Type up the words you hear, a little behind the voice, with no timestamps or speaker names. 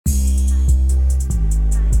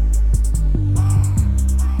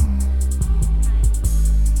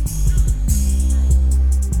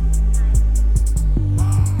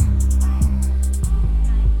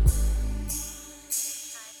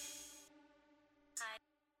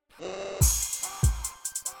Hey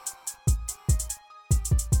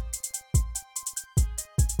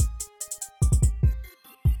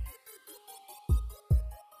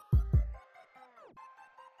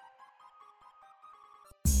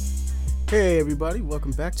everybody,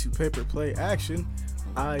 welcome back to Paper Play Action.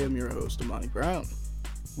 I am your host, Amani Brown.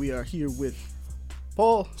 We are here with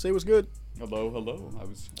Paul. Say what's good. Hello. I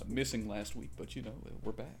was missing last week, but you know,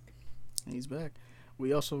 we're back. He's back.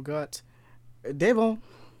 We also got Devon.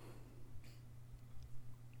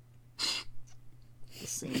 The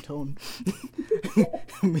same tone.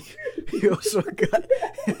 We also got...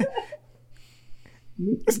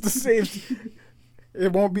 It's the same...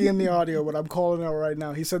 It won't be in the audio, but I'm calling out right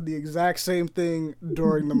now. He said the exact same thing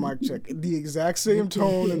during the mic check. The exact same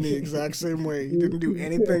tone and the exact same way. He didn't do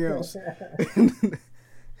anything else.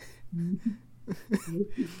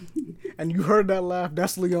 And you heard that laugh.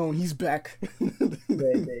 That's Leon. He's back.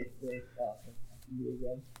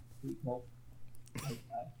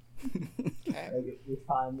 This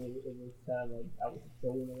time it was kind of like I was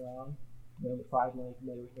going around, the sidelines and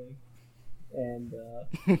everything. And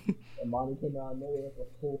Amani came out of nowhere with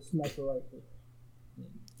a full sniper rifle.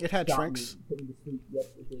 It had Tranks. Put me to sleep. Yep,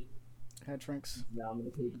 it did. It had Tranks. Now I'm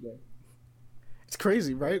gonna take it again. It's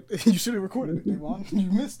crazy, right? You should have recorded it, Devon.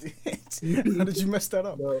 You missed it. How did you mess that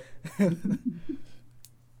up? No.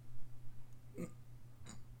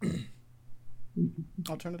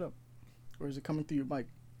 I'll turn it up. Or is it coming through your mic?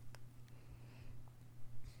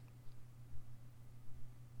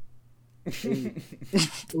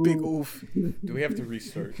 Big oof. Do we have to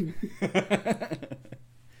restart?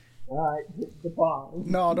 Alright, hit the pause.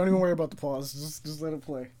 No, don't even worry about the pause. Just let it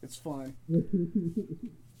play. It's fine.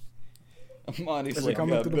 Amani's Is it like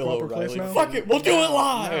coming through the Bill proper place O'Reilly. now? Fuck it, we'll do it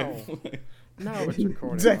live! No, it's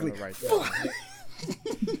recording. Exactly. Right there.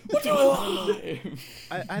 We'll do it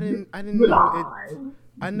live! I didn't know it.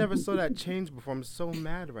 I never saw that change before. I'm so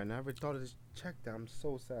mad right now. I never thought of this check down. I'm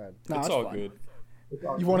so sad. Nah, It's all fine. good.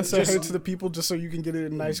 You want to say hey to the people just so you can get a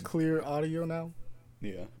nice, clear audio now?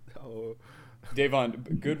 Yeah. Oh,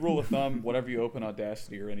 Devon, good rule of thumb, whenever you open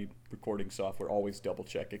Audacity or any recording software, always double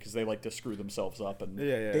check it, because they like to screw themselves up. And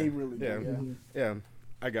yeah. They really do, Yeah.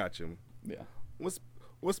 I got you. yeah.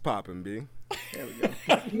 What's poppin', B? There we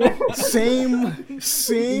go. Same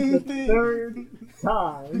thing. Third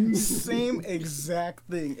time. Same exact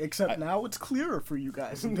thing, except now it's clearer for you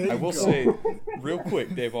guys. There I you will go. say, real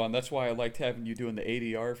quick, Devon, that's why I liked having you doing the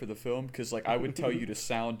ADR for the film, because like I would tell you to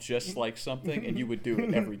sound just like something, and you would do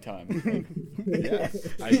it every time.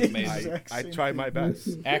 I tried my best.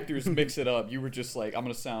 Actors mix it up. You were just like, I'm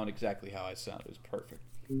gonna sound exactly how I sound. It was perfect.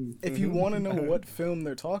 If you want to know what film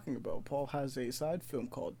they're talking about, Paul has a side film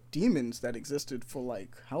called Demons that existed for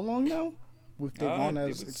like how long now? With Devon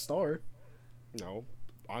as its star. No,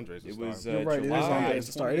 Andre's the It star. was You're right, it is July Andre as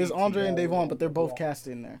the star. It is Andre and Devon, but they're both cast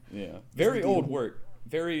in there. Yeah, very old work,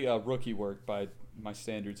 very rookie work by my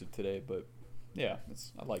standards of today. But yeah,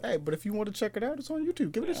 I like Hey, it. but if you want to check it out, it's on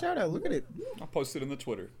YouTube. Give it a shout out. Look at it. I'll post it in the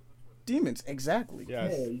Twitter. Demons, exactly.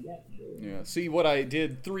 Yes. Yeah, see what I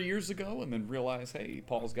did 3 years ago, and then realize, hey,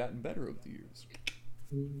 Paul's gotten better over the years.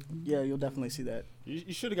 Yeah, you'll definitely see that.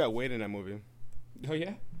 You should have got Wade in that movie. Oh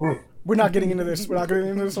yeah. We're not getting into this. We're not getting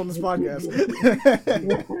into this on this podcast.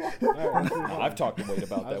 No, I've talked to Wade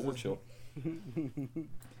about that. We're chill.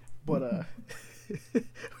 But we're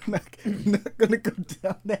not gonna go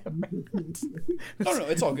down that road. No,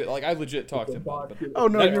 it's all good. Like I legit talked to him about it. But Oh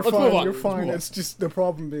no, Anyway, you're let's fine. move on. You're Let's fine. move on. It's just the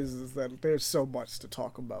problem is that there's so much to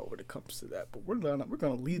talk about when it comes to that. But we're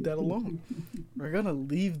gonna leave that alone. We're gonna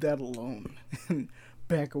leave that alone and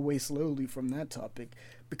back away slowly from that topic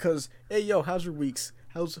because hey yo, how's your weeks?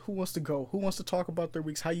 Who wants to go? Who wants to talk about their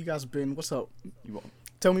weeks? How you guys been? What's up? You won't.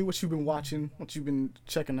 Tell me what you've been watching, what you've been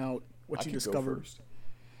checking out, what I you can go discovered. first.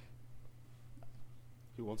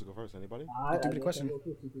 Who wants to go first? Anybody? Give me the question.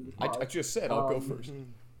 I just said I'll go first.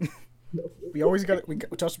 We always got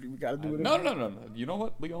it. Trust me, we got to do it. No. You know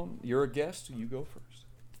what, Leon? You're a guest. You go first.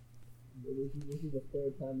 This is the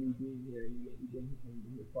third time you've been here. You've been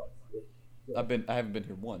here twice. I haven't been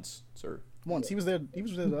here once, sir. Once he was there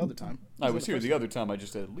the other time. I was here the other time. I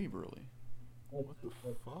just had to leave early. What the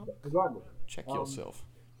fuck? Regardless, Check yourself.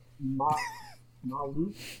 my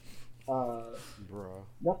week, Bruh.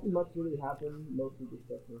 nothing much really happened. Mostly just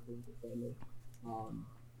personal things with family,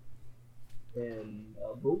 and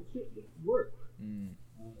bullshit with work.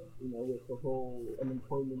 With the whole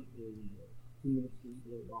unemployment in communities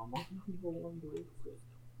going on, not many people want to do it.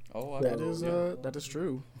 Oh, That is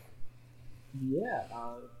true. Yeah,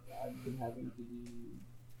 I've been having to do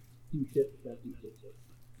two different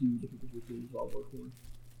positions while working.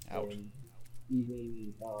 Ouch. And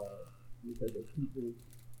even because of people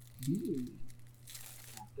being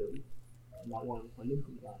actors, not wanting to come in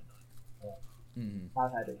sometimes. I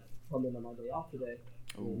had to come in on my day off today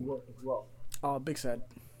and work as well. Oh, big sad.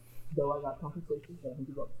 Though I got compensation, so $100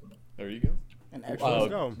 today. There you go. And actually,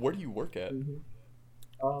 go. Where do you work at? A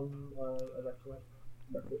restaurant.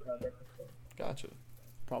 Breakfast. Gotcha.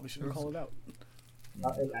 probably shouldn't call it out.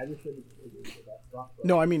 And I just said it's that rock.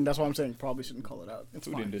 No, I mean that's what I'm saying. Probably shouldn't call it out. It's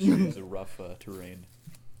Food fine. industry is a rough terrain.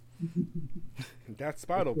 That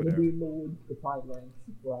spot over Gonna there. be in the woods, the Pride Lands,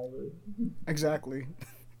 where I live. Exactly.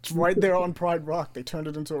 It's right there on Pride Rock. They turned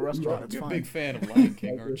it into a restaurant. It's You're a fine. big fan of Lion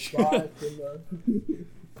King, Like, aren't there's you? spots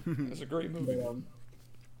and, That's a great movie.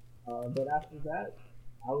 but after that,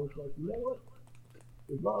 I was like, you know what?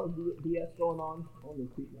 There's a lot of BS going on. I want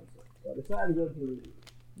to treat myself. So I decided to go to the movie.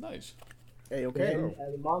 Nice. Hey, okay. And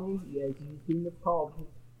as a mommy, yeah, you seen the call.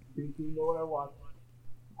 You know what I watched.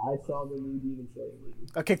 I saw the new Demon Slayer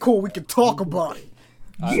movie. Okay, cool. We can talk about it.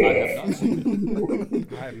 I have not seen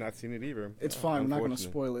it. I have not seen it either. It's fine. We're not gonna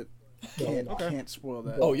Unfortunate. spoil it. Can't spoil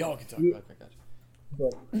that. Oh, y'all can talk about it. I got you.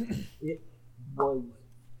 But it was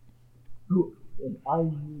good, and I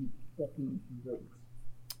knew fucking great.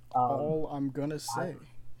 All I'm gonna say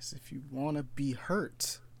is, if you wanna be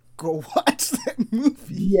hurt, go watch that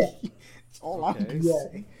movie. Yeah. That's all I'm gonna Yeah.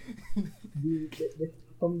 say.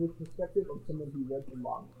 From the perspective of someone who read the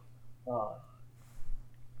manga,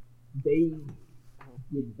 they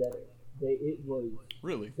did better. It was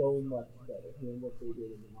Really? so much better than what they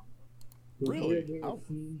did in the manga. Really? There were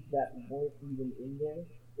scenes that weren't even in there,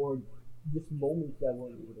 or just moments that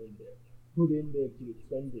weren't even in there, put in there to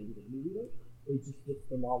extend it even movie. It just looks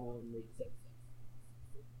phenomenal and makes sense.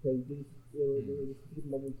 Because there were just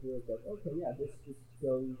moments where it's like, okay, yeah, this just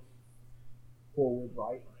goes forward,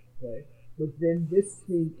 right? Okay. But then this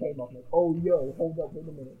thing came up like, oh, yo, hold up, wait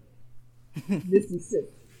a minute. This is sick.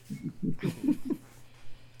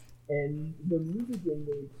 And the music in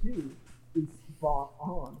there, too, is spot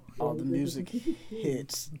on. Oh, And the there's a music specific scene,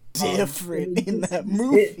 hits different it in just that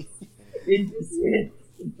movie. It just hits.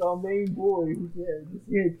 It's our main boy who's there. It just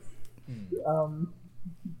hits.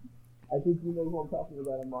 I think you know who I'm talking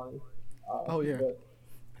about, Amani. Oh, yeah. But,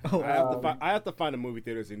 Oh, I have to find a movie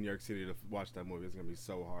theaters in New York City to watch that movie. It's gonna be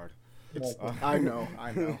so hard. I know.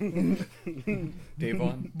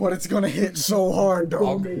 Davon? But it's gonna hit so hard,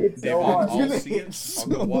 I'll, dog. It hits so Davon, hard. I'll It's see it. I'll so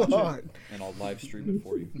go watch hard. it, and I'll live stream it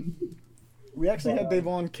for you. We actually had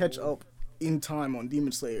Davon catch up in time on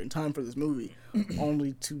Demon Slayer in time for this movie,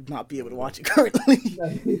 only to not be able to watch it currently.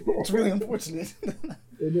 It's really unfortunate.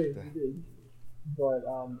 It is. But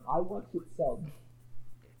I watched it subbed.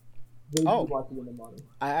 They Oh. watch it in the morning.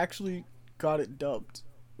 I actually got it dubbed,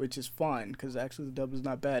 which is fine because actually the dub is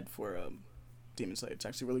not bad for Demon Slayer. It's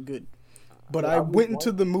actually really good. But I went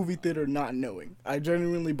into the movie theater not knowing. I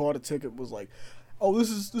genuinely bought a ticket. Was like, oh, this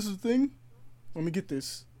is a thing. Let me get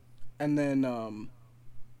this, and then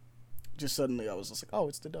just suddenly I was just like, oh,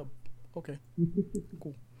 it's the dub. Okay,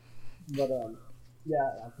 cool. But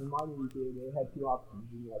yeah, for my movie theater, they had two options.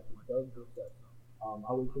 You know, like the dubs or stuff.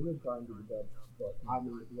 I was gonna try and do the dub, but I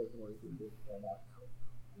wasn't able to do it right now.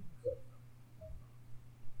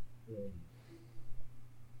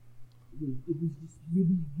 It was just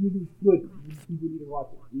really, really good. You need to watch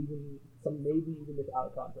it, maybe even if out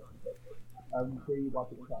of context. I'm sure you watch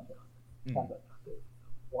it in context. So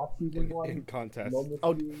watch season one. In contest. normal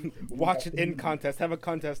Oh, series, Watch it in contest. Have a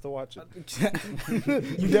contest to watch it.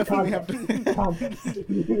 You definitely have to. context.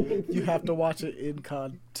 You have to watch it in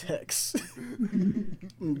context.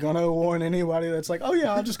 I'm gonna warn anybody that's like, oh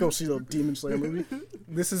yeah, I'll just go see the Demon Slayer movie.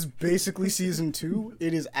 This is basically season 2.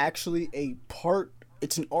 It is actually a part.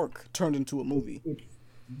 It's an arc turned into a movie. It's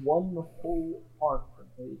one whole arc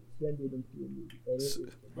extended into a movie. And it is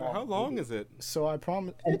How long is it? So I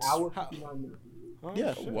promise. An It's, hour 59 minutes. Oh,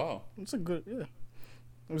 Yeah. Oh, shit. wow. it's a good. Yeah.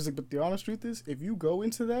 I was like, but the honest truth is, if you go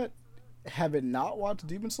into that, having not watched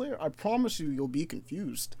Demon Slayer, I promise you'll be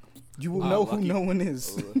confused. You will know lucky. who no one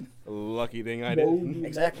is. Lucky thing I Those did. who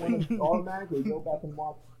Exactly. want to automatically go back and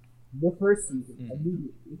watch the first season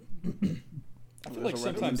immediately. I feel like There's a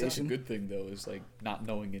sometimes that's a recommendation. good thing, though, is like not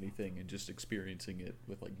knowing anything and just experiencing it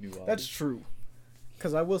with like new eyes. That's true.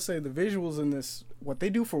 Because I will say the visuals in this, what they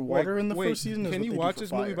do for water in the first season is Can what you they watch do for this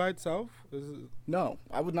fire. movie by itself? Is it- No,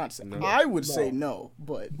 I would not say. No. I would say no,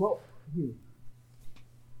 but Well,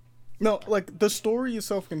 no. Like the story is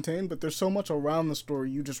self-contained, but there's so much around the story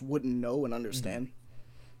you just wouldn't know and understand.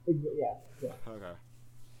 yeah. Okay.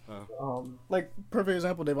 Like perfect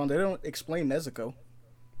example, Devon. They don't explain Nezuko.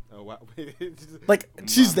 Oh wow. Like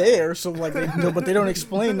she's there, so like they, but they don't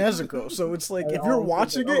explain Nezuko. So it's like if you're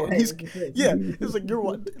watching it, and he's it's like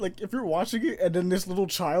like if you're watching it, and then this little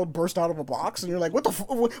child burst out of a box, and you're like, what the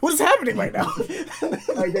what is happening right now?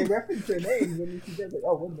 Like they reference her name, and she's like,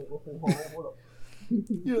 oh wait a minute, hold up.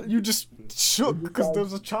 You just shook because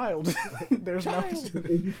there's a child. There's no. Is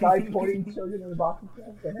this guy pointing children in the box?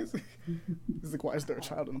 He's like, why is there a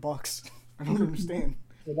child in a box? I don't understand.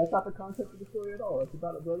 So that's not the concept of the story at all. It's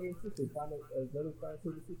about a brother and sister trying to brother trying to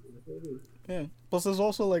save a sister. That's what it is. Yeah. Plus, there's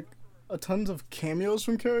also like a tons of cameos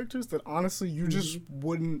from characters that honestly you just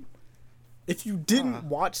wouldn't. If you didn't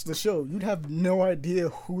watch the show, you'd have no idea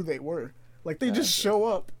who they were. Like they just show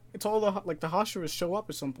up. It's all the like the Hashiras show up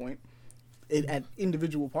at some point, at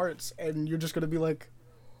individual parts, and you're just gonna be like.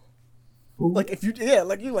 Like if you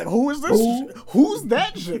like you're like who is this? Who's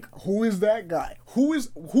that chick? Who is that guy? Who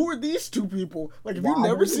are these two people? Like if you've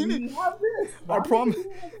never seen it, I promise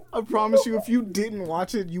you, if you didn't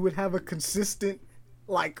watch it, you would have a consistent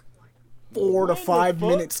like 4 to 5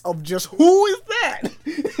 minutes of just who is that?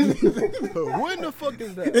 Who in the fuck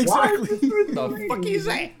is that? Exactly. The fuck is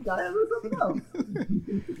that?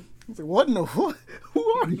 It's like, what in the who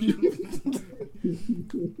are you?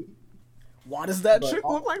 Why does that chick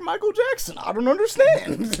look like Michael Jackson? I don't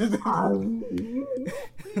understand. Fucked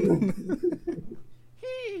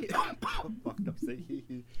up.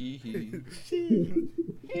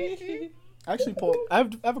 Actually, Paul, I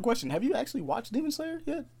have a question. Have you actually watched Demon Slayer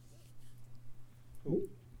yet?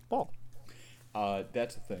 Paul.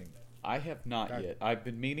 That's the thing. I have not yet. I've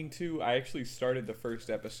been meaning to. I actually started the first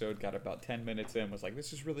episode, got about 10 minutes in, was like,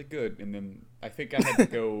 this is really good. And then I think I had to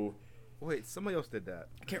go... Wait, somebody else did that.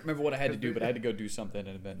 I can't remember what I had to do, but I had to go do something,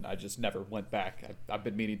 and then I just never went back. I've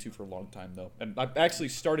been meaning to for a long time, though. And I've actually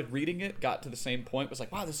started reading it, got to the same point, was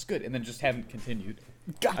like, wow, this is good, and then just haven't continued.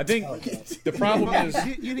 I think the problem is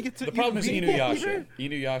Inuyasha.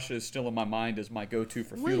 Inuyasha is still in my mind as my go-to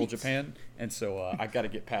for feudal Japan, and so I got to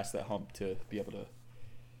get past that hump to be able to...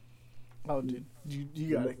 Oh, dude,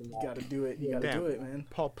 you gotta do it. You gotta do it, man.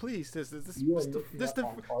 Paul, please, this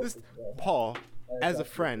Paul, as a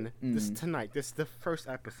friend, this is the first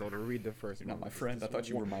episode. Read the first. You're not my friend. I thought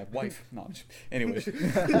you were my wife. No. Anyways,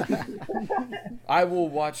 I will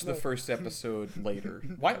watch the first episode later.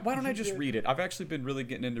 Why don't I just read it? I've actually been really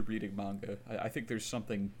getting into reading manga. I think there's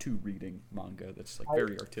something to reading manga that's like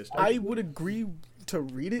very artistic. I would agree to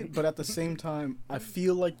read it, but at the same time, I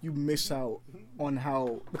feel like you miss out on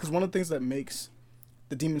how, because one of the things that makes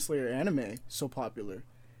the Demon Slayer anime so popular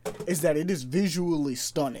is that it is visually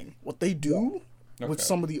stunning. What they do with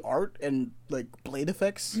some of the art and like blade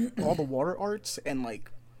effects, all the water arts, and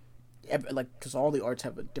like because all the arts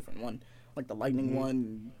have a different one. Like the lightning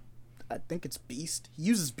one, I think it's Beast. He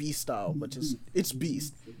uses Beast style, which is it's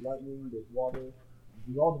Beast. There's lightning, there's water,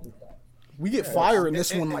 there's all the stuff. We get fire in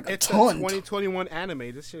this one like a it's ton. It's a 2021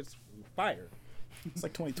 anime. This shit's fire. It's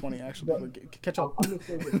like 2020 actually. Catch up. I'm gonna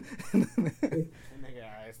say this.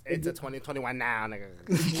 It's a 2021 now, nigga.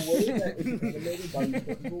 The way that it's animated by these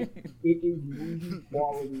people, it is movie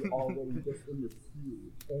quality already just in the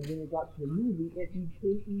series. And when it got to the movie, it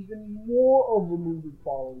became even more of a movie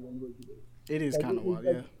quality than what it is. It is Like, kind of it is wild,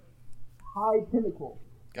 like yeah. High pinnacle.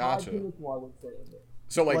 Gotcha. High pinnacle, I would say. In it.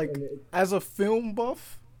 So Like as a film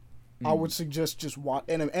buff, I would suggest just watch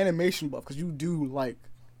an animation buff because you do like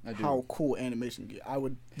how cool animation get. I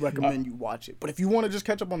would recommend you watch it. But if you want to just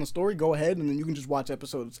catch up on the story, go ahead and then you can just watch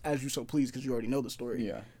episodes as you so please because you already know the story.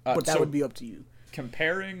 Yeah. But that so would be up to you.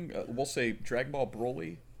 Comparing, we'll say Dragon Ball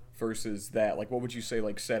Broly versus that, like what would you say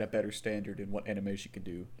like set a better standard in what animation can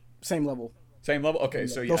do? Same level. Same level? Okay,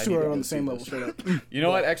 so yeah. Those two are on the same level straight up. You know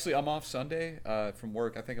what? Actually, I'm off Sunday from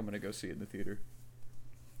work. I think I'm going to go see it in the theater.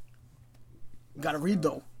 Gotta read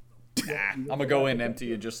though. I'm going to go in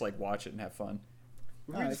empty and just like watch it and have fun.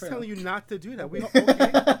 We're just telling you not to do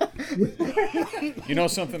that. You know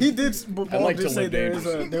something? He did, but Paul like did to say live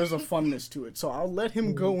dangerously. there's a funness to it. So I'll let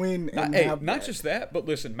him go in and have not that. just that, but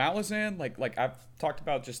listen, Malazan, like I've talked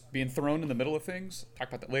about just being thrown in the middle of things. Talk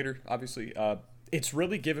about that later, obviously. It's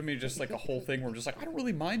really given me just like a whole thing where I'm just like, I don't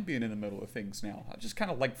really mind being in the middle of things now. I just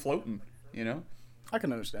kind of like floating, you know? I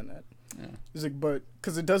can understand that. Yeah. It's like, but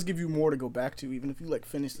because it does give you more to go back to, even if you like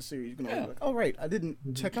finish the series, you can always be like, oh right, I didn't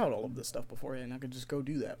check out all of this stuff beforehand. I could just go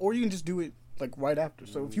do that, or you can just do it like right after.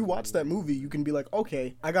 So if you watch that movie, you can be like,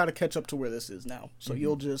 okay, I got to catch up to where this is now. So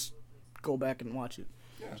you'll just go back and watch it.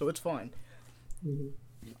 Yeah. So it's fine. And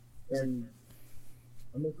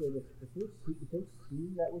I'm gonna say this: the first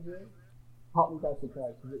scene that was there caught me by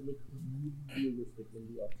surprise because it looked really realistic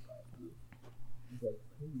in the outside. It's like,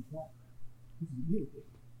 holy crap, this is beautiful.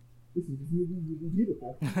 This is really, really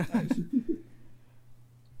beautiful.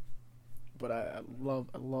 but I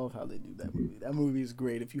love how they do that movie. That movie is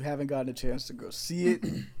great. If you haven't gotten a chance to go see it,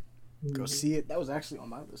 go see it. That was actually on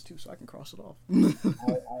my list too, so I can cross it off. I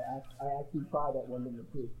actually cried at one number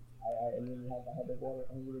two. I really had the water,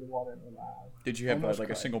 the water in my eyes. Did you have Almost like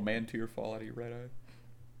a cried. single man tear fall out of your right eye?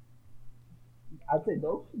 I'd say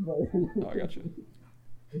no, but Oh, I got you.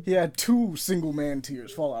 He had 2 single man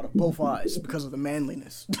tears fall out of both eyes because of the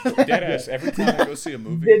manliness. Deadass. Every time I go see a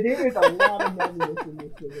movie, there is a lot of manliness in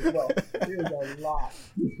this thing as well. There's a lot.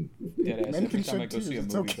 deadass. Men Every can time I shed go see a tears.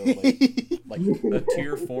 It's movie, okay. though, like a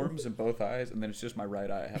tear forms in both eyes, and then it's just my right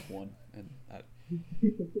eye. I have one, and I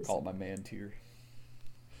call it my man tear.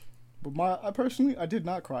 But I personally, I did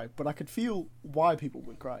not cry, but I could feel why people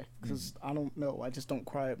would cry because I don't know. I just don't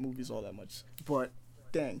cry at movies all that much. But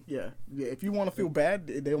dang, yeah. If you want to feel bad,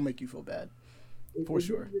 they'll make you feel bad for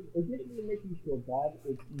sure. It didn't even make me feel bad.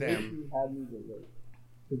 It Damn. made me have me relate.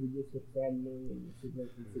 Because it's just a family and it's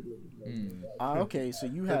Okay, so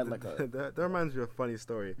you had like a that reminds me of a funny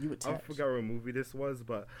story. You I attached. forgot what movie this was,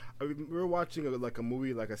 but we were watching a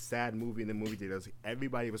movie, like a sad movie in the movie theaters.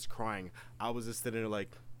 Everybody was crying. I was just sitting there like,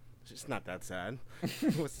 it's not that sad.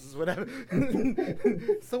 Whatever.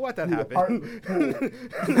 So what that happened?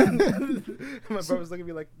 My brother was looking at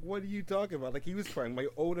me like, what are you talking about? Like, he was crying. My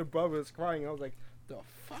older brother was crying. I was like, the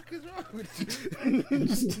fuck is wrong with you?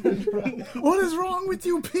 What is wrong with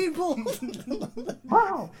you people?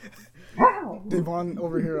 How? How? Devon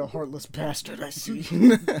over here, a heartless bastard. I see.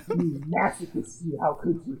 You masochist, you. How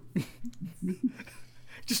could you?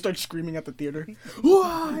 Just start screaming at the theater.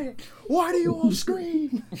 Why? Why do you all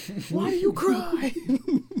scream? Why do you cry?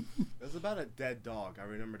 It was about a dead dog. I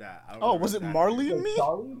remember that. I don't Oh, remember was it exactly. Marley and me?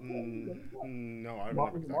 Charlie? No, I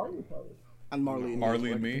remember exactly. Marley or Charlie? And Marley and Marley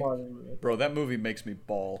me. and me, Marley and me. bro. That movie makes me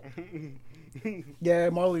bawl. Yeah,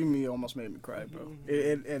 Marley and me almost made me cry, bro.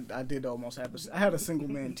 It I did almost have I had a single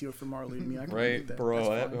man tear for Marley and me. I can Right, believe that. bro.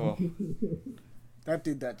 That's That, fine. oh, That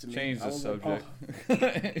did that to me. change I the was like,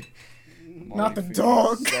 subject. Not the Marty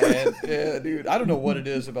dog. feels sad. Yeah, dude. I don't know what it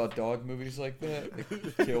is about dog movies like that.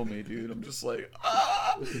 They kill me, dude. I'm just like,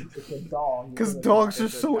 ah. It's a dog. Because dogs are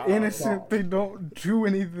It's a so dog. innocent, they don't do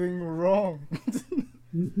anything wrong.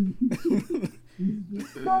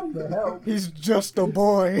 Trying to help. He's just a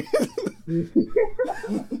boy.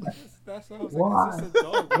 That sounds Why? like it's just a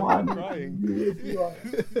dog Why? crying.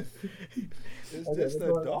 It's Okay, just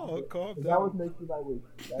let's a go on. dog. Calm That down. was makes me like week.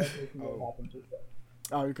 That was makes me what happened to that.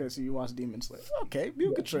 Oh, okay, so you watch Demon Slayer. Okay,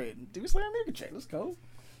 Mugen Train. Demon Slayer, Mugen Train. Let's go.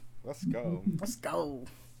 Let's go. Let's go.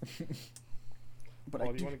 But Oh, I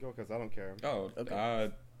do you do. want to go? Because I don't care. Oh,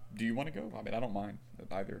 Okay. do you want to go? I mean, I don't mind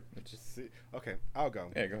either. It's just, See, okay, I'll go.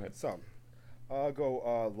 yeah, go ahead. So, I'll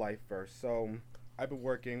go life first. So, I've been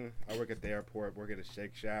working. I work at the airport, work at a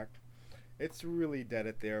Shake Shack. It's really dead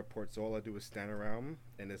at the airport, so all I do is stand around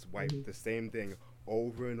and just wipe the same thing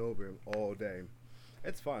over and over all day.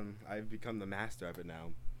 It's fun. I've become the master of it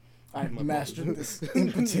now. I've My mastered boss. this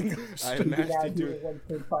in particular. I've Now mastered do it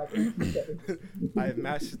 1.5 seconds. I've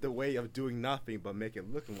mastered the way of doing nothing but make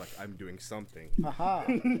it looking like I'm doing something. Haha.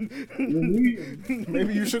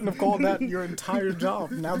 Maybe you shouldn't have called that your entire job.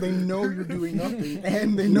 Now they know you're doing nothing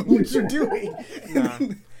and they know what you're doing. Nah,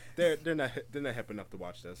 they're not hip enough to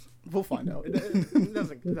watch this. We'll find out. It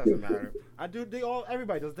doesn't matter.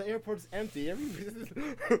 Everybody does. The airport's empty. Next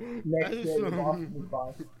day, the boss was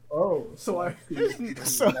by. Oh. So I.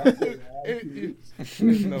 So, No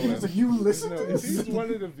way. so you listen No, to if this? he's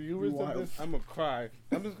one of the viewers Wild. of this, I'm gonna cry.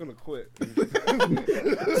 I'm just gonna quit.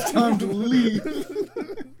 It's time to leave.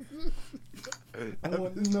 I don't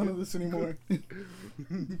want none of this anymore. I'm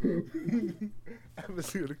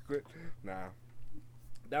just gonna quit. Nah,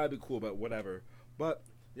 that would be cool, but whatever. But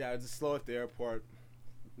yeah, just slow at the airport.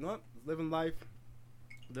 Not living life.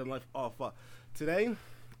 Living life. Oh fuck. Today,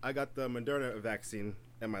 I got the Moderna vaccine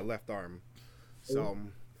in my left arm. So,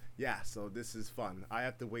 yeah. So this is fun. I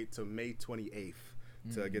have to wait till May 28th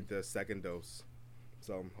to get the second dose.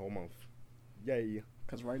 So whole month. Yay.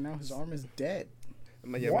 Because right now his arm is dead.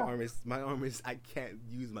 My Yeah. arm is. I can't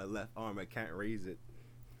use my left arm. I can't raise it.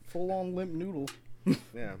 Full on limp noodle.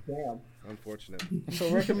 Yeah. Damn. Unfortunate. So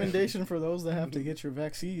recommendation for those that have to get your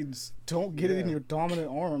vaccines: don't get it in Yeah. your dominant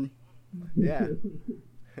arm. Yeah.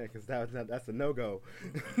 Because that's a no go.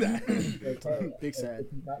 Like, hey, Big sad. If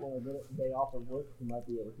you might want to get a day off of work, you might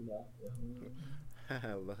be able to know.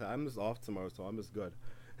 I'm just off tomorrow, so I'm just good.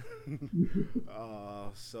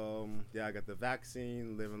 So yeah, I got the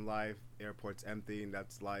vaccine, living life, airport's empty, and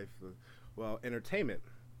that's life. Well, entertainment.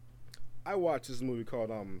 I watched this movie called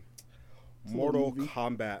a Mortal movie.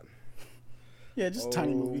 Kombat. Yeah, just a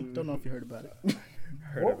tiny movie. Don't know if you heard about it.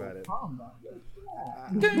 Heard about it. Combat.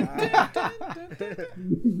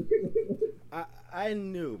 I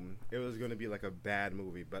knew it was gonna be like a bad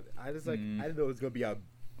movie, but I just like I didn't know it was gonna be a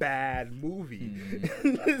bad movie.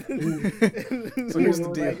 So here's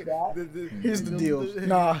the deal. Like that? Here's the deal.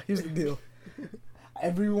 Here's the deal.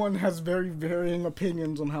 Everyone has very varying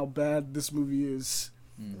opinions on how bad this movie is.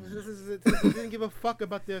 It didn't give a fuck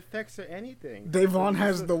about the effects or anything. Devon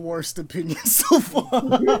has the worst opinion so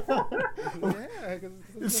far. Yeah,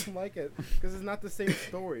 because I don't like it. Because it's not the same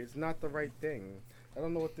story. It's not the right thing. I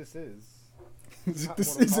don't know what this is. This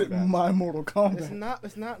Mortal isn't Kombat. my Mortal Kombat.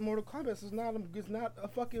 It's not Mortal Kombat. It's not a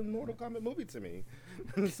fucking Mortal Kombat movie to me.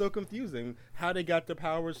 It's so confusing. How they got their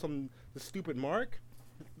powers from the stupid Mark?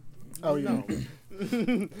 Oh, yeah.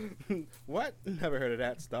 No. What? Never heard of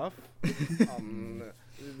that stuff.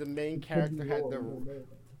 The main character had the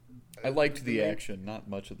I liked the action, not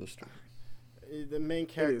much of the story. the main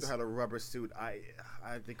character had a rubber suit.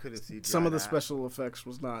 They couldn't see Some of the special effects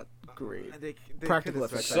was not great. Practical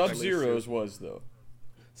effects. Sub-Zero's was though.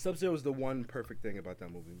 Sub-Zero was the one perfect thing about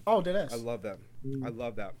that movie. Oh, did I? love that. I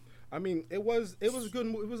love that. I mean, it was a good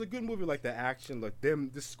movie. Like the action, like the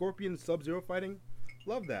Scorpion Sub-Zero fighting.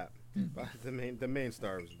 Love that. But the main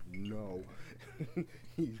star was no.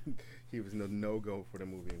 he was no go for the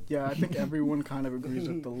movie. Yeah, I think everyone kind of agrees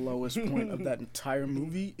that the lowest point of that entire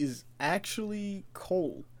movie is actually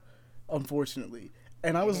Cole, unfortunately.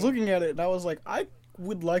 And I was looking at it and I was like, I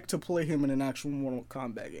would like to play him in an actual Mortal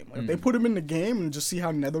Kombat game. Like, if they put him in the game and just see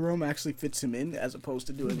how NetherRealm actually fits him in, as opposed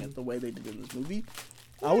to doing it the way they did in this movie,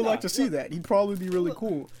 I would like to see that. He'd probably be really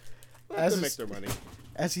cool. Let them make their money.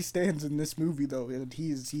 As he stands in this movie, though, and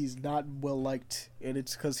he's not well liked, and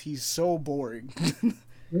it's because he's so boring. He's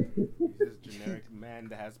just a generic man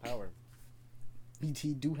that has power.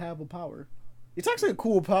 he do have a power. It's actually a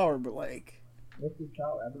cool power, but like, What's his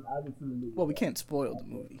power? I haven't seen the movie. well, we can't spoil the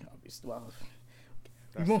movie, obviously. Well,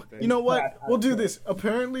 That's you the thing. know what? We'll do this.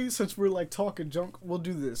 Apparently, since we're like talking junk, we'll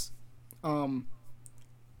do this.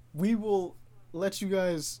 We will let you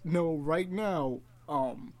guys know right now.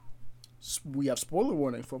 We have spoiler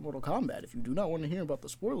warning for Mortal Kombat. If you do not want to hear about the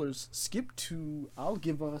spoilers, skip to. I'll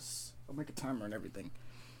make a timer and everything.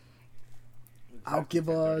 I'll give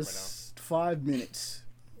us 5 minutes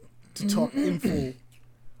to talk in full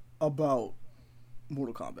about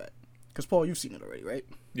Mortal Kombat. Because, Paul, you've seen it already, right?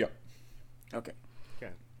 Yeah. Okay.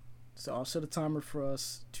 Okay. So I'll set a timer for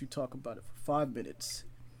us to talk about it for 5 minutes.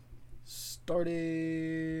 Starting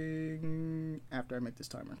after I make this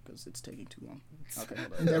timer, because it's taking too long. Okay,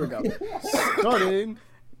 hold on. There we go. Starting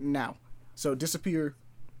now. So disappear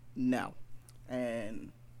now.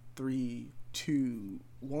 And 3, 2,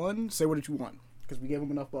 1. Say what did you want. Because we gave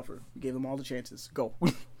him enough buffer. We gave him all the chances. Go.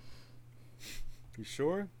 You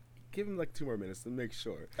sure? Give him like 2 more minutes to make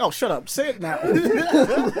sure. Oh, shut up. Say it now.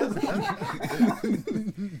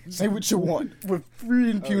 Say what you want. With free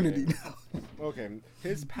impunity now. Okay,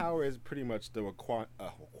 his power is pretty much the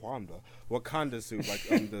Wakanda suit, like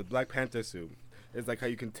the Black Panther suit. It's like how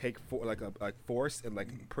you can take force and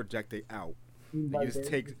like project it out. You just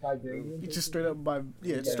take It's just straight up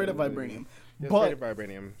it's straight up vibranium. But But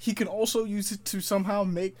vibranium. he can also use it to somehow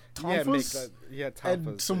make tonfas and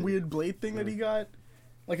tonfas. some weird blade thing that he got.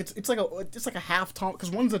 Like it's like a half tonfa,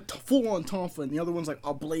 because one's a full on tonfa and the other one's like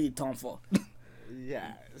a blade tonfa.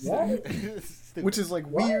 Yeah. What? Which is like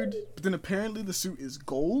weird, but then apparently the suit is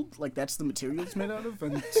gold, like that's the material it's made out of,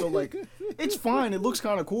 and so like it's fine, it looks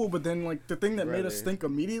kind of cool, but then like the thing that made us Really? think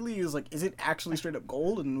immediately is like, is it actually straight up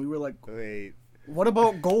gold? And we were like, Wait. what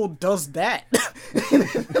about gold does that?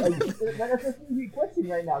 That's a big question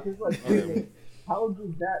right now. Cause like, how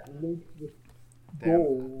does that link with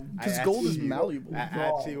gold? Because gold is malleable.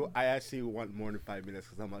 I actually want more than 5 minutes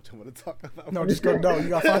because how much I want to talk about. No, just go. No, you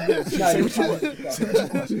got 5 minutes. Say what you want. Say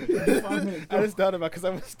what you want. 5 minutes. I just thought about because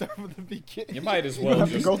I'm gonna start from the beginning. You might as You well don't have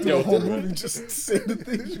to just go through the whole through it. movie. Just say the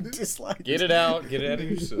things you dislike. Get it out of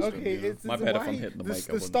your system. Okay, you know. it's My bad if why I'm hitting the mic. I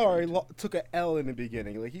The wasn't star trying to. took an L in the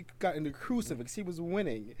beginning. Like he got into crucifix. He was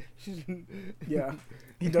winning. Yeah,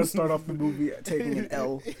 he does start off the movie taking an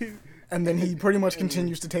L, and then he pretty much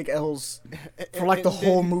continues to take L's for like the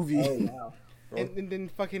whole movie. Oh wow. And then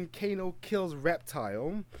fucking Kano kills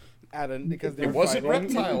Reptile. Because they It were wasn't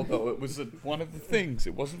fighting. Reptile though. It was one of the things.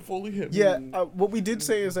 It wasn't fully him. Yeah, what we did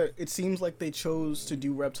say is that it seems like they chose to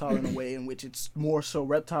do Reptile in a way in which it's more so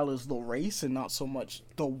Reptile is the race and not so much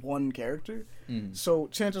the one character. So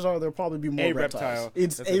chances are there'll probably be more A reptiles. reptile.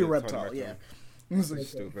 It's That's a what it's reptile, called, yeah. reptile.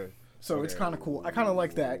 Stupid. So it's Okay. kind of cool. I kind of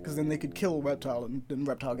like that because then they could kill Reptile and then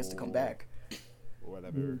Reptile gets to come back.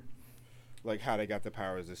 Whatever. Like how they got the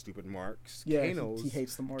powers of stupid marks. Yeah, Kano's, he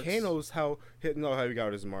hates the marks. Kano's how he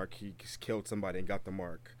got his mark. He just killed somebody and got the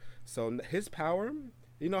mark. So his power,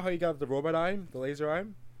 you know how he got the robot eye, the laser eye?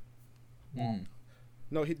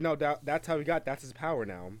 That's how he got. That's his power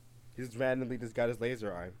now. He's randomly just got his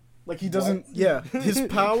laser eye. Like he doesn't. Yeah, his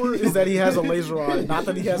power is that he has a laser eye, not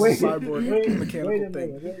that he has a cyborg mechanical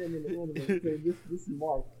thing. Wait a minute. So this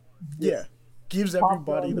Mark. Yeah, gives popped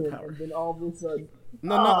everybody on the him, power. And then all of a sudden.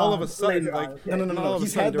 No, not all of a sudden. laser eye, Like okay. No. all of a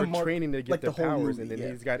He's sudden had they the were mark, training to get like, their the whole powers, movie, and then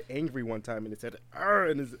yeah. he's got angry one time, and it said, "Arr,"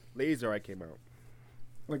 and his laser eye came out.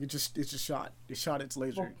 Like it's just shot. It shot its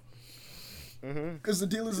laser. Mm-hmm. Because the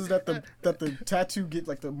deal is that the tattoo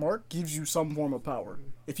the mark gives you some form of power.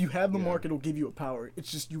 If you have the mark, it'll give you a power.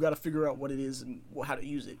 It's just you got to figure out what it is and how to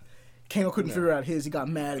use it. Kano couldn't figure out his. He got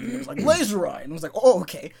mad and it was like laser eye, and I was like, oh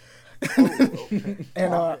okay.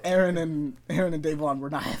 And Aaron and Davon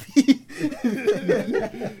were not happy.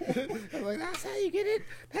 I'm like, that's how you get it.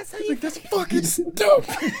 That's how you. Like that's fucking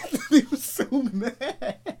stupid. He was so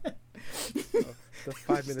mad. The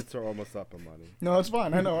 5 minutes are almost up, Amani. No, it's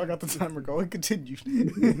fine. I know. I got the timer going. Continue.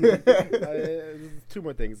 Two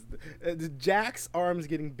more things. Jack's arms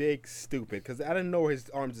getting big, stupid. Because out of nowhere, his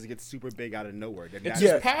arms just get super big out of nowhere. It's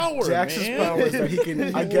his power, Jax's man. power is that he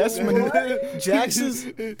can. I guess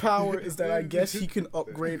Jax's power is that I guess he can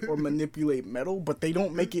upgrade or manipulate metal, but they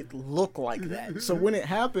don't make it look like that. So when it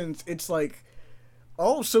happens, it's like,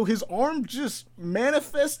 oh, so his arm just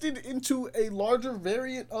manifested into a larger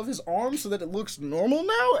variant of his arm so that it looks normal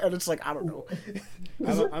now, and it's like I don't know.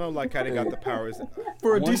 I don't like how they got the powers.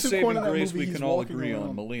 For a One decent saving point in that grace movie, we he's can all walking agree on,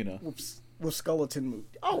 around Melina. with skeleton move.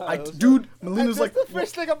 Oh, dude, Melina's like the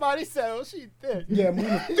first thing Amani said. Oh, she thick. yeah,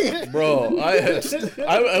 Melina's thick. Bro,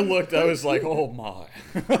 I looked, I was like, oh my.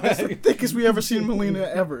 That's the thickest we ever seen Melina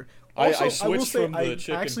ever. Also, I will switched say, from I the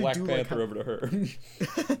chicken actually Black do Panther like over to her.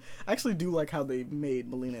 I actually do like how they made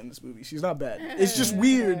Melina in this movie. She's not bad. It's just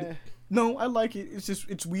weird. No, I like it.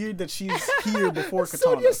 It's weird that she's here before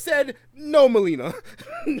Katana. Sonya said, no, Melina.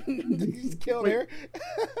 You just killed her.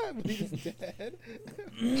 Melina's dead.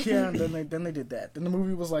 Yeah, and then they did that. Then the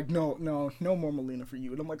movie was like, no more Melina for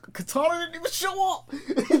you. And I'm like, Katana didn't even show up.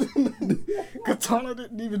 Katana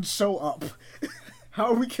didn't even show up. How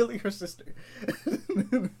are we killing her sister?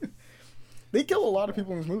 They kill a lot of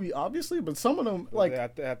people in this movie, obviously, but some of them, like,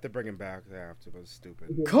 They have to bring him back. They have to. It was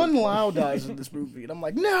stupid. Kun Lao dies in this movie, and I'm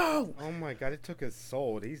like, no! Oh my god, it took his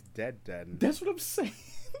soul. He's dead. That's what I'm saying.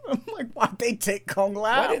 I'm like, why'd they take Kung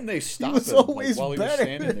Lao? Why didn't they stop was him always while he was better.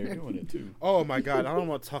 standing there doing it too? Oh my god, I don't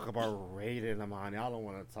want to talk about Raiden, Amani. I don't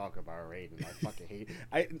want to talk about Raiden. I fucking hate.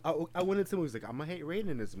 I went into movies like I'm gonna hate Raiden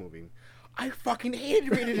in this movie. I fucking hated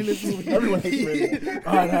Raiden in this movie. Everyone hates Raiden.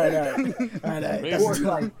 All right.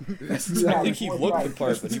 Raiden. I think he looked the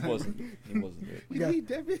part, but he wasn't. He wasn't it.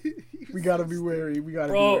 We gotta be wary.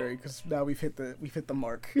 Because now we've hit the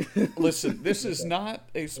mark. Listen, this is not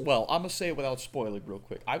a well. I'm gonna say it without spoiling real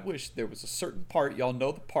quick. I wish there was a certain part, y'all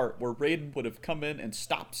know the part where Raiden would have come in and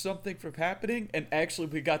stopped something from happening, and actually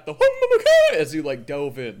we got the as he like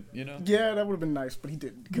dove in. You know? Yeah, that would have been nice, but he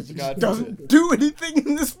didn't because he God just doesn't do anything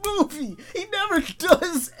in this movie. He never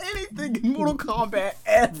does anything in Mortal Kombat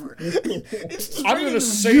ever. It's just I'm gonna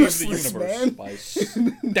Raiden's save useless, the universe man. by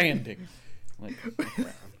standing. Like,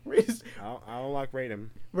 I don't like Raiden.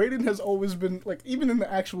 Raiden has always been like, even in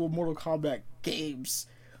the actual Mortal Kombat games,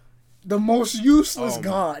 the most useless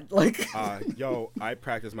god. Like, yo, I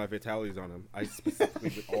practice my fatalities on him. I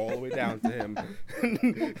specifically went all the way down to him.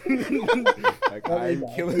 Like I'm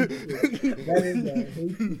killing. That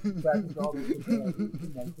is practice all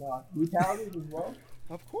the brutalities as well.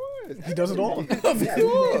 Of course, he does it all. of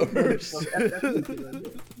course.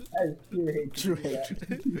 That is pure hatred. True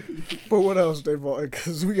hatred. But what else, Davon?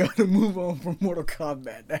 Because we got to move on from Mortal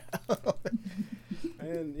Kombat now.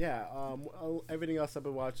 And yeah, everything else I've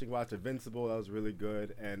been watching Invincible, that was really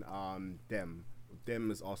good, and Dem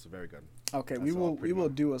is also very good. Okay, That's we will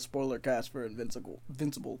do a spoiler cast for Invincible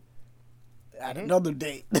at another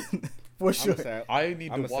date. For sure. I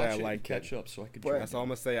need to watch it like and catch up so I can. That's all I'm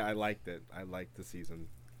gonna say. I liked it. I liked the season.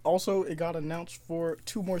 Also, it got announced for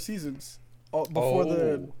 2 more seasons before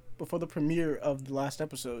the premiere of the last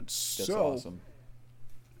episode. That's so awesome.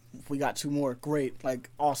 we got 2 more. Great, like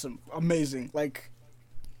awesome, amazing, like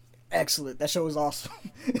excellent. That show is awesome.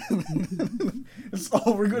 That's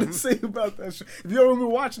all we're gonna say about that show. If you haven't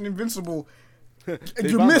been watching Invincible,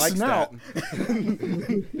 you're missing out.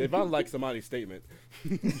 Devon likes somebody's statement.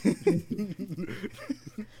 I've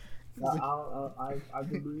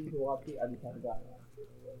been meaning to watch it. I just haven't gotten it.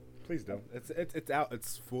 Please don't. It's out.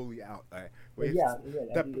 It's fully out. Wait,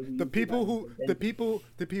 the people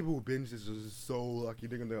who binge this are so lucky.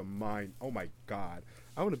 They're gonna mind. Oh my god,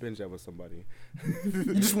 I want to binge that with somebody.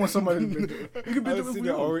 You just want somebody to binge it. You can binge it with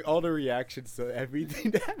you. All the reactions to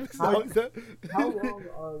everything that happens. How long are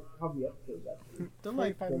the episodes? They're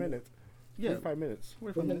like 5 minutes. Yeah, 45 minutes.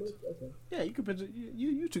 45 minutes. Okay. Yeah, you can binge it.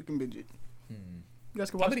 You two can binge it. You guys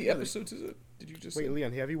can How watch many it together. episodes is it? Did you just Wait, say?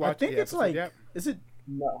 Leon, have you I watched think the it's episode like, yet? is it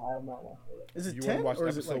No, I have not watched it. is it You 10 want to watch or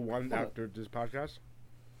is it episode like 1 hold on. after this podcast?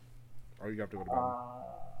 Or you have to go to bed?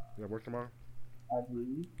 You have work tomorrow? I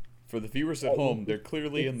believe. For the viewers at home, they're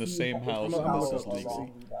clearly in the same house, I'm and this gonna is look up legal.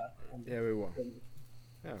 Yeah, we will.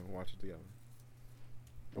 Yeah, we'll watch it together.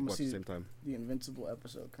 I'm We'll gonna watch at the see same time. the Invincible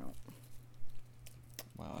episode count.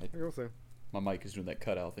 Wow, I will say. my mic is doing that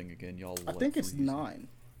cutout thing again. Y'all. I think it's 9.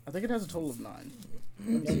 I think it has a total of 9.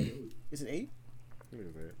 Let me see. Is it 8? I think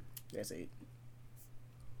it's it. Yeah, it's 8.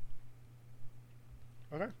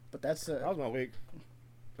 Okay. But that's That was my week.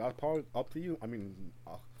 That's probably up to you. I mean,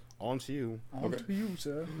 on to you. on to you,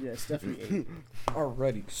 sir. Yeah, it's definitely 8.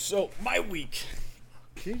 Alrighty. So my week.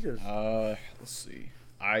 Jesus. Let's see.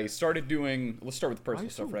 I started doing. Let's start with the personal Why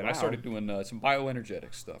so stuff, right? I loud? started doing some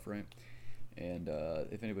bioenergetic stuff, right? And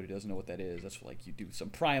if anybody doesn't know what that is, that's like you do some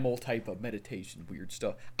primal type of meditation, weird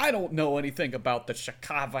stuff. I don't know anything about the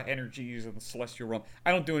Shakava energies and the celestial realm.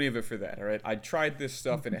 I don't do any of it for that, all right? I tried this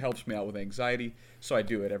stuff and it helps me out with anxiety, so I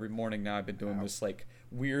do it every morning now. I've been doing this like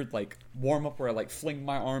weird like warm up where I like fling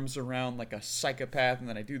my arms around like a psychopath, and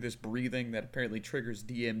then I do this breathing that apparently triggers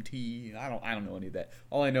DMT. I don't know any of that.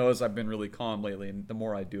 All I know is I've been really calm lately, and the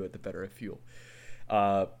more I do it, the better I feel.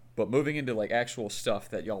 But moving into like actual stuff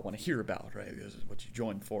that y'all want to hear about, right? This is what you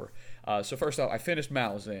joined for. So first off, I finished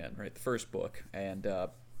Malazan, right, the first book, and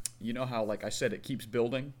you know how like I said it keeps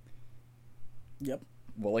building. Yep.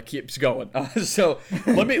 Well, it keeps going. So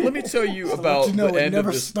let me tell you about you know, the it end never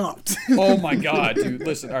of this. stopped. Oh my god, dude!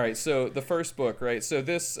 Listen, all right. So the first book, right? So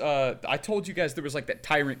this, I told you guys there was like that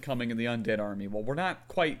tyrant coming in the undead army. Well, we're not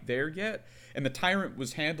quite there yet, and the tyrant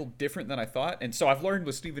was handled different than I thought. And so I've learned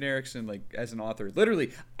with Steven Erikson, like as an author,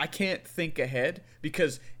 literally, I can't think ahead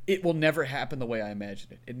because it will never happen the way I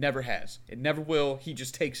imagined it. It never has. It never will. He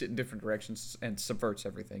just takes it in different directions and subverts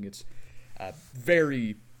everything. It's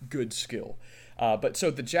very good skill. But so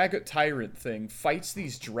the Jagged Tyrant thing fights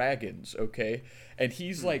these dragons, okay? And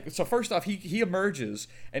he's like, so first off, he emerges,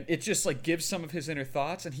 and it just like gives some of his inner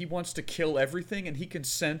thoughts, and he wants to kill everything, and he can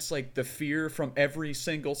sense like the fear from every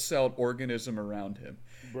single celled organism around him.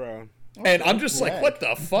 Bro. And I'm just like, Rad. what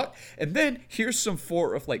the fuck? And then here's some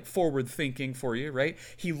forward thinking for you, right?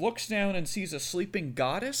 He looks down and sees a sleeping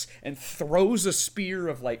goddess and throws a spear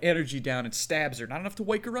of like energy down and stabs her. Not enough to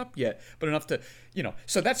wake her up yet, but enough to, you know.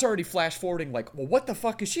 So that's already flash forwarding like, well, what the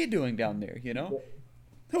fuck is she doing down there, you know?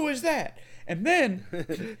 Who is that? And then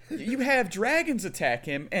you have dragons attack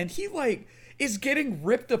him, and he like is getting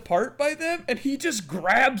ripped apart by them, and he just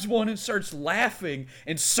grabs one and starts laughing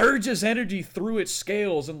and surges energy through its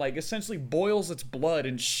scales and like essentially boils its blood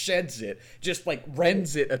and sheds it, just like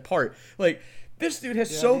rends it apart. Like this dude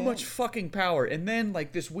has so much fucking power. And then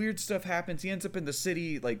like this weird stuff happens. He ends up in the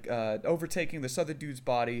city, like overtaking this other dude's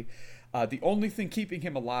body. The only thing keeping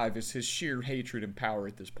him alive is his sheer hatred and power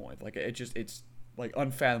at this point. Like it's like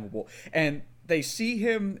unfathomable. And they see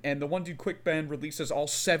him, and the one dude, Quick Ben, releases all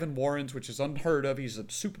 7 Warrens, which is unheard of. He's a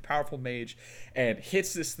super powerful mage, and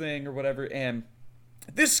hits this thing or whatever, and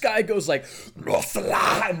this guy goes like,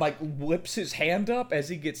 and like whips his hand up as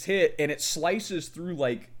he gets hit, and it slices through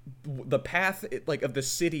like the path like of the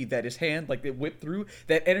city that his hand like it whipped through.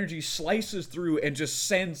 That energy slices through and just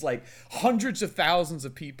sends like hundreds of thousands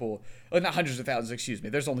of people, not hundreds of thousands, excuse me.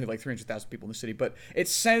 There's only like 300,000 people in the city, but it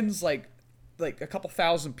sends like a couple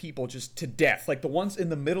thousand people just to death. Like the ones in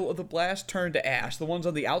the middle of the blast turn to ash. The ones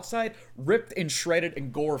on the outside ripped and shredded,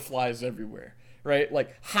 and gore flies everywhere. Right?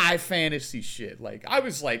 Like high fantasy shit. Like I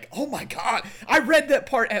was like, oh my god. I read that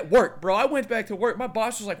part at work, bro. I went back to work. My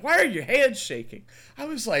boss was like, why are your hands shaking? I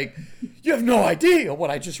was like, you have no idea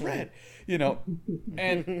what I just read. You know,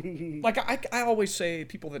 and like I always say,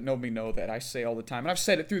 people that know me know that I say all the time, and I've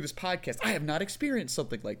said it through this podcast, I have not experienced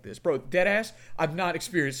something like this, bro. Deadass, I've not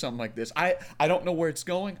experienced something like this. I don't know where it's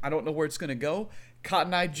going. I don't know where it's gonna go.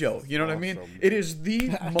 Cotton Eye Joe, you know what I mean? It is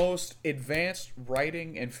the most advanced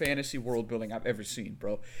writing and fantasy world building I've ever seen,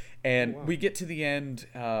 bro. And we get to the end.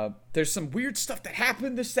 There's some weird stuff that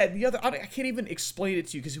happened, this, that, and the other. I can't even explain it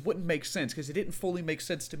to you because it wouldn't make sense, because it didn't fully make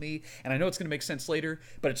sense to me. And I know it's going to make sense later,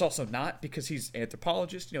 but it's also not, because he's an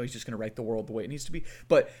anthropologist. You know, he's just going to write the world the way it needs to be.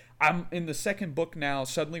 But I'm in the second book now.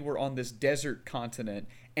 Suddenly we're on this desert continent,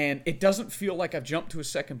 and it doesn't feel like I've jumped to a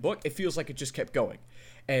second book. It feels like it just kept going.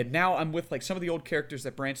 And now I'm with like some of the old characters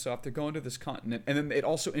that branched off. They're going to this continent, and then it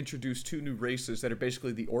also introduced 2 new races that are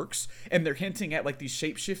basically the orcs, and they're hinting at like these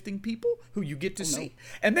shape-shifting people who you get to see.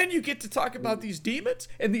 And then you get to talk about these demons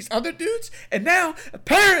and these other dudes, and now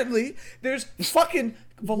apparently there's fucking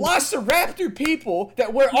velociraptor people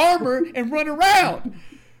that wear armor and run around.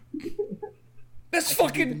 That's Even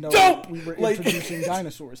fucking though dope. we were Like, introducing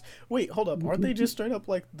dinosaurs. Wait, hold up. Aren't they just straight up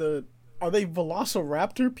like are they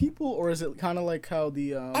Velociraptor people, or is it kind of like how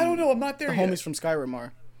the I don't know. I'm not there the yet. homies from Skyrim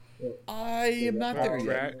are? I am not there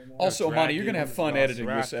yet. Dra- Also, Amani, you're gonna have fun dragons,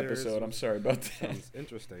 editing this velociraptors. episode. I'm sorry about that. Sounds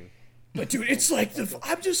interesting. But dude, it's like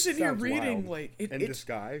I'm just sitting here Sounds reading wild. like In the it's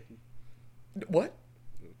sky, what?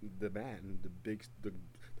 the man, the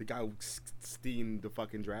guy who steamed the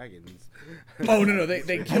fucking dragons. Oh no,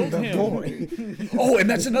 they killed him. Boy. Oh, and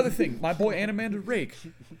that's another thing. My boy Animander Rake,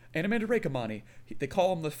 Amani. They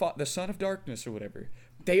call him the son of darkness or whatever.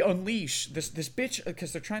 They unleash this bitch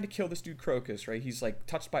because they're trying to kill this dude Crocus, right? He's like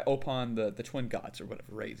touched by Opon, the twin gods or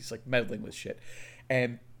whatever, right? He's like meddling with shit,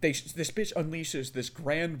 and this bitch unleashes this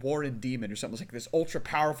Grand Warren demon or something. It's like this ultra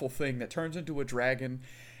powerful thing that turns into a dragon.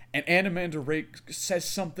 And Animander Rake says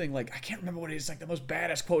something like, I can't remember what it is, like the most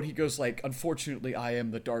badass quote. He goes like, "Unfortunately, I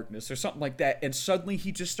am the darkness," or something like that. And suddenly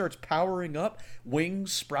he just starts powering up.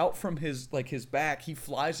 Wings sprout from his back. He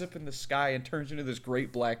flies up in the sky and turns into this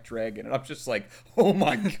great black dragon. And I'm just like, oh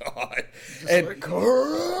my god.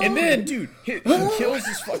 And then, dude, he kills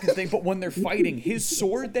this fucking thing. But when they're fighting, his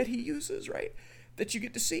sword that he uses, right, that you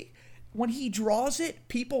get to see, when he draws it,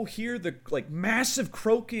 people hear the like massive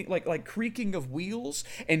croaking, like creaking of wheels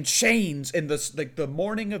and chains and the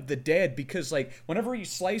mourning of the dead, because like whenever he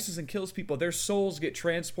slices and kills people, their souls get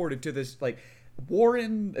transported to this like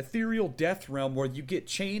Warren ethereal death realm where you get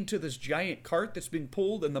chained to this giant cart that's being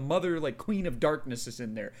pulled, and the mother like Queen of Darkness is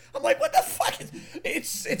in there. I'm like, what the fuck?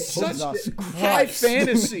 It's such high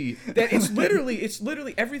fantasy that it's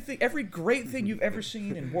literally everything, every great thing you've ever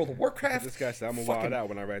seen in World of Warcraft. This guy said I'm gonna wild out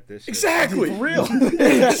when I read this shit. Exactly. For real.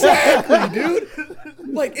 Exactly, dude.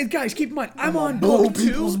 Like, and guys, keep in mind, I'm on book 2.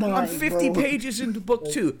 people's I'm minds, 50 bro. pages into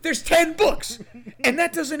book 2. There's 10 books. And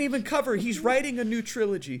that doesn't even cover, he's writing a new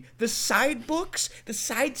trilogy. The side books, the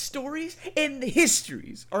side stories, and the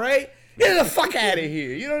histories, all right? Get the fuck out of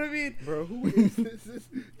here. You know what I mean? Bro, who is this?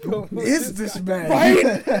 Who is this man?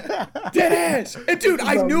 Right? Dead ass. And dude,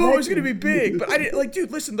 I knew it was gonna be big, but I didn't like.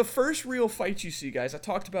 Dude, listen. The first real fight you see, guys, I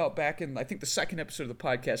talked about back in I think the second episode of the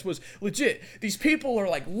podcast, was legit. These people are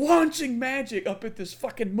like launching magic up at this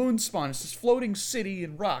fucking moon spawn. It's this floating city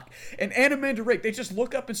in rock. And Animander Rake, they just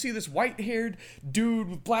look up and see this white-haired dude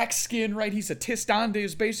with black skin. Right? He's a Tistande,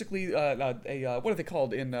 is basically what are they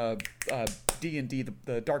called in D&D?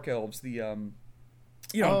 The Dark Elves. You know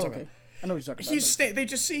what I'm talking about. I know what you're talking about. They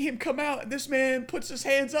just see him come out, and this man puts his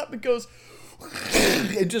hands up and goes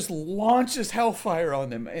and just launches hellfire on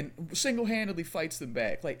them and single-handedly fights them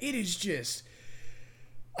back. Like, it is just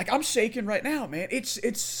like, I'm shaking right now, man.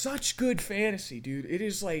 It's such good fantasy, dude. It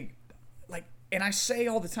is like, and I say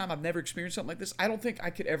all the time, I've never experienced something like this. I don't think I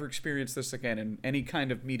could ever experience this again in any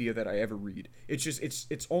kind of media that I ever read. It's just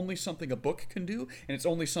it's only something a book can do, and it's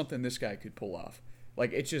only something this guy could pull off.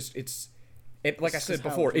 Like, like I said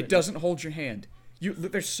before, it doesn't hold your hand.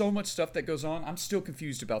 There's so much stuff that goes on. I'm still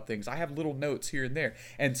confused about things. I have little notes here and there,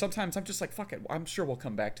 and sometimes I'm just like, fuck it. I'm sure we'll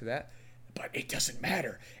come back to that, but it doesn't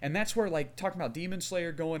matter. And that's where, like, talking about Demon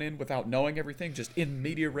Slayer going in without knowing everything, just in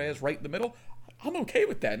media res, right in the middle, I'm okay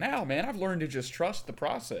with that now, man. I've learned to just trust the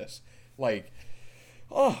process. Like,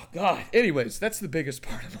 oh god. Anyways, that's the biggest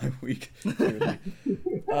part of my week.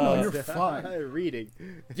 No, you're fine. Reading.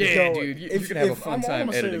 Yeah, So, dude, you're gonna have a fun time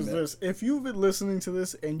all I'm editing say that. is this: if you've been listening to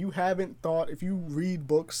this and you haven't thought, if you read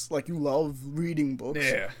books, like you love reading books,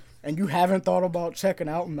 Yeah. and you haven't thought about checking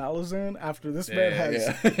out Malazan after this man has,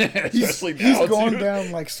 Especially he's now, gone dude.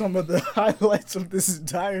 down like some of the highlights of this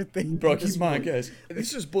entire thing. Bro, in keep this in mind, book. guys.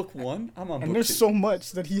 This is book 1. I'm on And book there's 2. so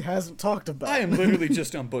much that he hasn't talked about. I am literally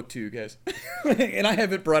just on book 2, guys. And I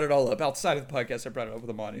haven't brought it all up. Outside of the podcast, I brought it up with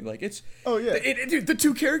Amani. Like, it's... Oh, yeah. Dude, the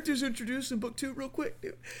 2 characters introduced in book 2 real quick,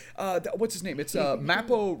 dude. What's his name? It's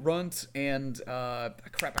Mappo Runt and... crap,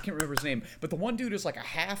 I can't remember his name. But the one dude is like a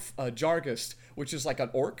half Jargust, which is like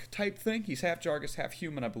an orc type thing. He's half Jargust, half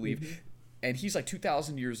human, I believe. Mm-hmm. And he's like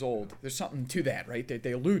 2,000 years old. There's something to that, right?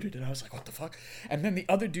 They alluded, and I was like, what the fuck? And then the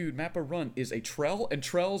other dude, Mappa Run, is a Trell, and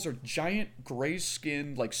Trells are giant,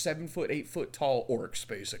 gray-skinned, like 7 foot, 8 foot tall orcs,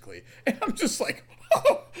 basically. And I'm just like,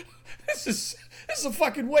 oh, this is a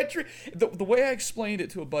fucking wet dream. The way I explained it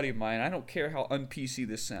to a buddy of mine, I don't care how un-PC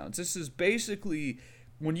this sounds. This is basically,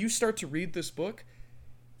 when you start to read this book,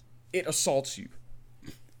 it assaults you,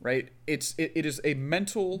 right? It is a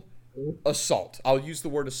mental assault. I'll use the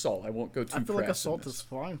word assault. I won't go too I feel like crass in assault this. is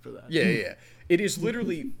fine for that. Yeah. It is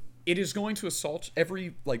literally, it is going to assault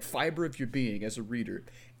every like fiber of your being as a reader.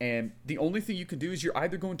 And the only thing you can do is you're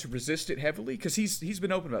either going to resist it heavily, because he's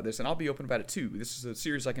been open about this, and I'll be open about it too. This is a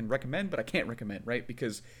series I can recommend, but I can't recommend, right?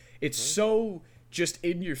 Because it's so just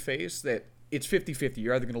in your face that it's 50-50.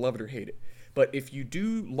 You're either going to love it or hate it. But if you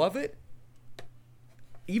do love it,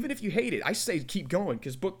 even if you hate it, I say keep going,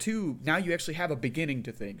 because book 2, now you actually have a beginning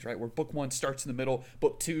to things, right? Where book 1 starts in the middle,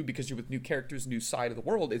 book 2, because you're with new characters, new side of the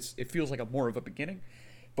world, it feels like a more of a beginning.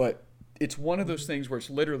 But it's one of those things where it's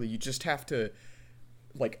literally you just have to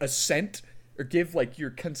like assent or give like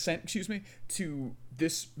your consent, to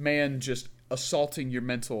this man just assaulting your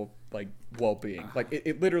mental like well-being. Like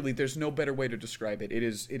it literally, there's no better way to describe it. It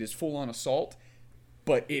is full on assault.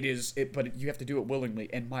 But but you have to do it willingly,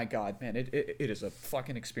 and my God, man, it is a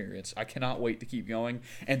fucking experience. I cannot wait to keep going.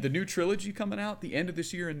 And the new trilogy coming out the end of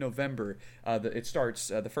this year in November, it starts.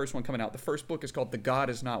 The first one coming out. The first book is called "The God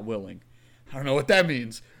Is Not Willing." I don't know what that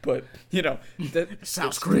means, but that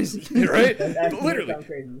sounds crazy, right? Literally.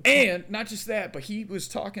 And not just that, but he was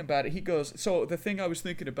talking about it. He goes, so the thing I was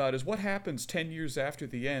thinking about is what happens 10 years after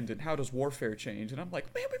the end, and how does warfare change? And I'm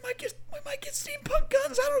like, man, we might get steampunk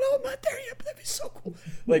guns. I don't know, I'm not there yet, but that'd be so cool.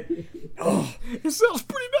 Like, oh, it sounds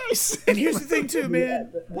pretty nice. And here's the thing too,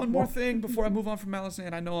 man. One more thing before I move on from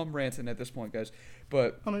Malazan. I know I'm ranting at this point, guys,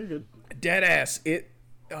 but oh no, you're good. Dead ass.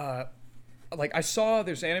 Like I saw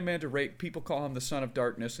there's Animander Rake, people call him the Son of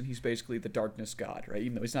Darkness, and he's basically the darkness god, right?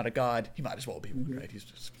 Even though he's not a god, he might as well be one, right? He's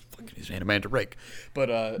just he's Animander Rake. But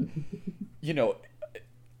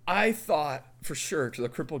I thought for sure the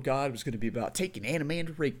crippled god was going to be about taking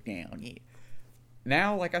Animander Rake down. Yeah.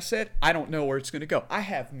 Now, like I said, I don't know where it's going to go. I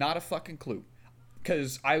have not a fucking clue.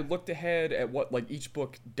 Because I looked ahead at what like each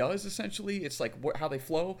book does essentially. It's like how they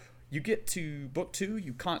flow. You get to book 2,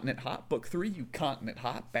 you continent hop. Book 3, you continent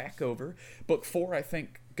hop back over. Book 4, I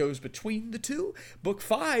think, goes between the two. Book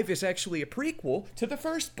 5 is actually a prequel to the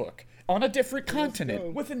first book on a different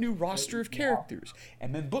continent with a new roster of characters.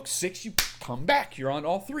 And then book 6, you come back. You're on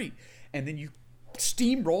all 3. And then you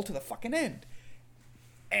steamroll to the fucking end.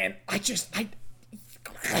 And it's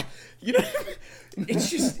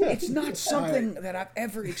not something that I've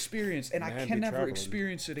ever experienced, and I can never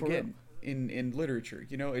experience it again in literature.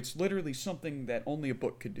 It's literally something that only a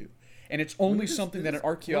book could do, and it's only something that an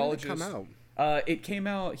archaeologist. When did it come out? It came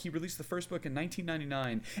out. He released the first book in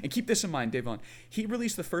 1999, and keep this in mind, Davon. He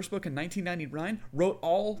released the first book in 1999, wrote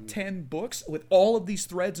all 10 books with all of these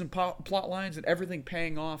threads and plot lines and everything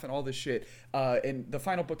paying off and all this shit. And the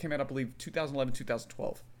final book came out, I believe, 2011,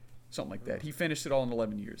 2012, something like that. He finished it all in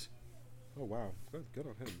 11 years. Oh wow, good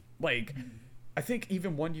on him. Like, I think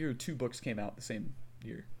even 1 year or 2 books came out the same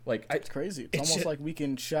year. Like, it's crazy. It's almost like we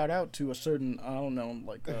can shout out to a certain, I don't know,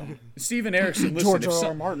 like Steven Erikson. Listen, George R.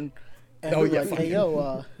 R. Martin.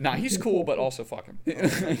 And nah, he's cool, but also fuck him.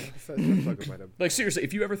 Like seriously,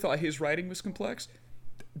 if you ever thought his writing was complex,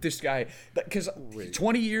 this guy, because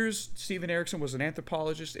 20 years Steven Erikson was an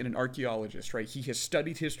anthropologist and an archaeologist, right? He has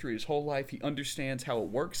studied history his whole life. He understands how it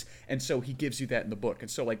works, and so he gives you that in the book. And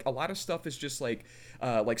so like a lot of stuff is just like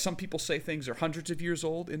some people say things are hundreds of years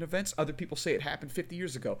old in events. Other people say it happened 50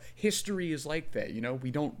 years ago. History is like that,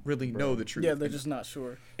 we don't really know the truth. Yeah, they're just not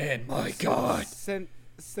sure. And my God.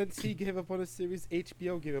 Since he gave up on a series,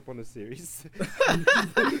 HBO gave up on a series.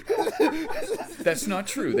 That's not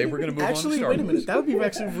true. They were going to move on to Star Wars. Wait a minute. That would be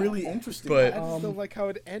actually really interesting. But I just don't like how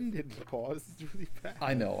it ended, Pause. It's really bad.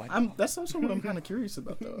 I know. That's also what I'm kind of curious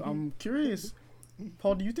about, though. I'm curious,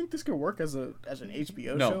 Paul, do you think this could work as an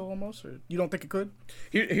HBO show almost? Or you don't think it could?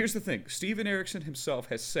 Here's the thing. Steven Erikson himself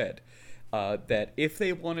has said that if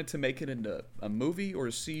they wanted to make it into a movie or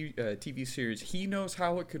a TV series, he knows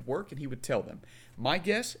how it could work, and he would tell them. My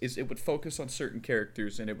guess is it would focus on certain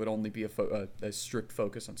characters, and it would only be a strict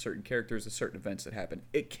focus on certain characters and certain events that happen.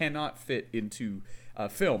 It cannot fit into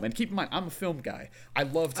film. And keep in mind, I'm a film guy. I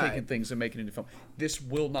love taking things and making it into film. This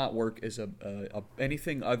will not work as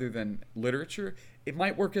anything other than literature. It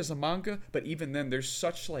might work as a manga, but even then, there's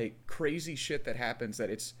such like crazy shit that happens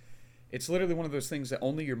that it's literally one of those things that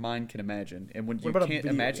only your mind can imagine. And when you can't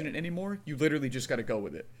imagine it anymore, you literally just got to go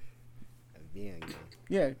with it. Yeah.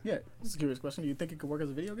 This is a curious question. Do you think it could work as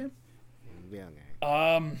a video game?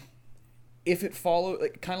 If it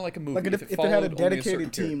followed, kind of like a movie. Like if it had a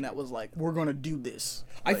dedicated team that was like, we're going to do this.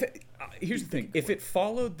 Here's the thing. If it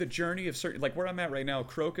followed the journey of certain, like where I'm at right now,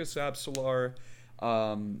 Crocus, Absolar,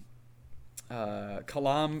 Kalam,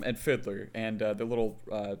 and Fiddler, and the little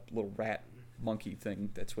rat monkey thing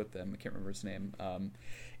that's with them. I can't remember his name.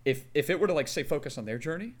 If it were to like say focus on their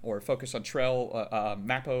journey or focus on Trell,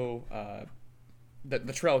 Mappo, the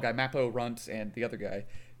Trell guy, Mappo, Runt, and the other guy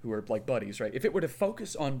who are like buddies, right? If it were to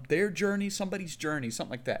focus on their journey, somebody's journey,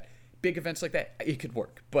 something like that, big events like that, it could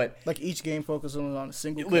work. But like each game focuses on a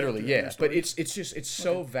single literally, yeah. But it's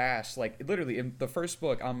so vast. Like literally in the first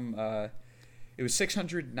book, it was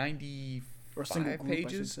 695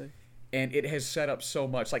 pages. and it has set up so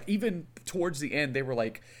much. Like even towards the end, they were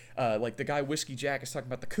like the guy Whiskey Jack is talking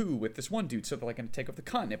about the coup with this one dude, so they're like going to take over the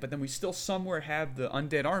continent. But then we still somewhere have the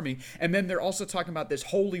undead army, and then they're also talking about this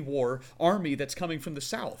holy war army that's coming from the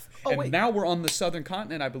south. Oh, and wait. now we're on the southern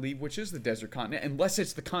continent, I believe, which is the desert continent, unless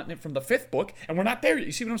it's the continent from the 5th book, and we're not there yet.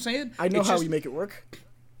 You see what I'm saying? I know It's how just- you make it work.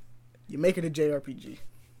 You make it a JRPG.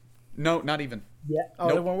 No, not even. Yeah. Oh,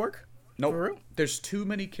 Nope. it won't work? Nope. For real? There's too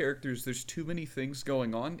many characters. There's too many things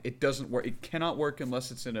going on. It doesn't work. It cannot work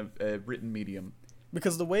unless it's in a written medium.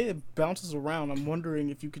 Because the way it bounces around, I'm wondering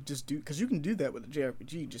if you could just do... Because you can do that with a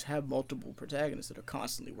JRPG. Just have multiple protagonists that are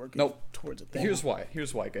constantly working Nope. towards a thing. Here's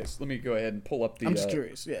why, guys. Let me go ahead and pull up the... I'm just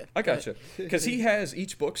curious, yeah. I gotcha. Because he has...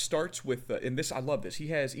 Each book starts with... in this, I love this.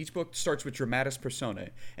 Each book starts with Dramatis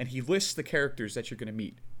Personae, and he lists the characters that you're going to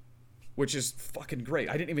meet, which is fucking great.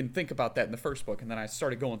 I didn't even think about that in the first book, and then I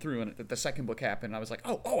started going through, and the second book happened, and I was like,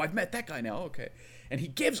 oh, I've met that guy now, okay. And he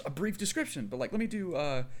gives a brief description, but like, let me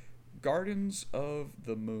do Gardens of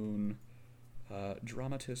the Moon,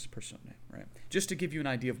 Dramatis Personae, right? Just to give you an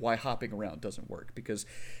idea of why hopping around doesn't work, because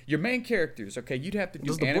your main characters, okay, you'd have to do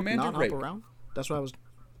Does the book Animander not hop Rape. around? That's what I was...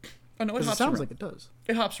 Oh, no, it Because hops it sounds around. like it does.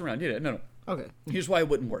 It hops around, yeah, no. Okay. Here's why it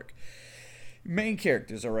wouldn't work. Main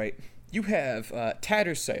characters, all right. You have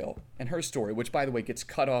Tattersail and her story, which, by the way, gets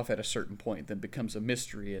cut off at a certain point, then becomes a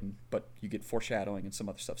mystery, but you get foreshadowing and some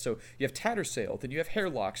other stuff. So you have Tattersail, then you have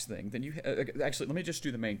Hairlock's thing, then you actually, let me just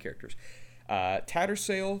do the main characters.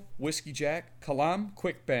 Tattersail, Whiskey Jack, Kalam,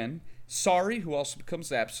 Quick Ben, Sari, who also becomes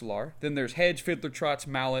Absolar. Then there's Hedge, Fiddler Trots,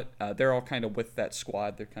 Mallet. They're all kind of with that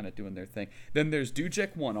squad. They're kind of doing their thing. Then there's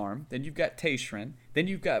Dujek One Arm. Then you've got Taishren. Then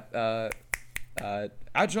you've got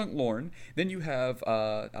Adjunct Lorne. Then you have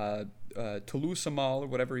Toulouse Amal, or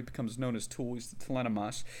whatever he becomes known as Tool. He's the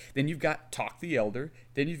Telenomas. Then you've got Talk the Elder.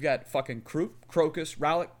 Then you've got fucking Kroop, Crocus,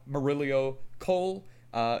 Rallic, Marilio, Cole,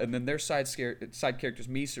 and then their side characters,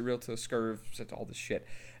 me, Cirilta, Scurv, all this shit.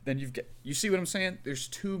 Then you see what I'm saying? There's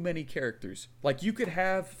too many characters. Like, you could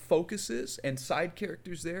have focuses and side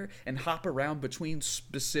characters there and hop around between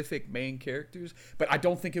specific main characters, but I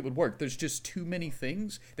don't think it would work. There's just too many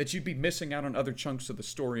things that you'd be missing out on other chunks of the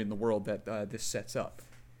story in the world that this sets up.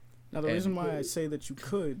 Now, the reason why I say that you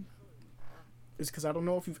could is because I don't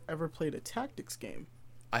know if you've ever played a tactics game.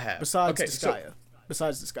 I have. Besides Okay,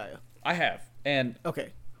 Disgaea. I have. And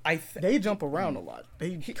Okay. they jump around a lot.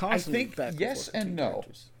 They I constantly think back and yes forth and between no.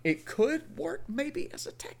 characters. It could work maybe as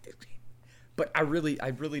a tactics game, but I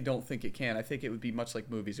really don't think it can. I think it would be much like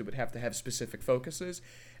movies. It would have to have specific focuses,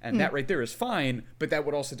 and that right there is fine. But that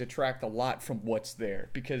would also detract a lot from what's there,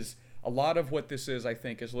 because a lot of what this is, I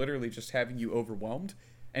think, is literally just having you overwhelmed.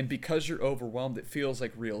 And because you're overwhelmed, it feels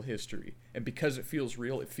like real history, and because it feels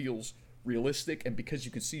real, it feels realistic, and because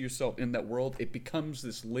you can see yourself in that world, it becomes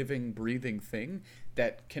this living, breathing thing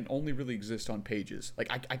that can only really exist on pages. Like,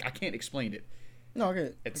 I can't explain it. No,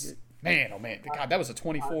 okay. It's man, oh man, God, that was a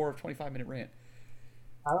 25 minute rant.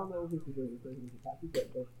 I don't know if this is a referring to tactics,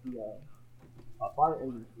 but that's the Fire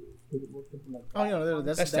Emblem series. Because it looks something like Oh yeah,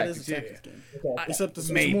 that is tactics, a yeah, tactics game. Okay. Except it's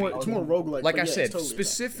Maybe. more roguelike. Like but I yeah, said, it's totally a tactics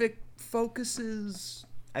specific focuses,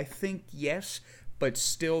 I think yes, but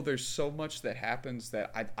still there's so much that happens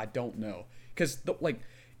that I don't know. Because, like,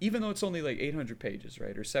 even though it's only like 800 pages,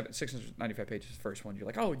 right, or 695 pages the first one, you're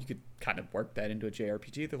like, oh, you could kind of work that into a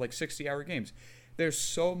JRPG. They're like 60-hour games. There's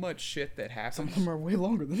so much shit that happens. Some of them are way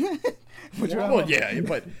longer than that. Which Well, yeah,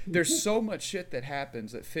 but there's so much shit that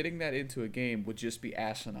happens that fitting that into a game would just be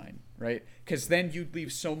asinine, right? Because then you'd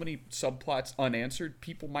leave so many subplots unanswered,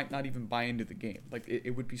 people might not even buy into the game. Like,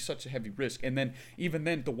 it would be such a heavy risk. And then, even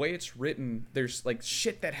then, the way it's written, there's, like,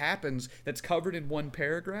 shit that happens that's covered in one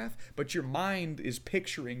paragraph, but your mind is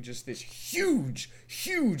picturing just this huge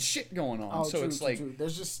shit going on. Oh, so true, it's true, like... true.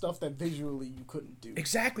 There's just stuff that visually you couldn't do.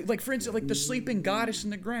 Exactly. Like, for instance, like the sleeping goddess in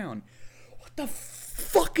the ground. What the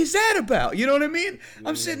fuck is that about? You know what I mean?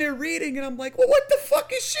 I'm sitting there reading and I'm like, well, what the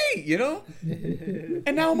fuck is she? You know?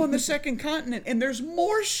 And now I'm on the second continent and there's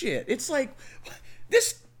more shit. It's like,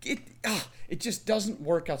 it just doesn't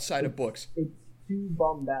work outside of books. It's too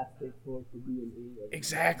bombastic for it to be in English.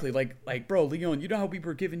 Exactly. Like, bro, Leon, you know how we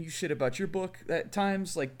were giving you shit about your book at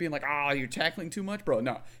times? Like, being like, you're tackling too much? Bro,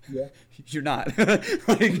 no. Yeah. You're not.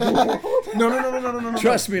 Like, No.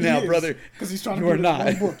 Trust me now, brother. Because he's trying You to are do not.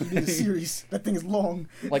 one book. You need a series. That thing is long.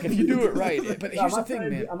 like, if you do it right. But No, here's the thing,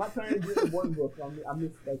 man. I'm not trying to do it in one book. I'm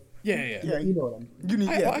just like, Yeah. Yeah, you know what I'm saying. You need.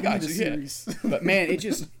 I you got need a you, yeah. series. But man,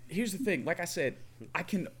 here's the thing. Like I said, I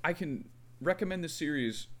can recommend this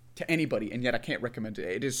series to anybody, and yet I can't recommend it.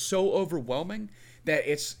 It is so overwhelming that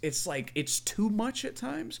it's like it's too much at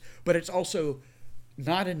times, but it's also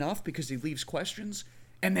not enough because he leaves questions.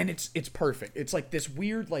 and then it's perfect. It's like this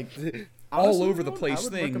weird like all over the place I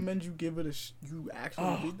would thing. recommend you give it you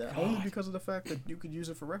actually read that only because of the fact that you could use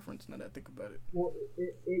it for reference. Now that I think about it, Well,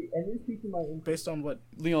 and it's piquing my interest. based on what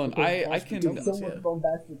Leon, I can. It's so much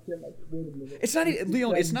bombastic shit. Like, wait a minute. It's not even,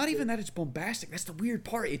 Leon. It's not even that it's bombastic. That's the weird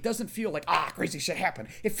part. It doesn't feel like crazy shit happened.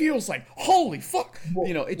 It feels like holy fuck.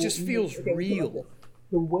 Well, It just feels okay, real.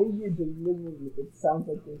 The way you're delivering it sounds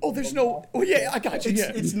like There's no. Oh yeah, I got you.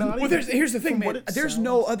 Yeah, it's not Well, even- here's the thing, from what man. it There's sounds-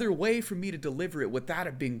 no other way for me to deliver it without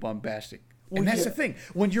it being bombastic. And that's the thing.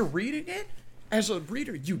 When you're reading it, as a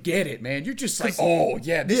reader, you get it, man. You're just like, oh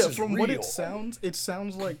yeah, this is from real. what it sounds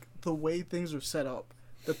like the way things are set up.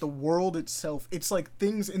 That the world itself, it's like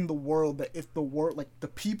things in the world that if the world, like the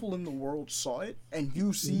people in the world saw it, and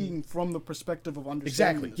you seeing from the perspective of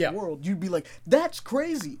understanding Exactly, this yeah. world, you'd be like, that's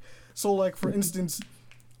crazy. So like for instance,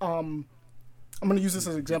 I'm gonna use this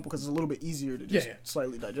as an example because it's a little bit easier to just Yeah.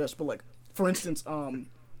 slightly digest. But like for instance,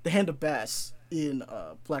 the Hand of Bass in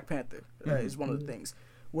Black Panther is one of the things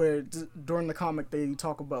where during the comic they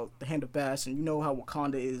talk about the Hand of Bass, and you know how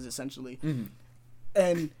Wakanda is essentially,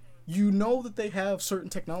 and you know that they have certain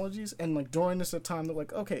technologies, and like during this time they're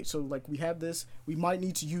like, okay, so like we have this, we might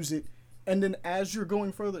need to use it, and then as you're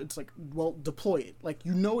going further, it's like, well, deploy it. Like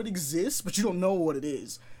you know it exists, but you don't know what it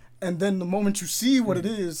is. And then the moment you see what it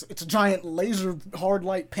is, it's a giant laser hard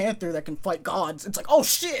light panther that can fight gods. It's like, oh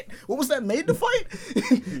shit, what was that made to fight?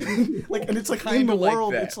 Like, and it's like in Kinda the like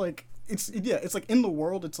world, that. it's like it's like in the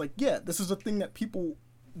world, it's like, yeah, this is a thing that people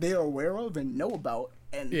they are aware of and know about,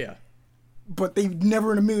 and Yeah. but they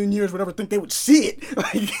never in a million years would ever think they would see it.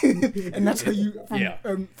 Like, and that's how you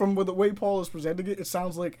from the way Paul is presenting it, it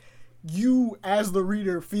sounds like you as the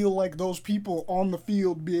reader feel like those people on the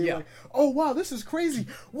field being like, oh wow, this is crazy,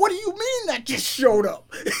 what do you mean that just showed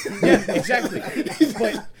up? Yeah, exactly.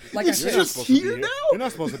 But like It's I said, just here now? You're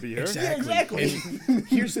not supposed to be here. Yeah, exactly. And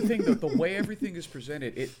here's the thing, though, the way everything is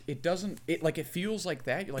presented, it doesn't, it feels like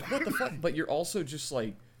that. You're like, what the fuck? But you're also just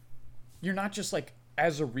like, you're not just like,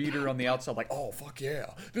 as a reader on the outside, like, oh, fuck yeah,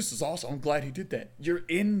 this is awesome, I'm glad he did that. You're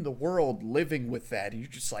in the world living with that, and you're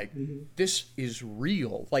just like, this is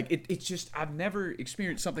real. Like, it's just, I've never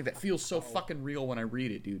experienced something that feels so fucking real when I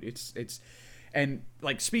read it, dude. It's and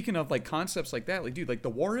like speaking of like concepts like that, like dude, like the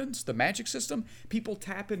Warrens, the magic system, people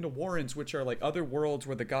tap into Warrens, which are like other worlds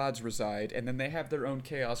where the gods reside, and then they have their own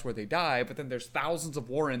chaos where they die, but then there's thousands of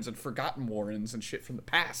Warrens and forgotten Warrens and shit from the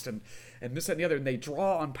past and this, that, and the other, and they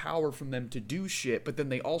draw on power from them to do shit, but then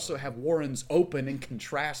they also have Warrens open and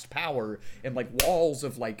contrast power and like walls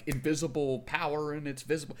of like invisible power, and it's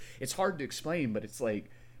visible. It's hard to explain, but it's like,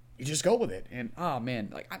 you just go with it. And oh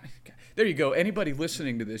man, like there you go. Anybody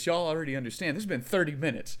listening to this, y'all already understand. This has been 30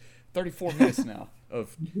 minutes, 34 minutes now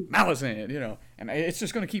of Malazan, you know, and it's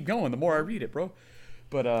just gonna keep going the more I read it, bro.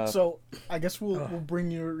 But So I guess we'll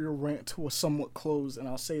bring your rant to a somewhat close, and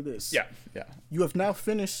I'll say this. yeah. You have now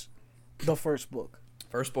finished the first book.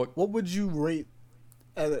 First book. What would you rate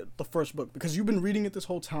the first book? Because you've been reading it this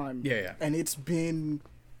whole time. Yeah. And it's been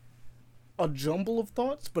a jumble of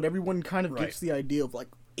thoughts, but everyone kind of gets the idea of like,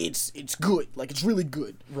 it's good, like it's really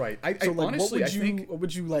good. Right. I So like, honestly, what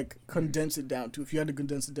would you like condense it down to if you had to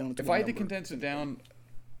condense it down to? if I had to condense it down,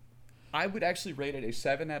 I would actually rate it a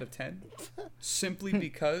 7 out of 10, simply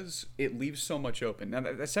because it leaves so much open. Now,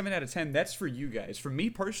 that 7 out of 10, that's for you guys. For me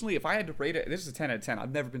personally, if I had to rate it, this is a 10 out of 10.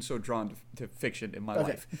 I've never been so drawn to fiction in my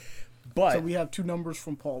life. But So we have two numbers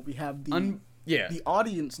from Paul. We have the the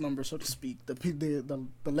audience number, so to speak, the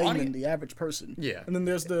layman, the average person. Yeah. And then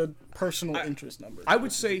there's the personal interest number. I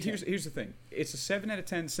would say here's the thing. It's a 7 out of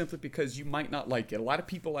 10 simply because you might not like it. A lot of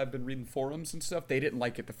people I've been reading forums and stuff, they didn't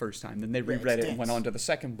like it the first time. Then they reread it and went on to the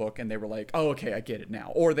second book, and they were like, oh, okay, I get it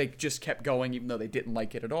now. Or they just kept going even though they didn't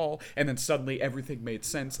like it at all, and then suddenly everything made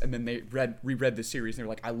sense, and then they reread the series, and they're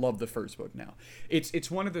like, I love the first book now.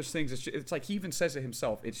 It's one of those things, it's like he even says it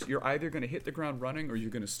himself. It's you're either going to hit the ground running, or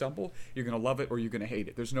you're going to stumble, you're going to love it, or you're going to hate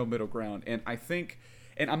it. There's no middle ground. And I think,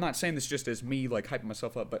 and I'm not saying this just as me like hyping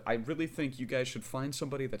myself up, but I really think you guys should find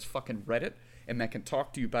somebody that's fucking read it and that can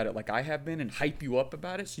talk to you about it like I have been and hype you up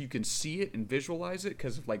about it so you can see it and visualize it,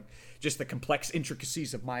 because of like just the complex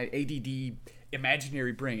intricacies of my ADD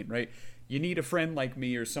imaginary brain, right? You need a friend like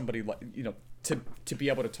me or somebody like, you know, to be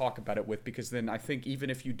able to talk about it with, because then I think even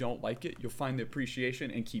if you don't like it, you'll find the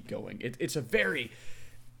appreciation and keep going. It's a very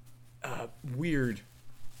weird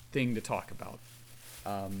thing to talk about.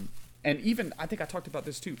 And even, I think I talked about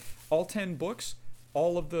this too, all 10 books,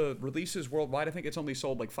 all of the releases worldwide, I think it's only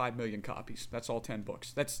sold like 5 million copies. That's all 10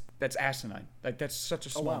 books. That's asinine. Like, that's such a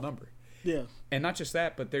small number. Yeah. And not just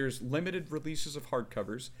that, but there's limited releases of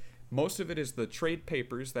hardcovers. Most of it is the trade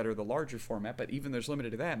papers that are the larger format, but even there's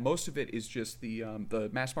limited to that. Most of it is just the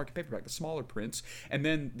mass market paperback, the smaller prints. And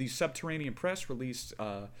then the Subterranean Press released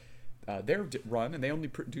their run, and they only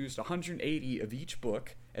produced 180 of each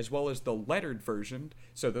book, as well as the lettered version.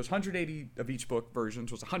 So those 180 of each book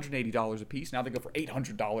versions was $180 a piece. Now they go for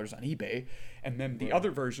 $800 on eBay. And then the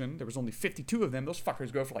other version, there was only 52 of them. Those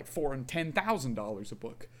fuckers go for like $4,000 and $10,000 a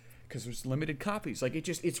book, because there's limited copies. Like,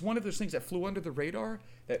 it's one of those things that flew under the radar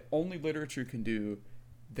that only literature can do,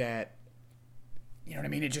 that, you know what I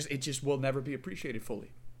mean? It just will never be appreciated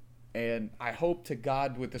fully. And I hope to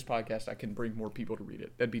God with this podcast I can bring more people to read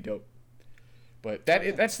it. That'd be dope. But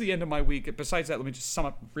that's the end of my week. Besides that, let me just sum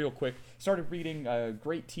up real quick. Started reading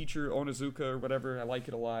Great Teacher, Onizuka, or whatever. I like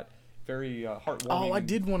it a lot. Very heartwarming. Oh, I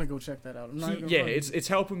did want to go check that out. It's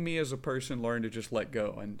helping me as a person learn to just let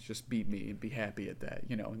go and just be me and be happy at that,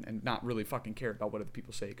 you know, and not really fucking care about what other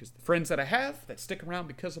people say. Because the friends that I have that stick around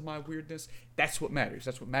because of my weirdness, that's what matters.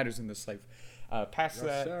 That's what matters in this life.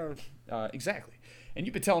 Exactly. And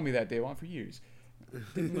you've been telling me that, Davon, for years.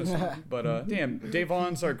 Didn't listen. But damn,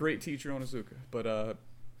 Davon's our great teacher, Onizuka. But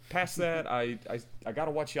past that, I got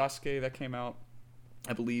to watch Yasuke. That came out,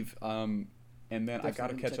 I believe. And then definitely I got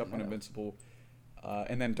to catch up on Invincible.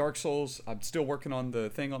 And then Dark Souls, I'm still working on the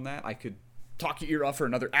thing on that. I could talk your ear off for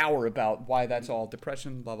another hour about why that's all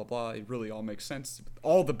depression, blah, blah, blah. It really all makes sense.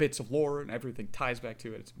 All the bits of lore and everything ties back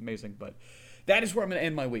to it. It's amazing. But that is where I'm going to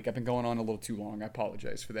end my week. I've been going on a little too long. I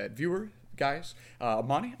apologize for that. Viewer, guys,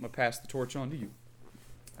 Amani, I'm going to pass the torch on to you.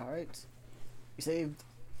 All right. You saved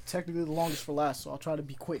technically the longest for last, so I'll try to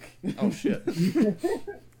be quick. Oh, shit.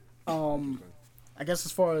 I guess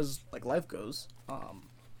as far as like life goes,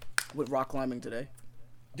 with rock climbing today.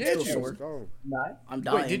 Did you? Nice. I'm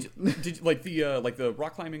dying. Wait, did like the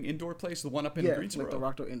rock climbing indoor place, the one up in Greensboro? Like the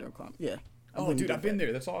Rockdale Indoor Climb. Yeah. Oh, dude, I've been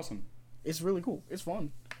there. That's awesome. It's really cool. It's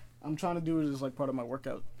fun. I'm trying to do it as like part of my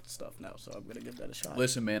workout stuff now, so I'm gonna give that a shot.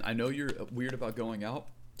 Listen, man, I know you're weird about going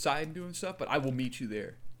outside and doing stuff, but I will meet you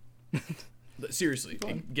there. Seriously,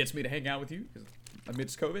 it gets me to hang out with you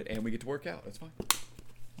amidst COVID, and we get to work out. That's fine.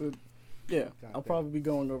 But yeah, I'll probably be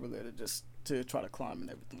going over there to try to climb and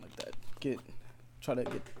everything like that. Try to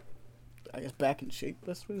get, I guess, back in shape.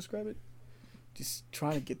 Best way to describe it. Just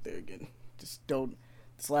trying to get there again. Just don't.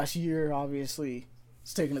 This last year, obviously,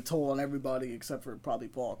 it's taking a toll on everybody except for probably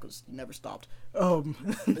Paul, because he never stopped. And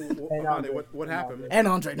what happened? And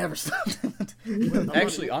Andre never stopped.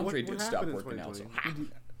 Actually, Andre did stop working out. So.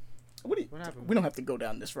 What happened? We don't have to go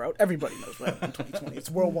down this route. Everybody knows what happened in 2020. It's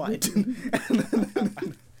worldwide.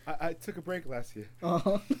 I took a break last year.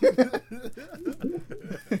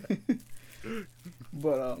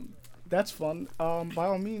 But that's fun. By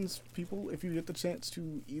all means, people, if you get the chance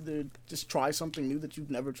to either just try something new that you've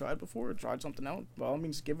never tried before, or tried something out, by all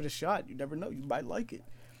means, give it a shot. You never know. You might like it.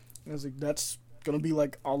 And I was like, that's gonna be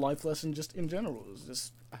like our life lesson just in general. Is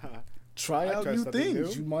just try out new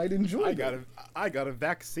things. You might enjoy. I got a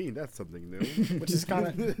vaccine. That's something new. Which is kind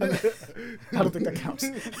of. I don't think that counts.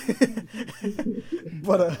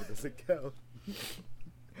 But does it count?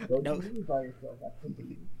 Don't do it by yourself. That's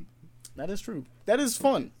something. That is true. That is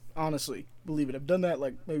fun. Honestly, believe it. I've done that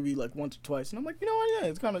maybe once or twice, and I'm like, you know what? Yeah,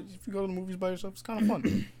 it's kind of, if you go to the movies by yourself, it's kind of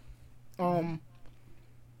fun.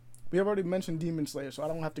 We have already mentioned Demon Slayer, so I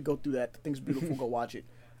don't have to go through that. The thing's beautiful. Go watch it.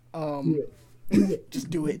 Just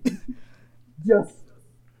do it. Just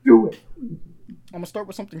do it. I'm gonna start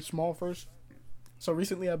with something small first. So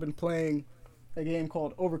recently, I've been playing a game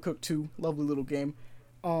called Overcooked 2. Lovely little game.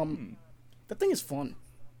 That thing is fun.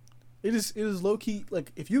 It is low key.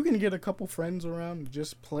 Like, if you can get a couple friends around and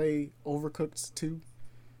just play Overcooked 2,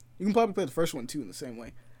 you can probably play the first one too in the same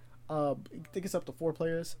way. I think it's up to 4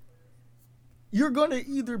 players. You're gonna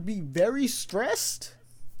either be very stressed,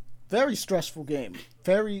 very stressful game,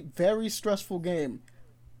 very very stressful game,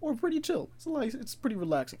 or pretty chill. It's pretty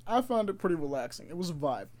relaxing. I found it pretty relaxing. It was a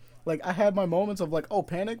vibe. Like, I had my moments of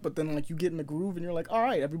panic, but then you get in the groove and you're like, all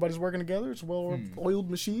right, everybody's working together. It's a well-oiled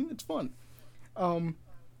machine. It's fun.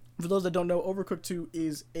 For those that don't know, Overcooked 2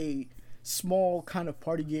 is a small kind of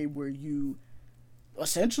party game where you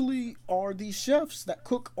essentially are these chefs that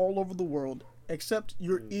cook all over the world, except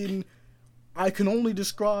you're in, I can only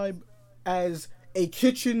describe as a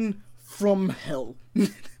kitchen from hell.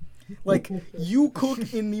 You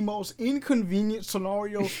cook in the most inconvenient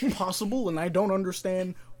scenarios possible, and I don't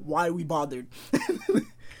understand why we bothered.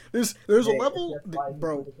 There's a level,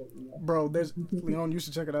 bro. There's Leon used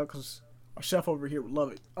to check it out because our chef over here would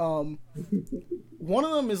love it. One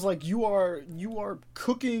of them is you are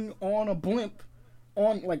cooking on a blimp,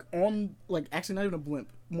 actually not even a blimp,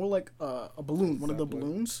 more like a balloon, one of the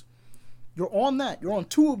balloons. You're on that. You're on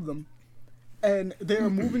 2 of them, and they are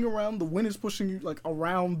moving around. The wind is pushing you like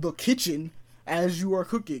around the kitchen as you are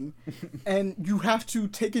cooking, and you have to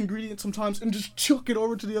take ingredients sometimes and just chuck it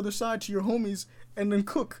over to the other side to your homies and then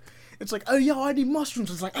cook. It's like, oh yo, I need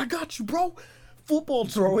mushrooms. It's like, I got you, bro. Football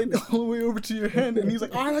throw it all the way over to your hand, and he's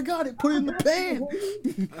like, all right, I got it. Put it in the pan.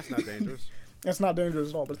 That's not dangerous. That's not dangerous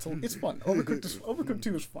at all, but it's fun. Overcooked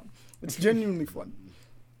 2 is fun. It's genuinely fun.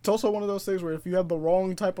 It's also one of those things where if you have the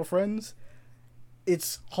wrong type of friends,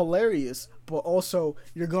 it's hilarious, but also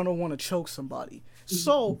you're gonna want to choke somebody.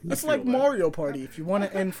 So it's like Mario Party if you want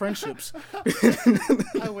to end friendships.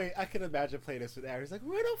 Wait, I can imagine playing this with Aaron. He's like,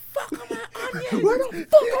 where the fuck are my onions? Where the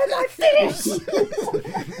fuck are my fish?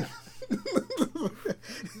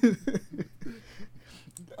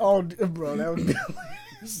 Oh, bro, that would be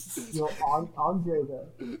hilarious. Yo, Andre though.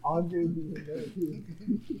 Andre would be there too.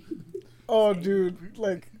 Oh, dude,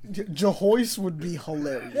 like Jahoyce would be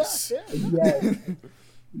hilarious. Yes.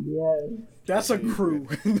 Yes. That's a crew.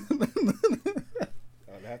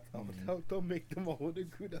 Don't make them all in the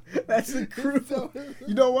crew. That's a crew.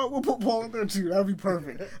 You know what? We'll put Paul in there too. That'd be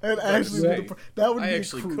perfect. That would I be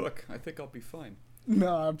actually a crew. cook. I think I'll be fine.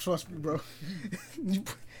 Nah, trust me, bro. You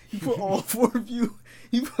put all 4 of you.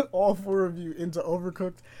 You put all 4 of you into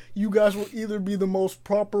Overcooked. You guys will either be the most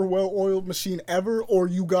proper, well-oiled machine ever, or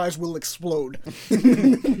you guys will explode.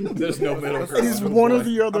 There's no middle ground. It is one or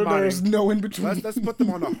the other. There is no in between. Let's put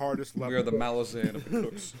them on the hardest level. We are the Malazan of the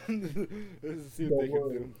cooks. Let's see Don't what they can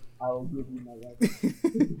worry. do. I will give you my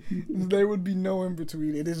weapon. There would be no in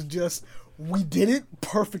between. It is just we did it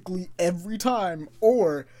perfectly every time,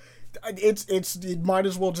 or it might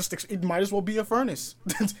as well be a furnace.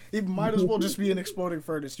 It might as well just be an exploding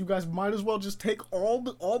furnace. You guys might as well just take all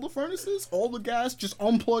the furnaces, all the gas, just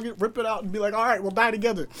unplug it, rip it out, and be like, all right, we'll die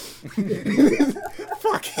together.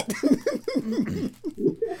 Fuck it.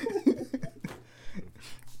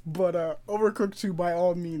 But Overcooked 2, by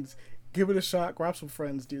all means, give it a shot. Grab some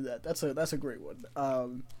friends, do that. That's a great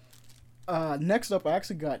one. Next up, I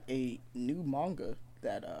actually got a new manga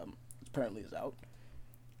that apparently is out.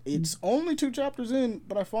 It's only 2 chapters in,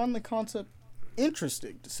 but I find the concept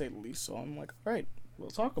interesting, to say the least. So I'm like, all right, we'll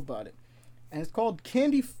talk about it. And it's called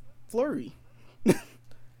Candy Flurry.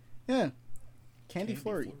 Yeah, Candy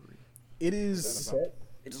Flurry. It is a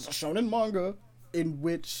shonen manga in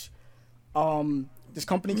which this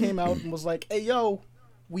company came out and was like, hey, yo,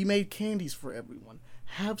 we made candies for everyone.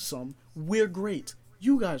 Have some. We're great.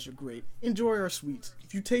 You guys are great. Enjoy our sweets.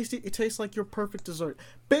 If you taste it, it tastes like your perfect dessert.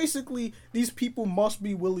 Basically, these people must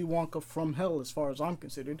be Willy Wonka from hell as far as I'm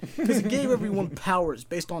considered, because it gave everyone powers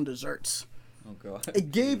based on desserts. Oh, God.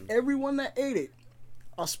 It gave everyone that ate it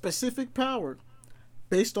a specific power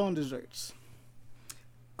based on desserts.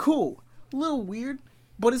 Cool. A little weird,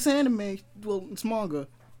 but it's anime. Well, it's manga.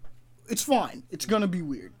 It's fine. It's gonna be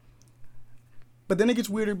weird. But then it gets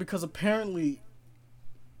weirder because apparently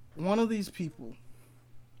one of these people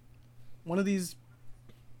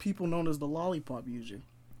known as the Lollipop User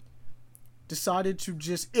decided to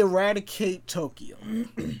just eradicate Tokyo.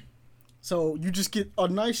 So you just get a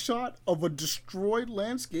nice shot of a destroyed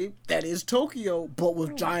landscape that is Tokyo, but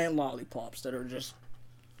with giant lollipops that are just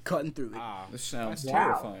cutting through it. This sounds Wow.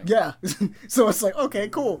 terrifying. Yeah. So it's like, okay,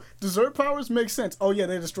 cool. Dessert powers make sense. Oh yeah,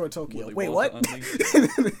 they destroyed Tokyo. Willy Wait, Wonka what? unleashed.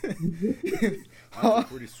 That's a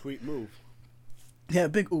pretty sweet move. Yeah,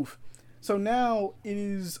 big oof. So now it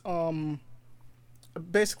is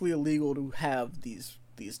basically illegal to have these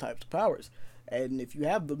types of powers. And if you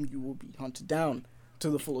have them, you will be hunted down to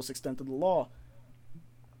the fullest extent of the law.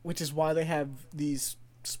 Which is why they have these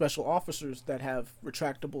special officers that have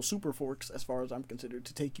retractable super forks, as far as I'm considered,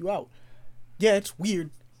 to take you out. Yeah, it's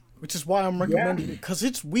weird, which is why I'm recommending it, because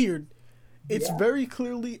it's weird. It's very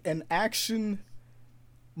clearly an action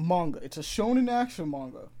manga. It's a shonen action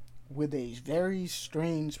manga with a very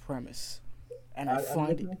strange premise, and I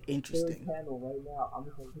find it interesting. Panel right now. I'm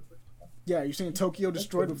just gonna Yeah, you're seeing Tokyo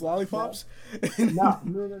destroyed with lollipops? No.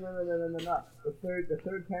 The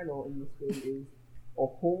third panel in this thing is a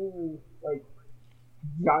whole like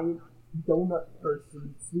giant donut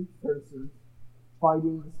person, sweet person,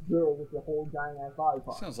 fighting this girl with a whole giant ass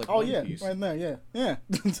lollipop. Sounds like Oh One yeah, Piece. right there, yeah.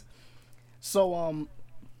 So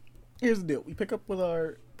here's the deal. We pick up with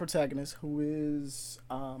our protagonist, who is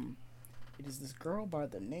it is this girl by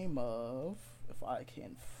the name of, if I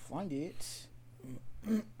can find it,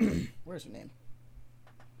 where's her name?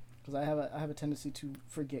 Because I have a tendency to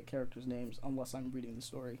forget characters' names unless I'm reading the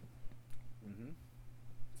story. Mm-hmm.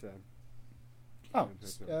 Oh,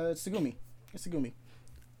 it's Tsugumi. It's Tsugumi.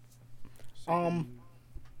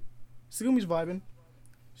 Tsugumi's vibing.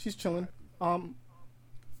 She's chilling.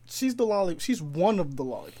 She's one of the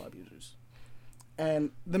lollipop users.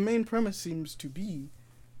 And the main premise seems to be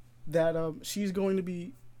that she's going to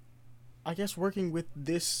be, I guess, working with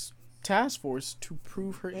this task force to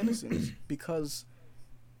prove her innocence. Because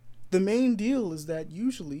the main deal is that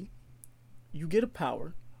usually you get a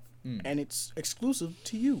power and it's exclusive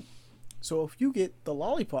to you. So if you get the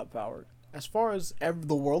lollipop power, as far as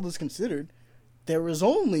the world is considered, there is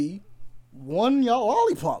only one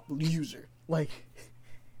lollipop user. Like,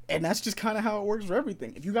 and that's just kind of how it works for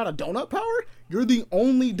everything. If you got a donut power, you're the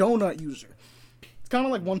only donut user. It's kind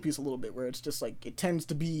of like One Piece a little bit, where it's just like it tends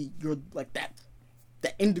to be your like that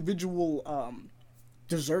individual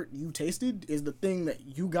dessert you tasted is the thing that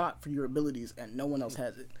you got for your abilities, and no one else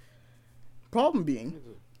has it. Problem being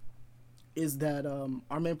is that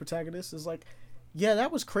our main protagonist is like, yeah,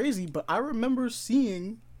 that was crazy, but I remember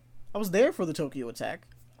I was there for the Tokyo attack.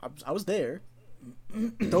 I was there.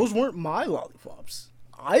 Those weren't my lollipops.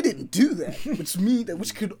 I didn't do that,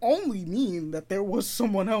 which could only mean that there was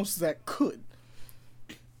someone else that could.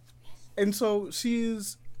 And so she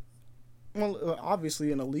is, well,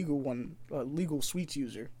 obviously an legal sweets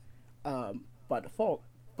user by default,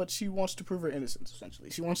 but she wants to prove her innocence, essentially.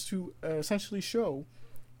 She wants to essentially show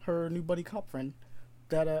her new buddy cop friend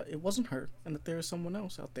that it wasn't her, and that there is someone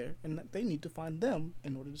else out there, and that they need to find them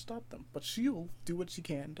in order to stop them. But she'll do what she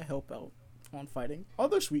can to help out on fighting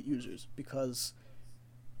other sweet users, because,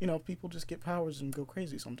 you know, people just get powers and go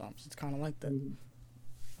crazy sometimes. It's kind of like that. Mm-hmm.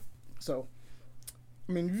 So,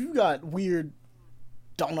 I mean, you got weird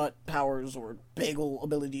donut powers or bagel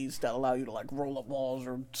abilities that allow you to, like, roll up walls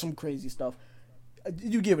or some crazy stuff.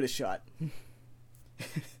 You give it a shot.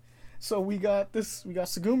 So we got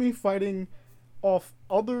Tsugumi fighting off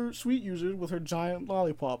other sweet users with her giant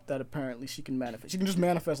lollipop that apparently she can manifest. She can just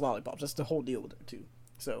manifest lollipops. That's the whole deal with her, too.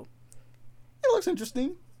 So, it looks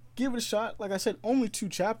interesting. Give it a shot. Like I said, only 2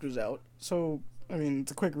 chapters out. So, I mean,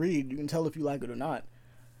 it's a quick read. You can tell if you like it or not.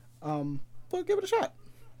 But give it a shot.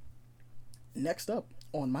 Next up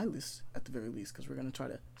on my list, at the very least, because we're going to try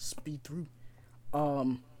to speed through.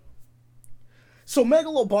 So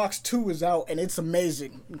Megalobox 2 is out, and it's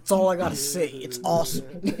amazing. That's all I gotta say. It's awesome.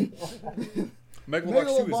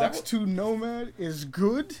 Megalobox 2 Nomad is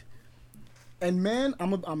good. And man, I'm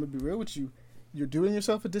gonna be real with you. You're doing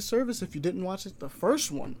yourself a disservice if you didn't watch the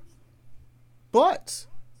first one. But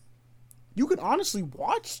you can honestly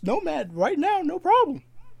watch Nomad right now, no problem.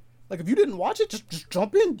 Like, if you didn't watch it, just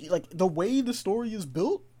jump in. Like, the way the story is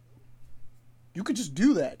built, you could just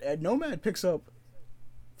do that. And Nomad picks up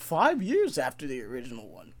 5 years after the original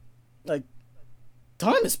one. Like,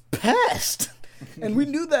 time has passed. And we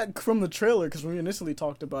knew that from the trailer, because when we initially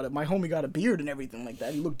talked about it, my homie got a beard and everything like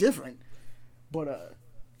that. He looked different. But,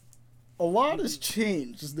 a lot has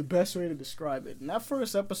changed is the best way to describe it. And that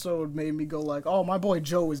first episode made me go like, oh, my boy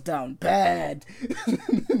Joe is down bad.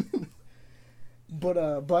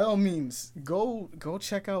 But, by all means, go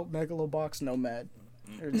check out Megalobox Nomad.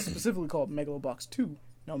 Or it's specifically called Megalobox 2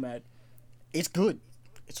 Nomad. It's good.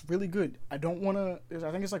 It's really good. I don't want to...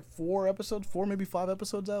 I think it's like 4 episodes, 4, maybe 5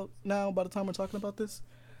 episodes out now by the time we're talking about this.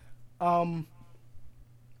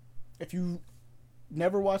 If you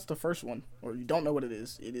never watched the first one, or you don't know what it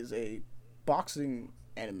is a boxing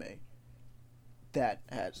anime that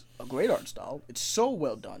has a great art style. It's so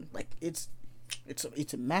well done. Like, it's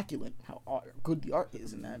immaculate how good the art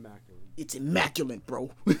is in that. It's immaculate,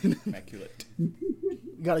 bro. Immaculate. You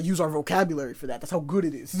gotta use our vocabulary for that. That's how good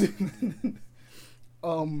it is.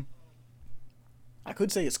 I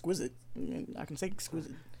could say exquisite. I can say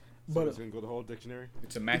exquisite. But it's gonna go the whole dictionary.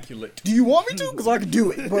 It's immaculate. Do you want me to? Because I could do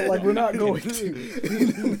it, but like we're not going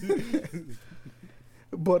to.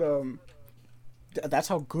 But that's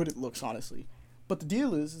how good it looks, honestly. But the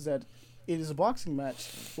deal is that it is a boxing match.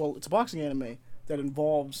 Well, it's a boxing anime that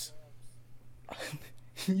involves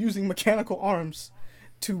using mechanical arms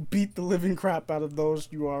to beat the living crap out of those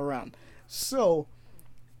you are around. So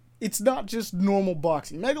it's not just normal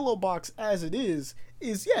boxing. Megalobox, as it is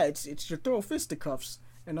yeah, it's your throw fisticuffs,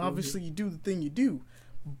 and obviously you do the thing you do,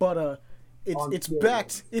 but it's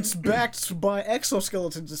backed by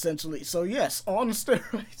exoskeletons essentially. So yes, on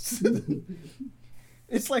steroids.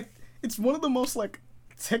 It's one of the most like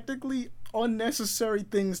technically unnecessary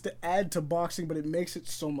things to add to boxing, but it makes it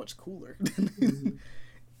so much cooler.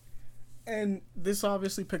 And this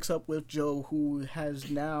obviously picks up with Joe, who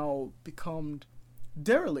has now become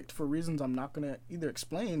derelict for reasons I'm not gonna either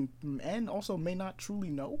explain and also may not truly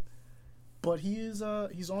know. But he is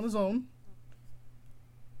he's on his own,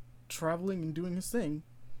 traveling and doing his thing,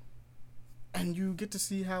 and you get to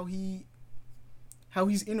see how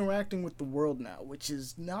he's interacting with the world now, which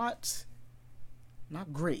is not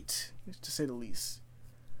great, to say the least.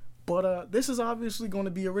 But this is obviously going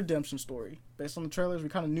to be a redemption story. Based on the trailers, we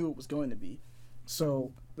kind of knew it was going to be.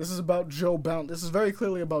 So this is about Joe This is very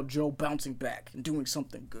clearly about Joe bouncing back and doing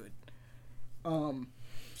something good.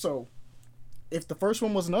 So if the first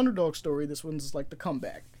one was an underdog story, this one's like the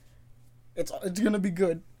comeback. It's gonna be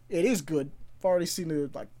good. It is good. I've already seen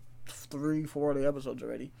it like 3-4 of the episodes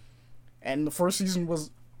already, and the first season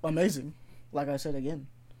was amazing. Like I said again.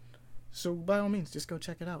 So by all means, just go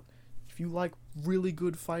check it out. If you like really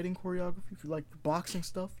good fighting choreography, if you like boxing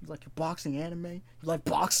stuff, you like your boxing anime, you like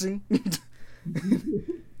boxing, you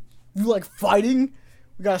like fighting,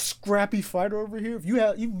 we got a scrappy fighter over here. If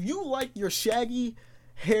you like your shaggy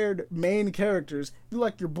haired main characters, you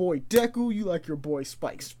like your boy Deku, you like your boy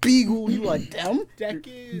Spike Spiegel, you like them.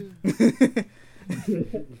 Deku.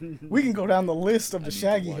 We can go down the list of the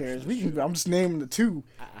shaggy hairs. I'm just naming the two.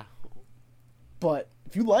 But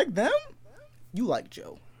if you like them, you like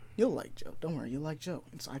Joe. You'll like Joe. Don't worry, you'll like Joe.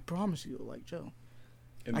 I promise you'll like Joe.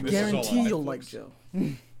 And I this is all on guarantee you'll Netflix? like Joe.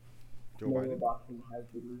 Joe Biden. Boxing has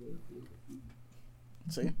videos.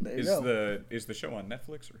 See, there you go. Is the show on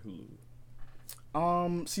Netflix or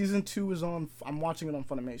Hulu? Season 2 is on. I'm watching it on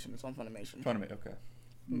Funimation. It's on Funimation. Okay.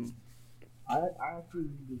 I actually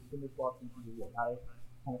just finished watching season 1. I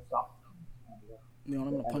kind of stopped. Leon,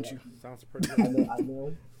 I'm gonna punch you. Sounds pretty I good.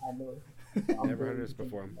 know. Never heard this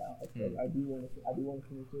before. I do want to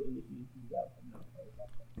finish it and if you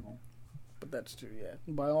out. But that's true, yeah.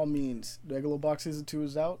 By all means, Megalobox Season 2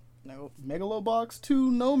 is out. Now, Megalobox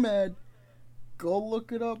 2 Nomad. Go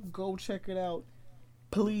look it up. Go check it out.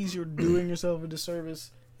 Please, you're doing yourself a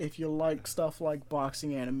disservice if you like stuff like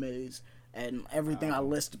boxing animes and everything I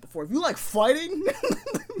listed before. If you like fighting,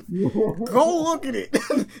 go look at it.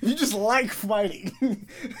 You just like fighting.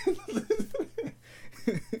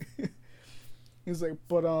 He's like,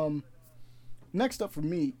 but next up for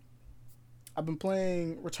me, I've been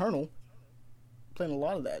playing Returnal. Playing a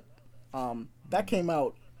lot of that. That came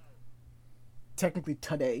out technically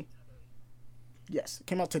today. Yes, it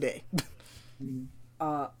came out today.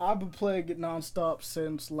 I've been playing it nonstop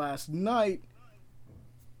since last night.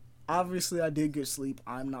 Obviously, I did get sleep.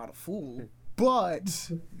 I'm not a fool. But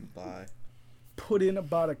Bye. put in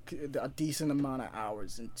about a decent amount of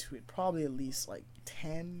hours into it. Probably at least like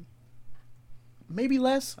 10. Maybe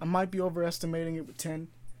less. I might be overestimating it with 10.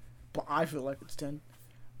 But I feel like it's 10.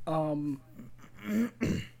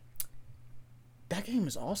 That game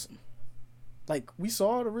is awesome. Like, we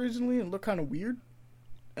saw it originally and it looked kind of weird.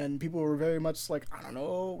 And people were very much like, I don't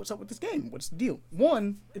know, what's up with this game? What's the deal?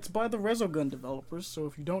 One, it's by the Resogun developers, so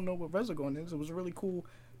if you don't know what Resogun is, it was a really cool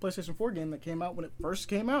PlayStation 4 game that came out when it first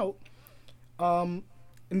came out,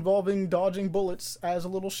 involving dodging bullets as a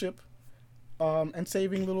little ship, and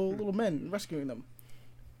saving little men and rescuing them.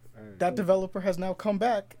 That developer has now come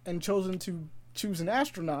back and chosen to choose an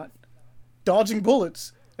astronaut, dodging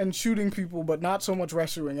bullets and shooting people, but not so much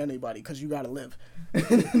rescuing anybody, because you gotta live.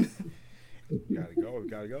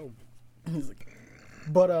 Gotta go. He's like,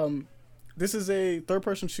 but this is a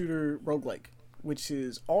third-person shooter roguelike, which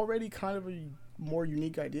is already kind of a more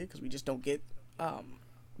unique idea because we just don't get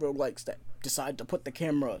roguelikes that decide to put the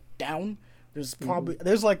camera down. There's probably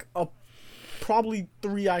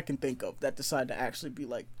 3 I can think of that decide to actually be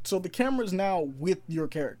like, so the camera's now with your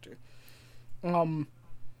character.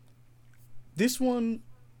 This one,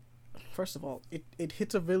 first of all, it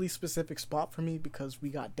hits a really specific spot for me because we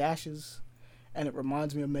got dashes. And it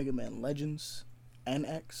reminds me of Mega Man Legends and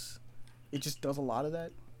X. It just does a lot of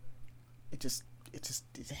that. It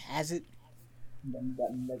has it.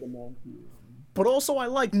 That Mega Man 2. But also I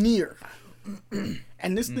like Nier.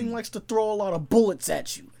 And this thing likes to throw a lot of bullets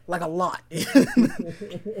at you. Like a lot.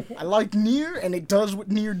 I like Nier, and it does what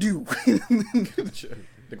Nier do.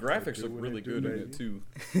 The graphics look really good in it too.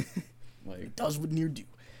 Like, it does what Nier do.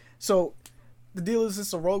 So the deal is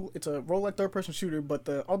it's a roguelike third-person shooter, but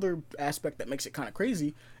the other aspect that makes it kind of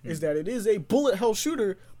crazy is that it is a bullet hell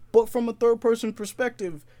shooter, but from a third-person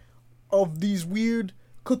perspective of these weird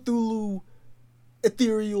Cthulhu,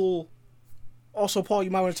 ethereal. Also, Paul,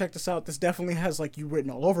 you might want to check this out. This definitely has like you written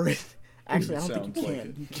all over it. Actually, I don't think you Sounds can. like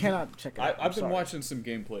it. You cannot check it out. I've been watching some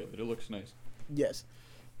gameplay of it. It looks nice. Yes.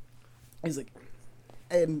 He's like,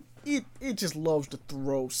 and it just loves to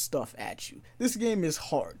throw stuff at you. This game is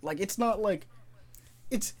hard. Like, it's not like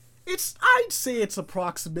it's I'd say it's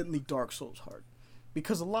approximately Dark Souls hard,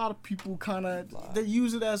 because a lot of people kind of they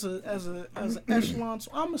use it as an echelon.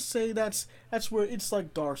 So I'm gonna say that's where it's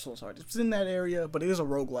like Dark Souls hard. It's in that area, but it is a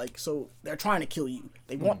roguelike, so they're trying to kill you.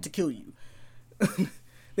 They want to kill you.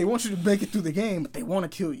 They want you to make it through the game, but they want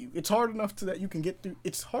to kill you. It's hard enough that you can get through.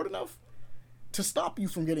 It's hard enough to stop you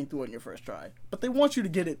from getting through it in your first try, but they want you to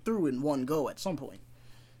get it through in one go at some point.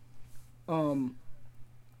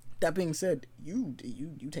 That being said, you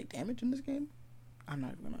take damage in this game. I'm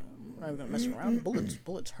not gonna mess around.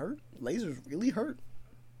 Bullets hurt. Lasers really hurt.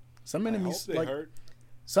 Some enemies hurt.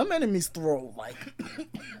 Some enemies throw like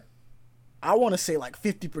I want to say like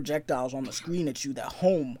 50 projectiles on the screen at you that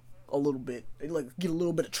home a little bit. They like get a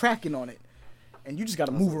little bit of tracking on it, and you just got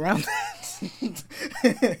to move around.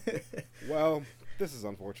 Well, this is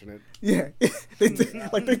unfortunate. Yeah, they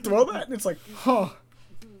throw that, and it's like, huh.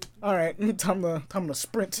 All right, time to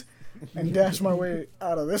sprint and dash my way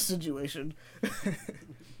out of this situation.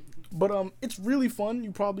 But it's really fun.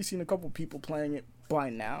 You've probably seen a couple people playing it by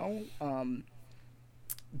now.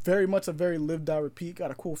 Very much a very live, die, repeat.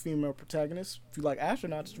 Got a cool female protagonist. If you like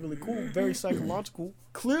astronauts, it's really cool. Very psychological.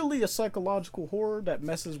 Clearly a psychological horror that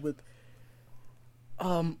messes with,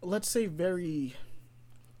 let's say, very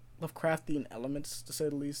Lovecraftian elements, to say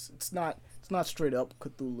the least. It's not straight up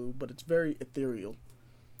Cthulhu, but it's very ethereal.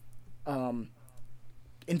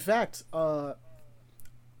 In fact, I'm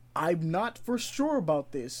not for sure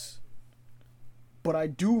about this, but I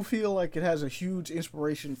do feel like it has a huge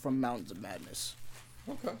inspiration from Mountains of Madness.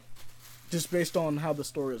 Okay. Just based on how the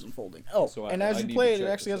story is unfolding. Oh, So and I as you need play to it, it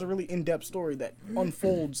check actually this has a out. really in-depth story that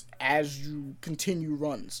unfolds as you continue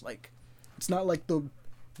runs. Like, it's not like the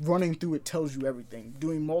running through it tells you everything.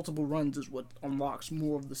 Doing multiple runs is what unlocks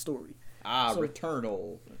more of the story. Ah, So-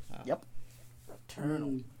 Returnal. Ah, Yep.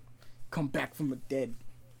 Eternal. Come back from the dead.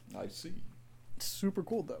 I see. It's super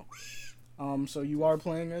cool, though. So you are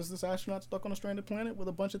playing as this astronaut stuck on a stranded planet with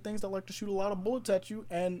a bunch of things that like to shoot a lot of bullets at you,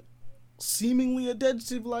 and seemingly a dead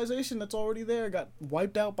civilization that's already there got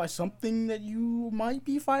wiped out by something that you might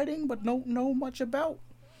be fighting but don't know much about.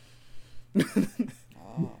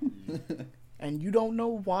 And you don't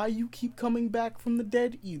know why you keep coming back from the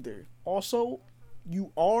dead either. Also,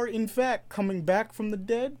 you are in fact coming back from the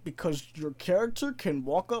dead because your character can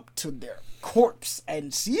walk up to their corpse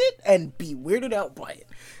and see it and be weirded out by it.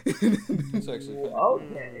 It's actually kind of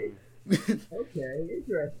Okay. Okay,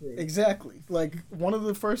 interesting. Exactly. Like, one of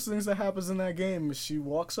the first things that happens in that game is she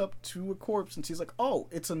walks up to a corpse and she's like, oh,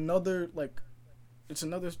 it's another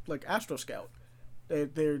Astro Scout.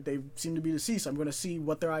 They seem to be deceased. I'm going to see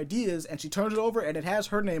what their ID is. And she turns it over and it has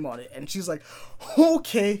her name on it. And she's like,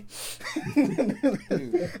 okay.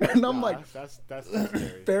 And I'm like, that's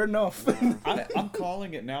scary. fair enough. I'm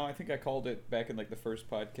calling it now. I think I called it back in like the first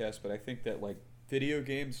podcast, but I think that like video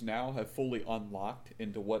games now have fully unlocked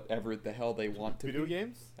into whatever the hell they want to Video be.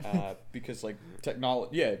 games? Because like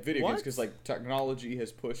technology, video What? games, because like technology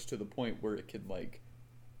has pushed to the point where it can like,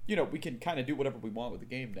 we can kind of do whatever we want with the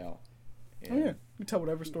game now. Oh, yeah. You tell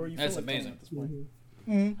whatever story you feel That's like telling amazing. at this point.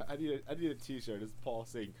 Mhm. I need a T-shirt. It's Paul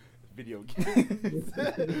saying video games.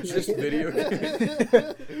 Just video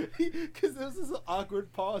games. Because this is an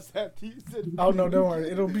awkward pause after you said. Oh, no, don't worry.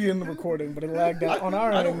 It'll be in the recording, but it lagged out on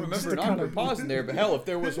our I end. don't just remember to an kind awkward of- pause in there, but hell, if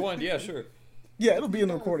there was one, yeah, sure. Yeah, it'll be in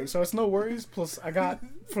the recording, so it's no worries. Plus, I got,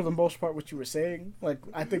 for the most part, what you were saying. Like,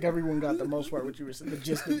 I think everyone got the most part what you were saying, the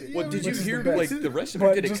gist of it. What did you which is hear? the Like best. the rest of it?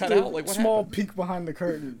 But Did it just cut a out? Like what small happened? peek behind the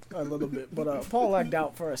curtain a little bit. But Paul lagged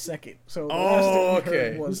out for a second, so the Oh, last thing we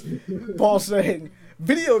heard okay. was Paul saying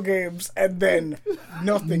video games and then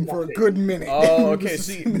nothing for a good minute. Oh, okay.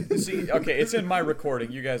 See, okay. It's in my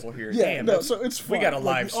recording. You guys will hear it. Yeah, Damn, no, that's- so it's fine. we gotta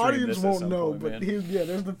Like, live the stream audience this at won't some know, point, but man.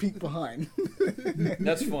 there's the peek behind.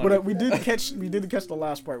 That's funny. But we did catch the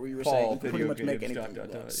last part where you were Paul, saying you can pretty video much make games, anything dot, you dot,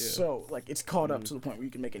 want. dot, yeah. So like it's caught up to the point where you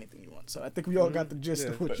can make anything you want. So I think we all got the gist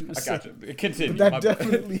of what But you were I saying. got you. Continue. That my bad.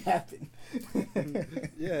 definitely happened.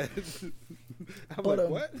 Yeah. I'm But, like,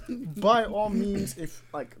 what? By all means, if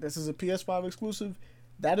like this is a PS5 exclusive,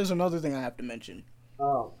 that is another thing I have to mention.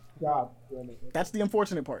 Oh, God damn it. That's the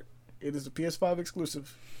unfortunate part. It is a PS5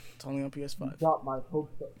 exclusive. It's only on PS5. Drop my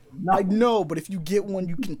hopes up. I know, but if you get one,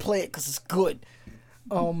 you can play it because it's good.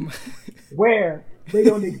 Where? They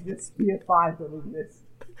don't exist. PS5 don't exist.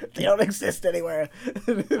 They don't exist anywhere.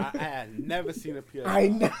 I had never seen a PS. I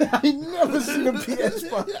never seen a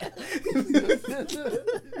PS5.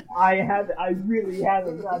 I really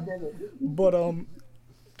haven't. God damn it. But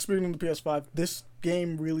speaking of the PS5, this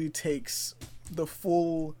game really takes the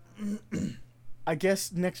full, I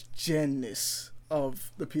guess, next gen-ness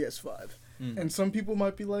of the PS5. And some people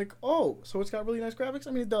might be like, "Oh, so it's got really nice graphics." I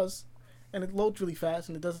mean, it does, and it loads really fast,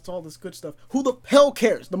 and it does all this good stuff. Who the hell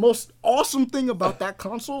cares? The most awesome thing about that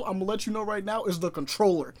console, I'm gonna let you know right now, is the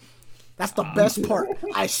controller. That's the best part.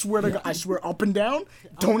 I swear to God, I swear up and down,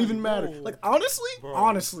 don't even matter. Like honestly,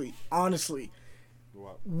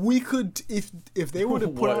 we could if they were to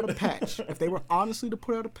put out a patch, if they were honestly to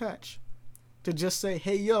put out a patch to just say,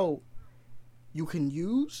 hey yo, you can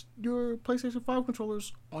use your PlayStation 5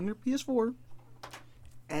 controllers on your PS4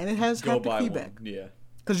 and it has Go haptic buy feedback. one. Yeah.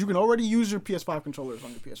 Because you can already use your PS5 controllers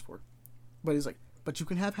on your PS4. But he's like, but you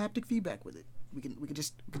can have haptic feedback with it. We can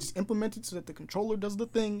just implement it so that the controller does the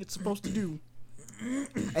thing it's supposed to do,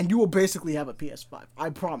 and you will basically have a PS5. I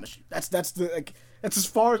promise you. That's as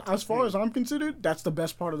far as I'm considered. That's the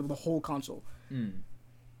best part of the whole console.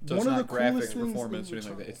 So it's not graphics, performance, or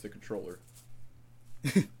anything like that. It's the controller.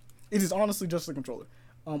 It is honestly just the controller.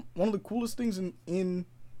 One of the coolest things in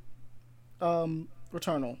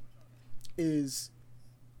Returnal is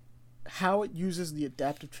how it uses the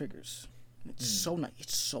adaptive triggers. It's so nice.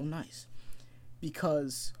 It's so nice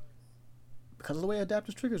because of the way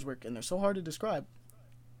adaptive triggers work, and they're so hard to describe.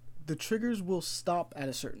 The triggers will stop at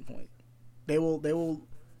a certain point. They will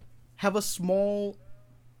have a small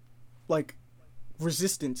like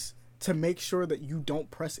resistance to make sure that you don't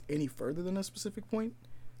press any further than a specific point,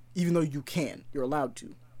 even though you're allowed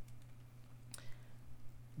to.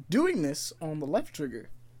 Doing this on the left trigger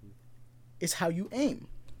is how you aim.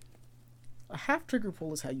 A half trigger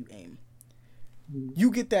pull is how you aim.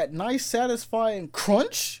 You get that nice satisfying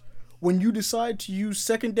crunch when you decide to use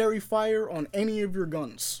secondary fire on any of your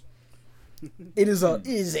guns. It is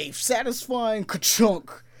a satisfying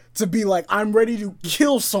ka-chunk to be like, I'm ready to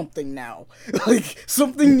kill something now. Like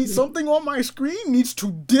something on my screen needs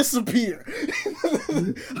to disappear.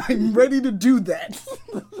 I'm ready to do that.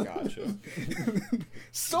 Gotcha.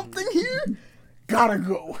 Something here gotta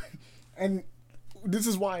go. And this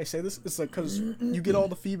is why I say this. It's like because you get all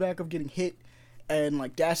the feedback of getting hit and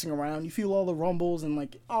like dashing around. You feel all the rumbles and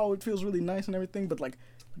like, oh, it feels really nice and everything. But like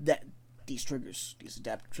these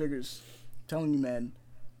adaptive triggers, I'm telling you, man,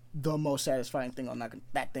 the most satisfying thing on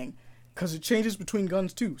that thing, because it changes between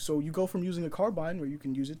guns too. So you go from using a carbine where you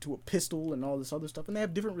can use it to a pistol and all this other stuff, and they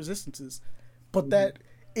have different resistances, but that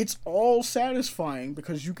it's all satisfying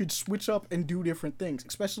because you could switch up and do different things,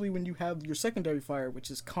 especially when you have your secondary fire,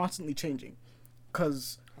 which is constantly changing,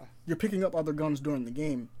 because you're picking up other guns during the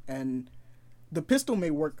game, and the pistol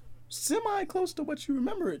may work semi close to what you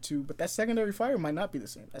remember it to, but that secondary fire might not be the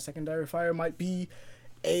same. That secondary fire might be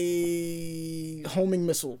a homing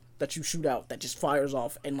missile that you shoot out that just fires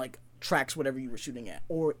off and like tracks whatever you were shooting at,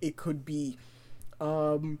 or it could be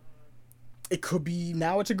now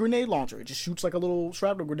it's a grenade launcher. It just shoots like a little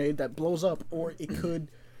shrapnel grenade that blows up, or it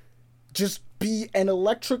could just be an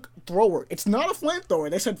electric thrower. It's not a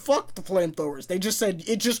flamethrower. They said fuck the flamethrowers. They just said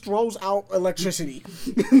it just throws out electricity.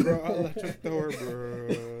 Bro, electric thrower,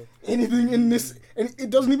 bro. Anything in this, and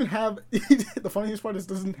it doesn't even have. The funniest part is it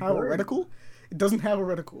doesn't have a reticle. It doesn't have a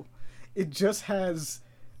reticle. It just has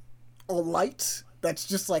a light that's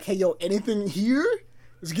just like, hey, yo, anything here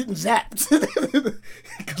is getting zapped.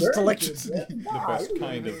 Because it's electricity. The best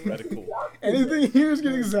kind of reticle. Anything here is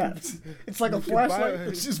getting zapped. It's like a flashlight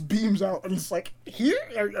that just beams out, and it's like, here?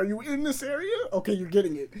 Are you in this area? Okay, you're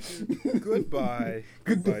getting it. Goodbye.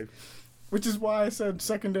 Goodbye. Which is why I said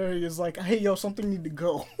secondary is like, hey, yo, something need to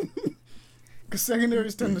go. Because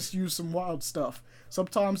secondaries tend to use some wild stuff.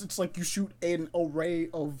 Sometimes it's like you shoot an array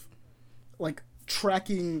of like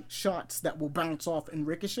tracking shots that will bounce off and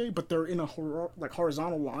ricochet, but they're in a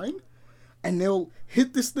horizontal line, and they'll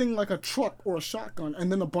hit this thing like a truck or a shotgun, and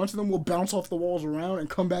then a bunch of them will bounce off the walls around and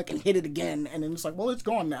come back and hit it again, and then it's like, well, it's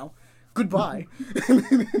gone now. Goodbye.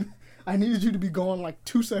 I needed you to be gone like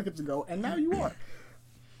 2 seconds ago, and now you are.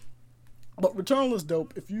 But Returnal is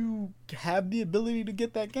dope. If you have the ability to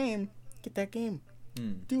get that game, get that game.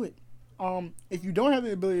 Do it. If you don't have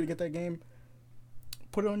the ability to get that game,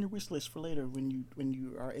 put it on your wish list for later when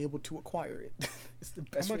you are able to acquire it. It's the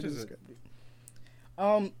best way to describe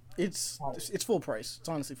it. It's full price. It's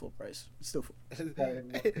honestly full price. It's still full.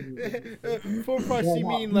 Full price, you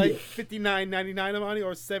mean like $59.99 money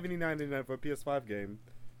or $79.99 for a PS5 game?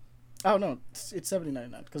 Oh no, it's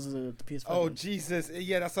 $70.99 because of the PS5. Oh game. Jesus!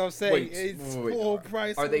 Yeah, that's what I'm saying. Wait, it's wait. full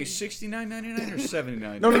price. Are they $69.99 or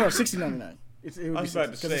 $79.99? No, $60.99. I was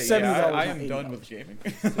about to say, $70 I not am $80. done with gaming.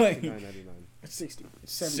 $69.99. It's 60.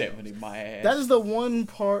 It's 70 my ass. That is the one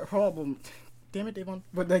problem. Damn it, Davon.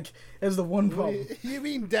 But like, that's the one problem. You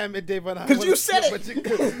mean damn it, Dave? Because you said it.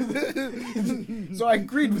 So I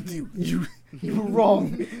agreed with you. You were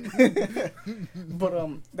wrong. But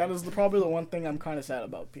that is probably the one thing I'm kind of sad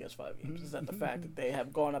about PS5 games, is that the fact that they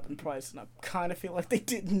have gone up in price, and I kind of feel like they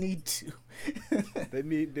didn't need to. They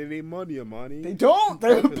need money, Amani. They don't.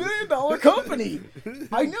 They're a $1 billion company.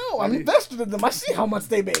 I know. I'm invested in them. I see how much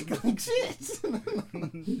they make. Like, shit.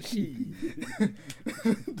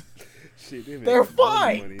 Shit, They're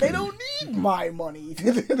fine. They don't need my money.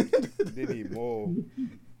 They need more.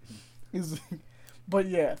 But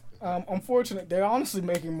yeah, unfortunately, they're honestly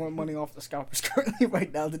making more money off the scalpers currently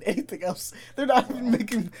right now than anything else. They're not even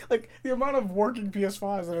making, like, the amount of working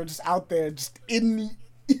PS5s that are just out there, just in the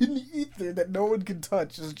ether that no one can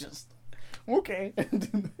touch is just okay.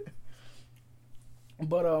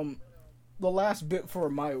 But the last bit for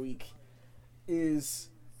my week is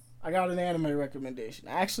I got an anime recommendation.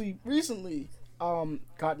 I actually recently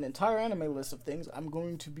got an entire anime list of things I'm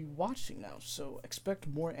going to be watching now, so expect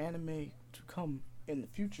more anime to come in the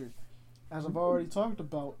future. As I've already talked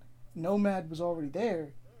about, Nomad was already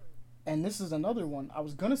there, and this is another one. I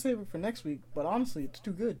was gonna save it for next week, but honestly, it's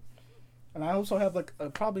too good. And I also have like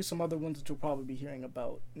probably some other ones that you'll probably be hearing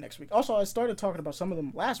about next week. Also, I started talking about some of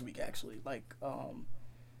them last week actually, like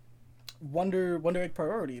Wonder Egg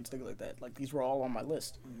Priority and things like that. Like these were all on my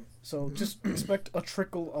list, so just expect a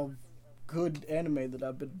trickle of good anime that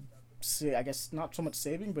I've been, I guess not so much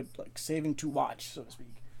saving, but like saving to watch, so to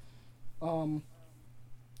speak.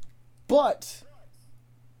 But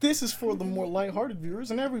this is for the more lighthearted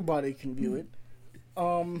viewers, and everybody can view it.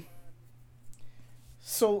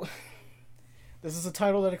 So this is a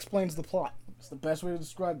title that explains the plot. It's the best way to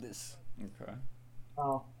describe this. Okay.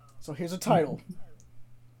 Oh. So here's a title.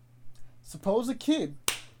 Suppose a kid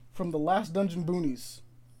from the Last Dungeon Boonies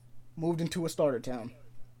moved into a starter town.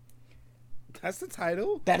 That's the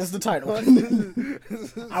title? That is the title.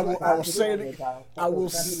 I will say it. I will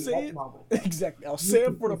say it. Exactly. I'll say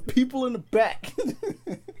it for the people in the back.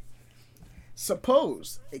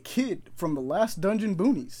 Suppose a kid from the Last Dungeon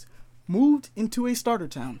Boonies moved into a starter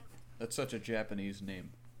town. That's such a Japanese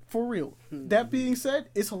name. For real. That being said,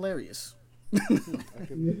 it's hilarious.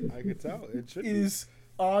 I could tell. It should It is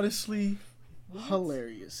honestly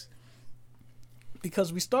hilarious.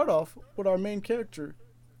 Because we start off with our main character,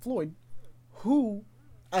 Floyd, who,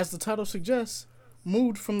 as the title suggests,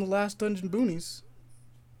 moved from the Last Dungeon Boonies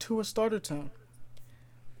to a starter town.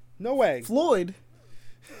 No way. Floyd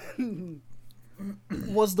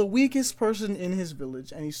was the weakest person in his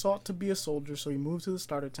village, and he sought to be a soldier, so he moved to the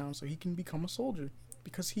starter town so he can become a soldier.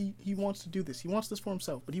 Because he wants to do this. He wants this for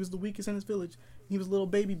himself, but he was the weakest in his village. He was a little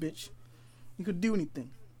baby bitch. He could do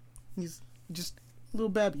anything. He's just a little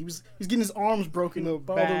babby. He's getting his arms broken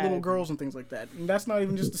by all the little girls and things like that. And that's not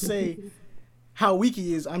even just to say how weak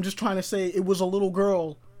he is. I'm just trying to say it was a little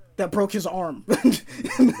girl that broke his arm.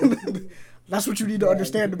 That's what you need to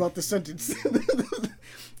understand about this sentence.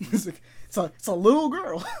 It's a little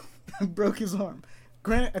girl that broke his arm.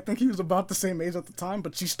 Granted, I think he was about the same age at the time,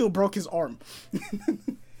 but she still broke his arm.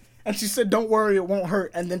 And she said, "Don't worry, it won't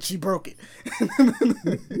hurt," and then she broke it.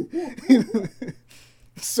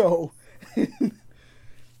 So,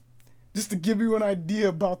 just to give you an idea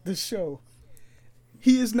about this show,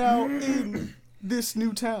 he is now in this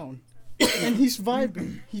new town, and he's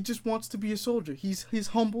vibing. He just wants to be a soldier. He's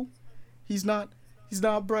humble. He's not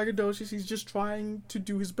braggadocious. He's just trying to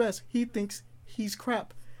do his best. He thinks he's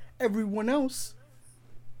crap. Everyone else,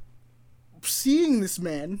 seeing this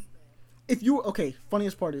man,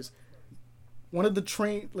 funniest part is, one of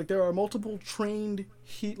the there are multiple trained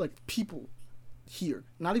people here.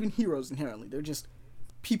 Not even heroes inherently. They're just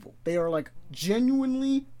people. They are like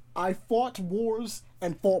genuinely, I fought wars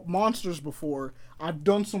and fought monsters before. I've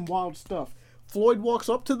done some wild stuff. Floyd walks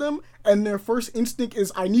up to them, and their first instinct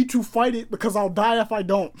is, I need to fight it because I'll die if I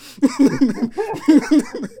don't.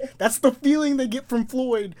 That's the feeling they get from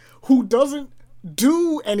Floyd, who doesn't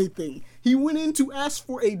do anything. He went in to ask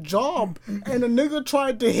for a job, and a nigga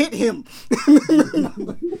tried to hit him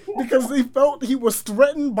because they felt he was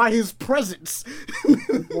threatened by his presence.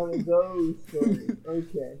 One of those stories.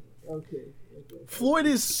 Okay. Floyd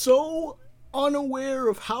is so unaware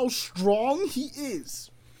of how strong he is.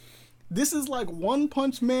 This is like One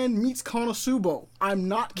Punch Man meets Konosuba. I'm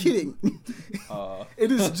not kidding.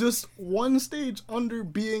 It is just one stage under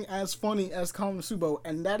being as funny as Konosuba,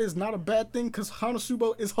 and that is not a bad thing because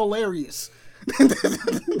Konosuba is hilarious. And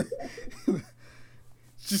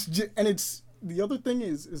it's the other thing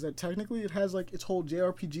is that technically it has like its whole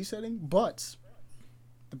JRPG setting, but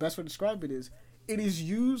the best way to describe it is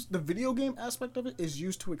used. The video game aspect of it is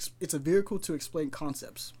used to it's a vehicle to explain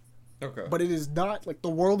concepts. Okay. But it is not, like, the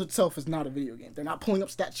world itself is not a video game. They're not pulling up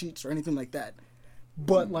stat sheets or anything like that.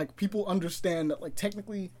 But, like, people understand that, like,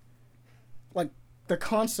 technically, like, the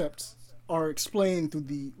concepts are explained through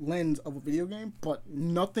the lens of a video game, but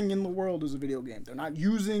nothing in the world is a video game. They're not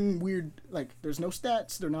using weird, like, there's no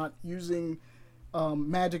stats. They're not using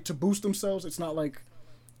magic to boost themselves. It's not like,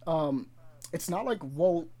 well,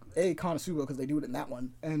 A, Konosuba, because they do it in that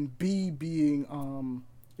one, and B, being,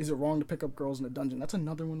 Is It Wrong to Pick Up Girls in a Dungeon? That's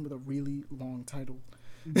another one with a really long title.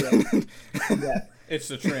 Yeah. It's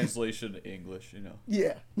the translation to English, you know.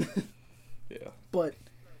 Yeah. Yeah. But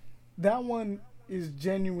that one is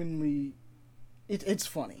genuinely, it's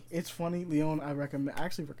funny. It's funny, Leon. I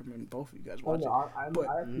actually recommend both of you guys Oh watch no, it. I But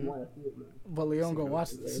actually want to see it, man. but Leon, go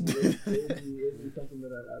watch this. It'd be something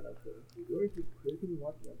that I like to. Where can you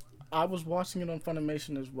watch that? I was watching it on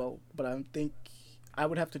Funimation as well, but I think I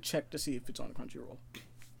would have to check to see if it's on Crunchyroll.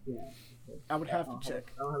 Yeah. I would have to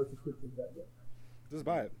check. I don't have a subscription to that yet. Just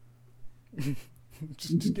buy it.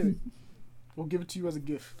 just get it. We'll give it to you as a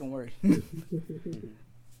gift. Don't worry.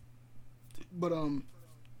 But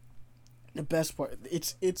the best part,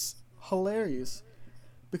 it's hilarious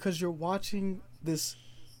because you're watching this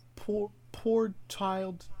poor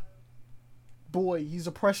child boy. He's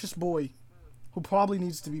a precious boy who probably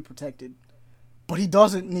needs to be protected, but he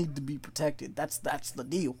doesn't need to be protected. That's the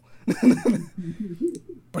deal.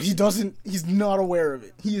 But he doesn't. He's not aware of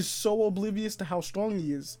it. He is so oblivious to how strong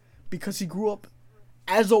he is because he grew up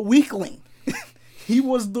as a weakling. He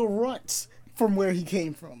was the runt from where he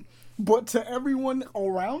came from. But to everyone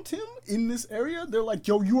around him in this area, they're like,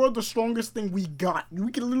 yo, you are the strongest thing we got.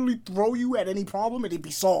 We can literally throw you at any problem and it'd be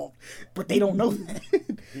solved. But they don't know that.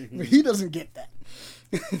 But he doesn't get that.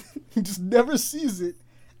 He just never sees it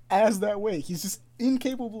as that way. He's just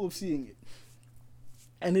incapable of seeing it.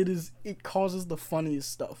 And it causes the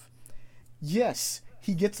funniest stuff. Yes,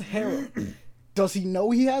 he gets a harem. Does he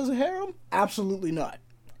know he has a harem? Absolutely not.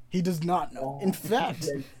 He does not know. In fact,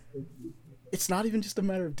 it's not even just a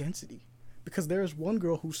matter of density. Because there is one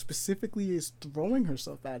girl who specifically is throwing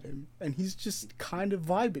herself at him, and he's just kind of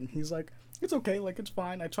vibing. He's like, it's okay, like, it's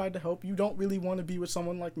fine. I tried to help. You don't really want to be with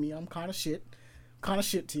someone like me. I'm kind of shit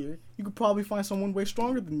tier. You could probably find someone way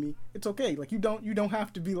stronger than me. It's okay. Like, you don't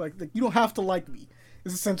have to be like you don't have to like me.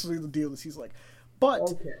 Is essentially the deal. Is he's like, but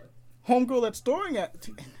Okay. homegirl that's throwing at.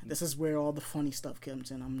 This is where all the funny stuff comes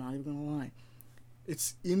in. I'm not even gonna lie.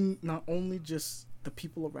 It's in not only just the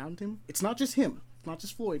people around him. It's not just him. It's not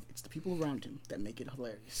just Floyd. It's the people around him that make it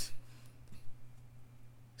hilarious.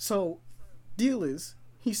 So, deal is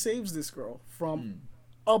he saves this girl from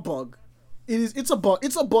a bug. It's a bug.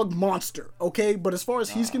 It's a bug monster. Okay, but as far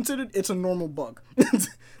as he's considered, it's a normal bug.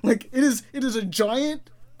 Like it is a giant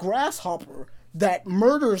grasshopper that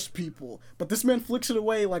murders people, but this man flicks it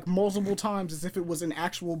away like multiple times as if it was an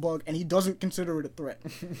actual bug, and he doesn't consider it a threat.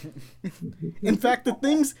 In fact,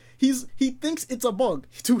 he thinks it's a bug.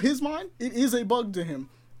 To his mind, it is a bug to him.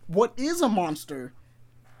 What is a monster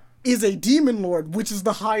is a demon lord, which is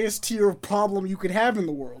the highest tier of problem you could have in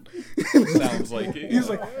the world. Sounds like it. He's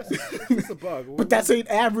like, It's a bug. but that's an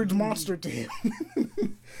average monster to him.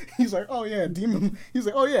 He's like, oh yeah, demon. He's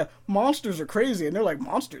like, oh yeah, monsters are crazy, and they're like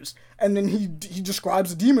monsters. And then he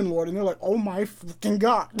describes a demon lord, and they're like, oh my fucking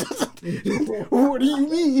god, what do you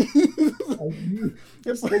mean?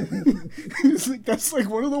 It's like that's like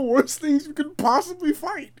one of the worst things you could possibly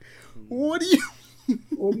fight. What do you?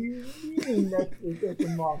 What do you mean that's a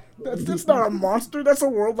monster? That's not a monster. That's a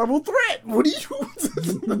world level threat. What do you?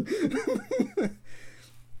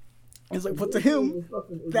 It's like, but to him,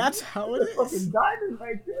 that's how it Fucking is. diamond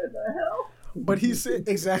right there. The hell? But he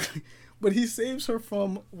exactly. But he saves her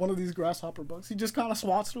from one of these grasshopper bugs. He just kind of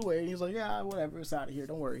swats it away. And he's like, yeah, whatever. It's out of here.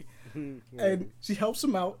 Don't worry. And she helps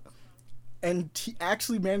him out. And he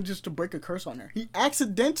actually manages to break a curse on her. He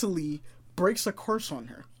accidentally breaks a curse on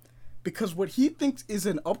her. Because what he thinks is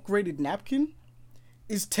an upgraded napkin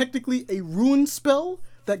is technically a rune spell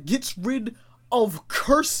that gets rid of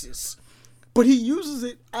curses. But he uses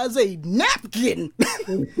it as a napkin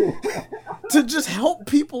to just help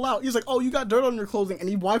people out. He's like, oh, you got dirt on your clothing. And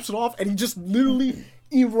he wipes it off and he just literally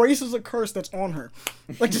erases a curse that's on her.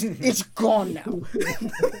 Like, just, it's gone now.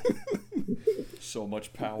 So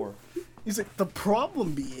much power. He's like, the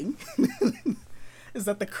problem being is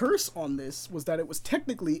that the curse on this was that it was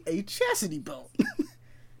technically a chastity belt.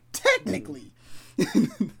 Technically.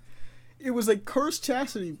 It was a cursed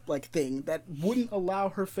chastity like thing that wouldn't allow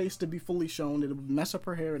her face to be fully shown. It would mess up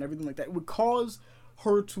her hair and everything like that. It would cause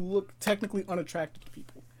her to look technically unattractive to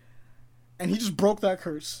people. And he just broke that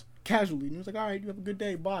curse casually. And he was like, all right, you have a good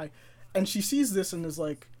day, bye. And she sees this and is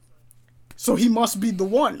like, so he must be the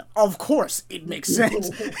one. Of course, it makes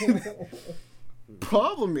sense.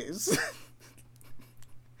 Problem is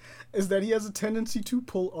that he has a tendency to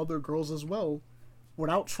pull other girls as well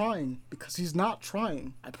without trying, because he's not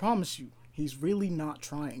trying. I promise you, he's really not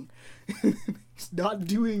trying. He's not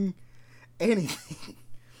doing anything.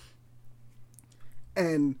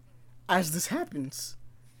 And as this happens,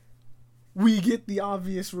 we get the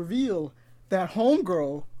obvious reveal that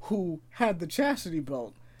homegirl who had the chastity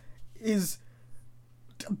belt is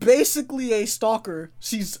basically a stalker.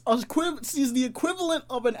 She's the equivalent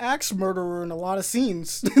of an axe murderer in a lot of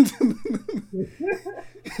scenes.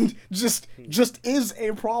 just is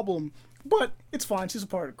a problem. But it's fine. She's a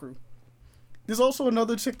part of the crew. There's also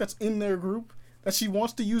another chick that's in their group that she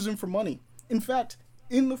wants to use him for money. In fact,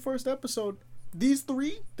 in the first episode, there's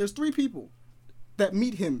three people that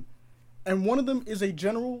meet him, and one of them is a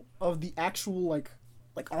general of the actual like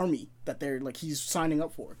army that they're like he's signing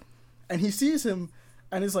up for, and he sees him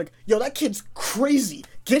and is like, "Yo, that kid's crazy.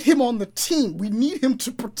 Get him on the team. We need him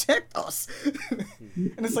to protect us."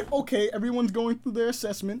 And it's like, okay, everyone's going through their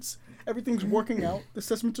assessments. Everything's working out. The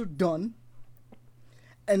assessments are done.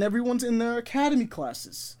 And everyone's in their academy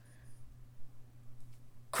classes.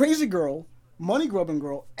 Crazy Girl, Money Grubbing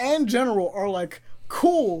Girl, and General are like,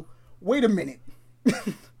 cool, wait a minute.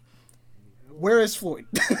 Where is Floyd?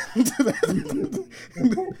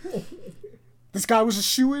 This guy was a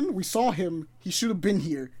shoo-in. We saw him. He should have been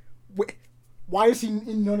here. Why is he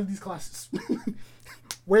in none of these classes?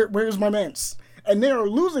 Where is my mans? And they are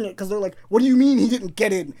losing it because they're like, what do you mean he didn't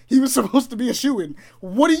get in? He was supposed to be a shoo-in.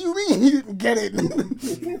 What do you mean he didn't get in?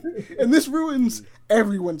 And this ruins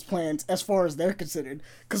everyone's plans as far as they're considered.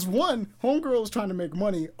 Because one, homegirl is trying to make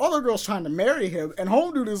money. Other girl's trying to marry him. And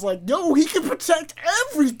home dude is like, yo, he can protect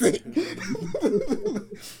everything.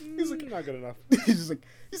 He's like, not good enough. He's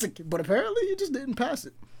like, but apparently he just didn't pass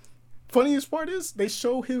it. Funniest part is they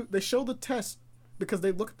show the test. Because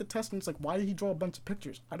they look at the test and it's like, why did he draw a bunch of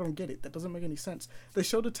pictures? I don't get it. That doesn't make any sense. They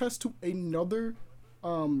show the test to another,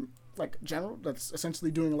 general that's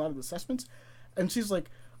essentially doing a lot of the assessments. And she's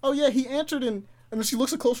like, oh yeah, he answered and then she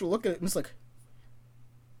looks a closer look at it and it's like,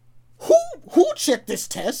 who checked this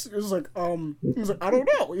test? It was like, he was like, I don't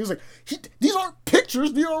know. He was like, these aren't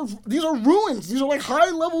pictures. These are ruins. These are like high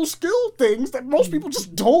level skill things that most people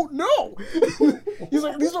just don't know. He's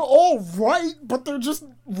like, these are all right, but they're just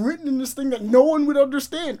written in this thing that no one would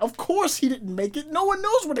understand. Of course he didn't make it. No one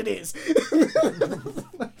knows what it is.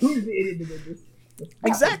 Who's the idiot that did this?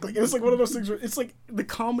 Exactly. It's like one of those things where it's like the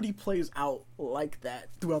comedy plays out like that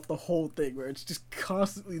throughout the whole thing, where it's just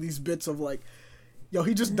constantly these bits of like, yo,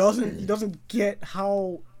 he doesn't get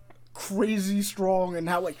how crazy strong and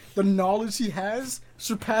how like the knowledge he has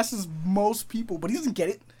surpasses most people, but he doesn't get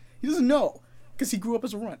it. He doesn't know because he grew up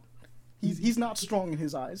as a runt. He's not strong in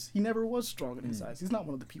his eyes. He never was strong in his eyes. He's not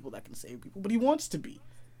one of the people that can save people, but he wants to be.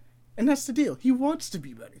 And that's the deal. He wants to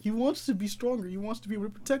be better. He wants to be stronger. He wants to be able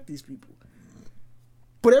to protect these people.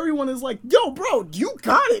 But everyone is like, yo, bro, you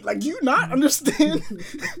got it. Like, do you not understand?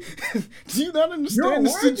 Do you not understand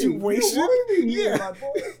the situation? Yeah.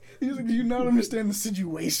 He's like, do you not understand the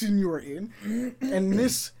situation you're in? And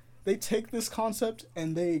they take this concept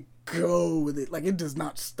and they go with it. Like, it does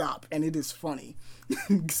not stop. And it is funny.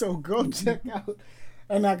 So go check out.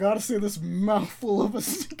 And I gotta say this mouthful of a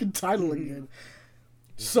stinking title again.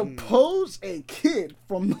 Suppose a kid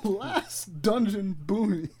from the last Dungeon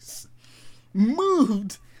Boonies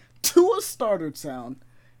moved to a starter town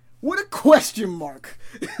with a question mark.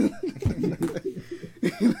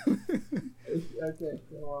 Okay,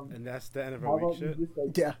 so, And that's the end of how our about week you shit. just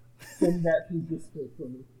like Yeah. send that to Discord for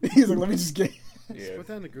me? He's like, let me just get. Yeah. Put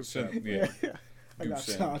that in the group So, chat. yeah. I Do got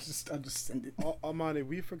send. I'll just send it. Amani,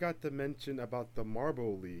 we forgot to mention about the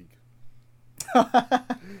Marble League.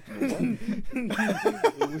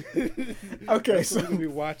 Okay, So so we'll be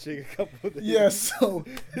watching a couple of days. yeah, so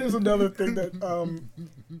here's another thing that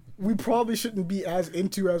we probably shouldn't be as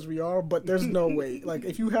into as we are, but there's no way. Like,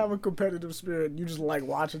 if you have a competitive spirit, you just like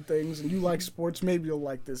watching things, and you like sports, maybe you'll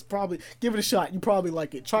like this. Probably give it a shot. You probably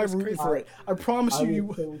like it. Try rooting for it. I promise I you.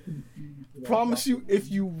 was so confused when I Promise you, watched it.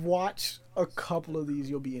 if you watch a couple of these,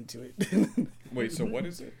 you'll be into it. Wait, so what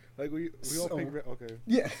is it? Like we all So- pick. Okay.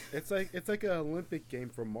 Yeah. It's like an Olympic game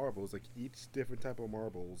for marbles. Like each different type of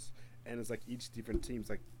marbles, and it's like each different teams.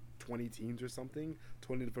 Like 20 teams or something.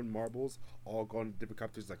 20 different marbles, all going to different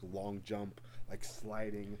competitions. Like long jump, like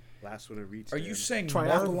sliding. Last one to reach. Are them. you saying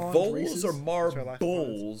Triathlon marbles races? or Triathlons.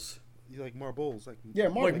 marbles? You like marbles? Like Yeah,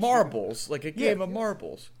 Like marbles, like a game of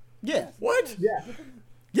marbles. Yeah. What? Yeah,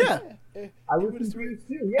 Yeah. I was confused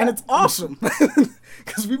too. Yeah, And it's awesome.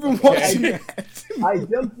 Because we've been watching Okay. that. I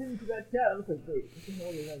jumped into that chat. I was like, wait, what the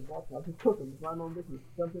hell is that watching? I was just cooking, just mind my own business.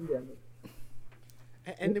 Jumped in there. I'm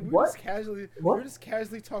like, And then we What? just casually, What? we were just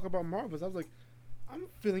casually talking about marbles. I was like, I'm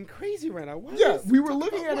feeling crazy right now. Why Yeah, is we were talking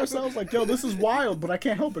looking about at marbles? ourselves like, yo, this is wild, but I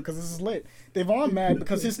can't help it because this is lit. Devon mad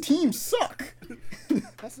because his teams suck.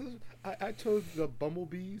 I chose the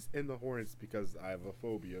bumblebees and the hornets because I have a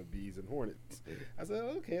phobia of bees and hornets. I said,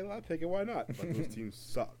 okay, I'll pick it. Why not? But those teams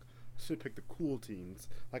suck. should pick the cool teams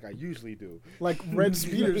like I usually do. Like red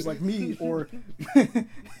speeders, like me, or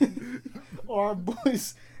our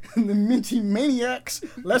boys, the Minty Maniacs.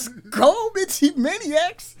 Let's go, Minty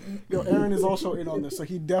Maniacs! Yo, Aaron is also in on this, so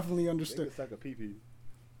he definitely understood. It's like a pee-pee.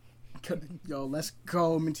 Yo, let's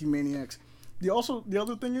go, Minty Maniacs. The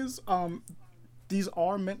other thing is, these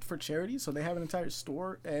are meant for charity, so they have an entire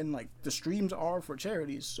store, and like the streams are for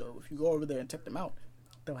charities. So if you go over there and check them out,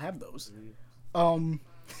 they'll have those.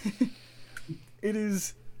 It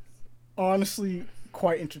is honestly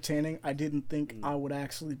quite entertaining. I didn't think I would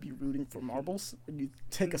actually be rooting for marbles when you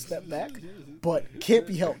take a step back, but can't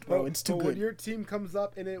be helped, bro. It's too But good. when your team comes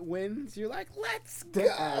up and it wins, you're like, let's go.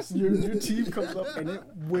 Dead ass. Your team comes up and it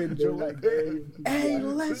wins. You're like, hey,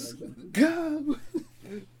 let's go.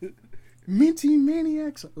 Minty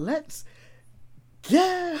Maniacs, let's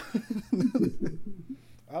go.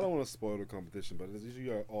 I don't want to spoil the competition, but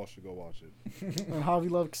you all should go watch it. And Javi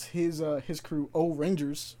loves his crew, O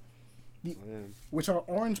Rangers, Man. which are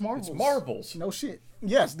orange marbles. It's marbles. No shit.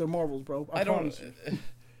 Yes, they're marbles, bro. I don't. promise you.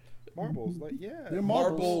 Marbles, like, yeah. They're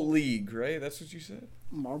Marble marbles. League, right? That's what you said.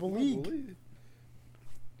 Marble Marble League. League.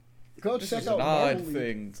 Go This check is out an Marble odd League.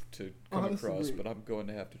 thing to come Honestly. across, but I'm going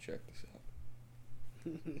to have to check this out.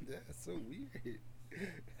 That's so weird.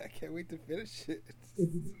 I can't wait to finish it.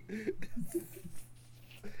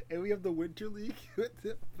 And we have the Winter League. What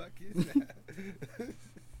the fuck is that?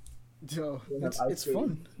 Yo, They have it's ice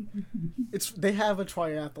fun. They have a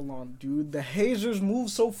triathlon, dude. The hazers move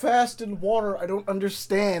so fast in water. I don't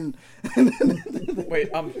understand. Wait,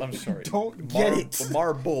 I'm sorry. Don't get it.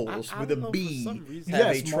 Marbles I with don't a know, for B some reason-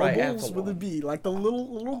 have Yes, a marbles with a triathlon. B, like the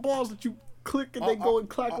little balls that you click and they go and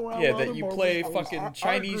clack around. Yeah, the that other you marbles. play I was- fucking Our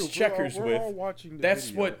Chinese group, checkers we're with. all watching the That's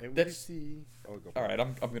video, what- and we that's- see. Oh, go All for right,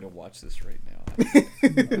 it. I'm gonna watch this right now.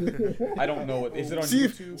 I don't know what is it on See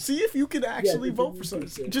YouTube? if you can actually it's vote on for something.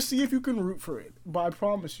 YouTube. Just see if you can root for it. But I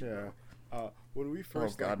promise you. Yeah. When we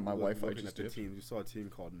first God, my was Wi-Fi looking just at the dipped. teams, we saw a team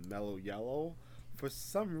called Mellow Yellow. For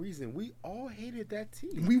some reason, we all hated that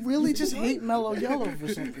team. We really just hate Mellow Yellow for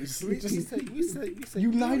some reason. we Just said,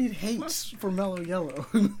 United fuck- hates for Mellow Yellow.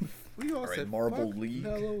 We all All right, said Marble fuck League.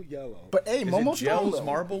 Mellow Yellow. But hey, Is Momo it Strong. Gels though.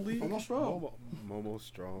 Marble League? Momo Strong. Momo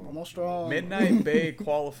Strong. Momo Strong. Midnight Bay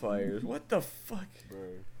qualifiers. What the fuck? Bro.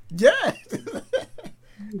 Yeah.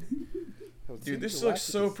 Dude, this looks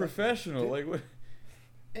so professional. Like what?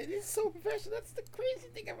 It is so professional. That's the crazy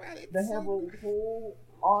thing about it. They have a whole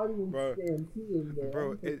audience Bro. guarantee in there. Bro, I'm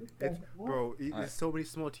like, it's what? bro. Alright. There's so many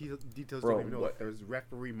small details. Bro, Don't even know. what? There's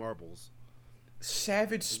referee marbles.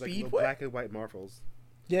 Savage There's like little Speedway? black and white marbles.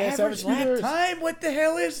 Yeah, Average Savage lap Speeders. time? What the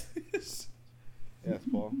hell is this? Yes,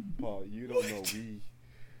 Paul. Paul, you don't know.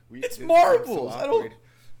 We. It's this marbles. episode I don't- operated-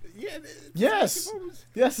 Yeah. Yes. Marbles.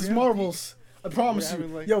 Yes, it's We have marbles. I promise we're you.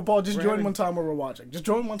 having, like- Yo, Paul, just we're join having- one time while we're watching. Just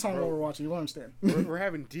join one time Bro. while we're watching. You'll understand. We're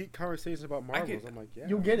having deep conversations about I marbles. can- I'm like, yeah.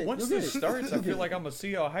 You'll get it. Once You'll this get it. starts, I feel like I'm gonna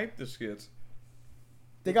see how hyped this gets.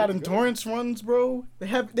 They got Let's go. endurance runs, bro. They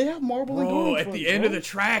have marble Bro, endurance at the runs, end of bro. the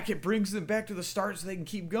track, it brings them back to the start so they can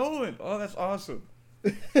keep going. Oh, that's awesome.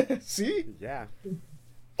 See? Yeah.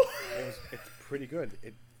 It's pretty good.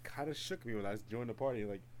 It kind of shook me when I joined the party.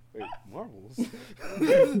 Like, wait, marbles?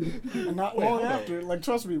 And not long after, like,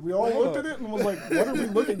 trust me, we all looked at it and was like, what are we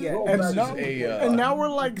looking at? And This now, is a, and now we're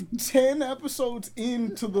like 10 episodes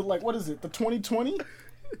into the, like, what is it, the 2020?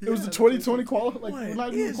 It was the 2020 qualifier. Like, What we're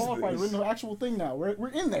not even is qualified. We're this? in the actual thing now. We're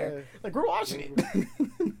in there. Like, we're watching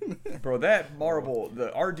it. Bro, that marble, the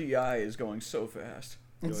RDI is going so fast.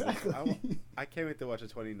 Exactly. I can't wait to watch the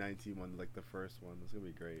 2019 one, like the first one. It's gonna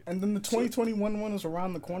be great. And then the 2021 one is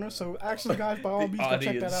around the corner. So actually, guys, by all The means, go check that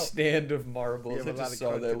audience out. stand of We marbles. have I a lot just of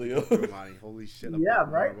saw that, content Leo. to go through, Monty. Holy shit! Yeah,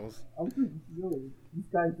 about right? Marbles. I'm pretty sure these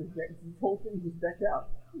guys just this whole thing just decked out.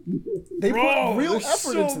 They Bro, put real there's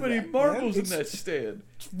effort so into many that, marbles man. in that stand.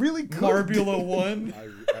 It's really good. Marbula 1.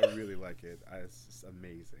 I really like it. It's just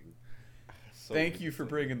amazing. So Thank you for so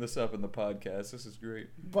bringing this up in the podcast. This is great.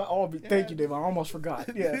 But thank you, Dave. I almost forgot.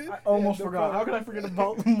 Yeah, I almost no forgot. How problem. could I forget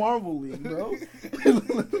about the Marvel League, bro?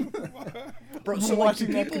 Bro, I'm so like, watching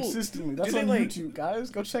do that people, consistently. That's do they, on like- YouTube, guys.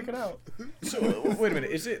 Go check it out. So wait a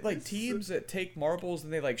minute. Is it like teams that take marbles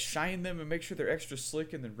and they like shine them and make sure they're extra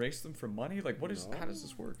slick and then race them for money? Like, what is? How does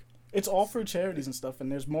this work? It's all for charities and stuff,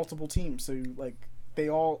 and there's multiple teams. So like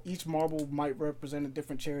each marble might represent a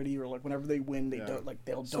different charity, or like whenever they win, they Yeah. don't like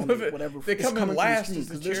they'll So donate if it, whatever. if they is come in coming from the last, stream, does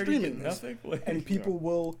the 'cause they're charity get streaming this. nothing? Like, And people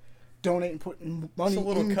will donate and put money a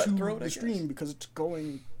little into cutthroat, I the guess. stream because it's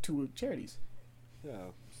going to charities. Yeah.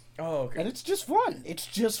 oh, okay. And it's just fun. It's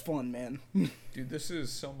just fun, man. Dude, this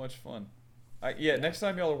is so much fun. Next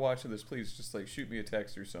time y'all are watching this, please just like shoot me a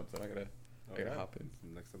text or something. I gotta hop in.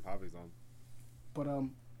 Next time Hobby's on. But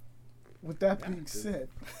with that being said,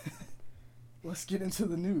 let's get into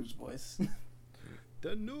the news, boys.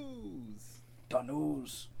 The news. The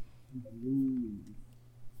news.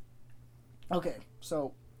 Okay,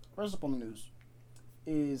 so first up on the news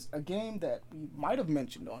is a game that we might have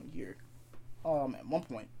mentioned on here at one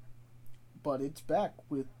point, but it's back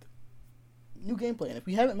with new gameplay. And if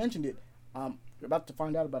we haven't mentioned it, you're about to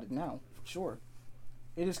find out about it now, for sure.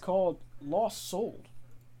 It is called Lost Soul,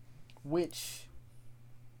 which,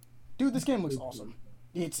 dude, this game looks awesome.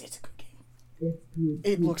 It's a good game.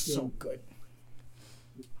 It looks so good.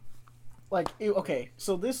 Like, okay,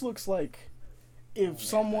 so this looks like if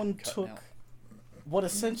someone took what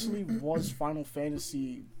essentially was Final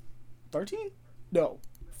Fantasy 13? No,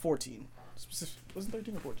 14. Was it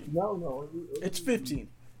 13 or 14? No. It's 15.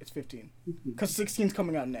 It's 15. Because 16's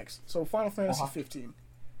coming out next. So Final Fantasy 15.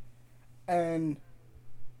 And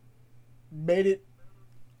made it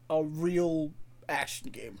a real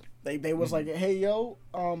action game. They was like, hey, yo,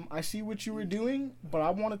 I see what you were doing, but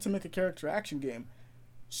I wanted to make a character action game.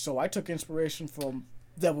 So I took inspiration from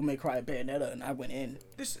Devil May Cry Bayonetta, and I went in.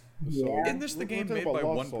 Isn't this the game made by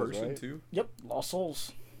one person, right? too? Yep, Lost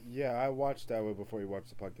Souls. Yeah, I watched that one before you watched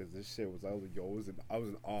the podcast. This shit was, I was in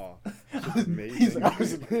awe. It was amazing. He's like, I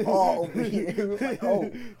was in awe over here. Like, oh,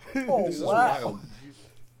 This is wow. wild.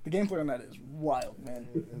 The gameplay on that is wild, man.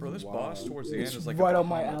 Bro, this boss towards the It's end is like right a up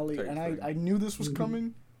my Bahamut alley, type and thing. I knew this was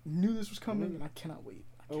coming. And I cannot wait.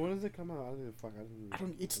 Oh, when does it come out? I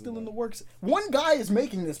don't. It's still in the works. One guy is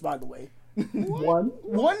making this, by the way.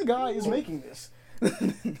 One guy is making this.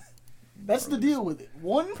 That's the deal with it.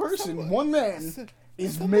 One person, one man,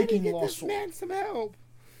 is making Lost Soul. Man some help.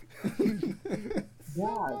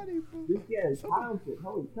 God, this guy is talented.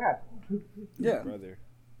 Holy crap. Yeah. Brother.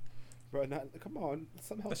 Bro, come on.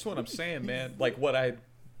 Some help. That's what I'm saying, man. Like what I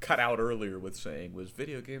cut out earlier with saying was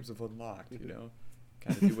video games have unlocked, you know?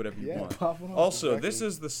 Kind of do whatever you want. Popping off. Also, exactly. this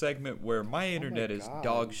is the segment where my internet is God.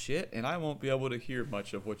 dog shit, and I won't be able to hear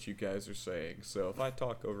much of what you guys are saying. So if I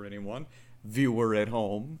talk over anyone, viewer at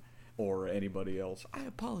home, or anybody else, I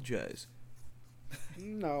apologize.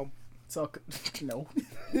 No. It's all no.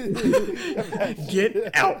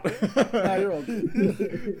 Get out. Nah, you're all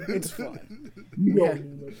good. It's fine. Yeah.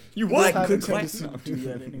 You We'll what? have a Good class. tendency to do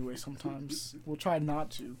that anyway. Sometimes we'll try not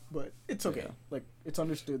to, but it's okay. Yeah. Like it's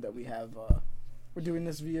understood that we have we're doing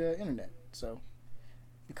this via internet, so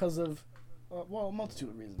because of well, a multitude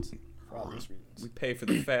of reasons, for obvious reasons. We pay for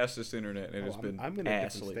the fastest internet, and it has been I'm in a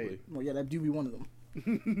ass different lately. state. Well, yeah, that do be one of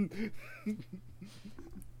them.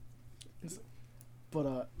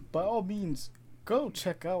 But by all means, go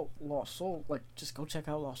check out Lost Soul. Like, just go check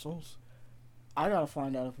out Lost Souls. I gotta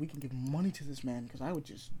find out if we can give money to this man, because I would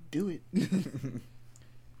just do it.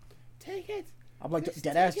 Take it. I'm like, Just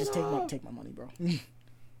dead ass, take it just all. take my money, bro.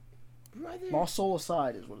 Brother. Lost Soul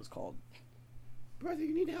Aside is what it's called. Brother,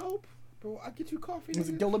 you need help? Bro, I'll get you coffee. He's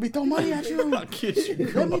like, yo, let me throw money at you. I'll get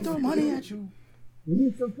you. Let me throw money at you. You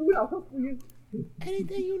need some food? I'll cook for you.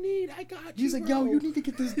 Anything you need, I got you. He's like, yo, you need to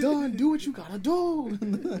get this done. Do what you gotta do.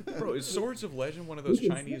 Bro, is Swords of Legend one of those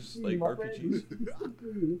Chinese like RPGs?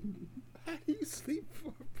 How do you sleep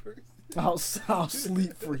for a person? I'll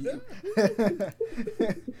sleep for you.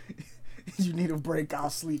 You need a break, I'll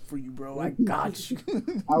sleep for you, bro. I got you.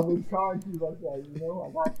 I would charge you like that, you know?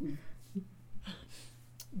 I got you.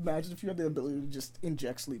 Imagine if you had the ability to just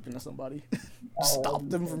inject sleep into somebody. Oh, Stop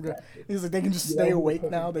them from fantastic. He's like, they can just Yeah, stay you awake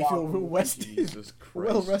put now. the They feel dog real in. rested. Jesus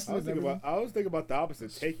Well Christ. rested. I was and thinking about the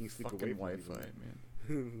opposite, taking sleep away Fucking from Wi-Fi,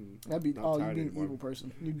 people. man. That'd be, Not oh, tired you'd be an anymore. evil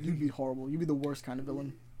person. You'd be horrible. You'd be the worst kind of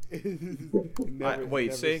villain.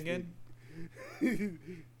 Wait, say again?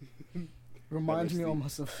 Reminds me sleep.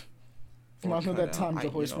 almost of Or reminds me of that kinda, time I-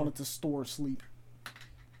 Joyce you know. wanted to store sleep.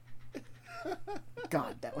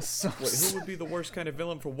 God, that was so Wait, who would be the worst kind of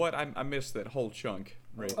villain for what? I missed that whole chunk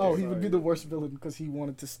right Oh, there. he would be the worst villain because he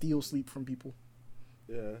wanted to steal sleep from people.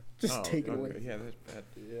 Yeah. Just Oh, take it okay. away. Yeah, that's bad.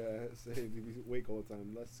 Yeah. Say we wake all the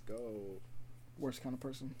time. Let's go. Worst kind of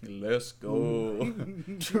person. Let's go.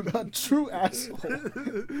 True asshole.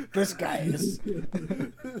 This guy is.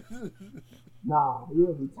 Nah,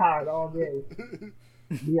 you'll be tired all day.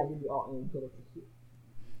 Yeah, we be all in for shit.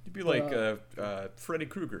 You'd be like Freddy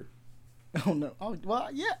Krueger. Oh no. Oh well,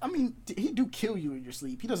 yeah. I mean, he do kill you in your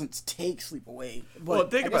sleep. He doesn't take sleep away. But Well,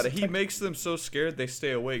 think I about guess it. He makes them so scared they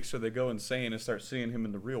stay awake, so they go insane and start seeing him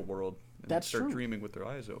in the real world. And That's start true. dreaming with their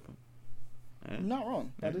eyes open. Eh? You're not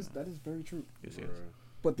wrong. That is very true. Yes, yes.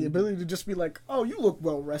 But the ability to just be like, oh, you look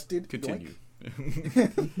well rested. Continue.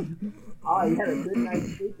 Oh, you had a good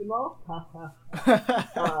night's sleep and all?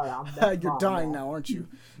 I'm back You're on dying now. now, aren't you?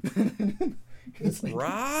 It's like,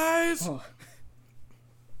 Rise! oh,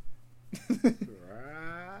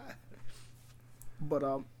 Right.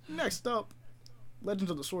 But next up, Legends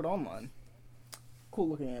of the Sword Online. Cool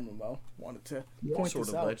looking MMO. Wanted to point Sword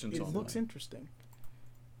this of out. Legends It Online. looks interesting.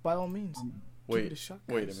 By all means, give it Wait, a shot.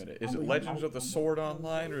 wait a guys. minute. Is it Unbelievable. Legends of the Sword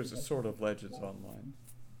Online or is it Sword of Legends Online?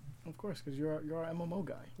 Of course, because you're our MMO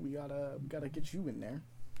guy. We gotta get you in there.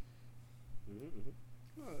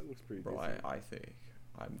 Oh, it looks pretty Bro, decent. I think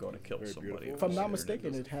I'm going to kill Very somebody. beautiful. If I'm not on this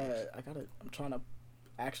mistaken, internet. I'm trying to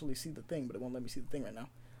actually see the thing, but it won't let me see the thing right now.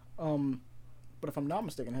 But if I'm not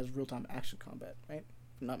mistaken, it has real time action combat, right?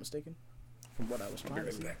 If I'm not mistaken, from what I was trying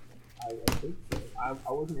to see. I think so.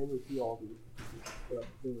 I wasn't able to see all these. But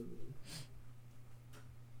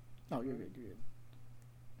No, you're good. You're good.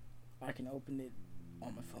 I can open it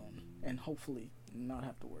on my phone and hopefully not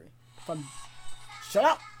have to worry. If I'm shut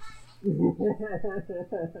up.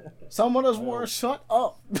 Someone else were shut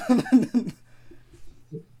up.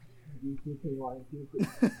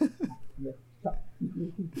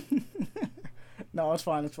 No, it's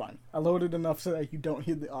fine. It's fine. I loaded enough so that you don't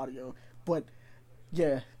hear the audio. But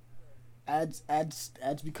yeah, ads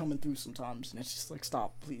be coming through sometimes, and it's just like,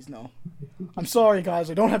 stop, please, no. I'm sorry,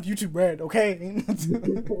 guys. I don't have YouTube Red. Okay.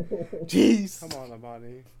 Jeez. Come on,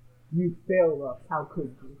 Amani. You failed us. How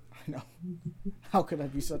could you? I know. How could I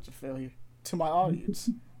be such a failure to my audience?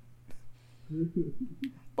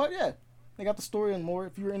 But yeah, they got the story and more.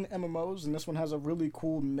 If you're in MMOs, and this one has a really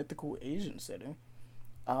cool mythical Asian setting,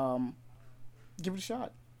 give it a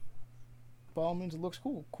shot. By all means, it looks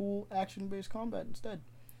cool. Cool action-based combat instead.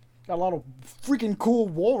 Got a lot of freaking cool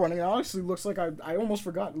wall running. It honestly looks like I almost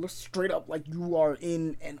forgot. It looks straight up like you are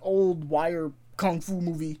in an old wire kung fu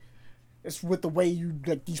movie. It's with the way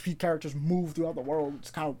these characters move throughout the world.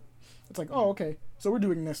 It's like, oh, okay. So we're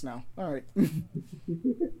doing this now. All right.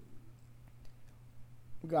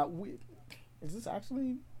 Is this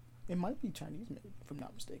actually? It might be Chinese made, if I'm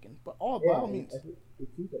not mistaken. But by all means,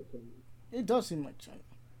 it does seem like China.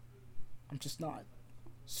 I'm just not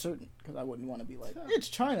certain because I wouldn't want to be like, it's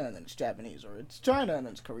China and then it's Japanese, or it's China and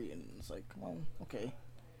then it's Korean. It's like, well, okay,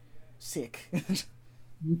 sick. I just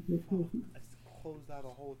closed out a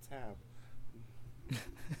whole tab.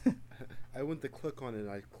 I went to click on it and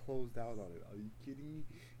I closed out on it. Are you kidding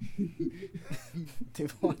me?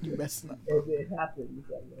 Devon, you messing up. It happens,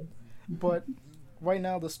 I guess. But right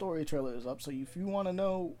now the story trailer is up, so if you want to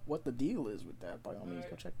know what the deal is with that, by all means,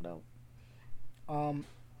 go check it out.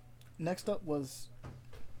 Next up was,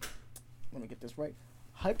 let me get this right,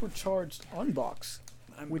 Hypercharged Unbox,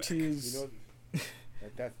 which is You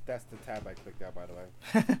know, that's the tab I clicked out, by the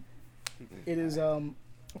way. it is a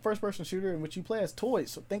first-person shooter in which you play as toys.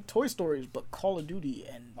 So think Toy Stories, but Call of Duty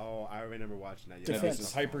and Oh, I remember watching that. And Defense. this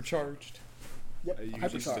is hypercharged. yep, You can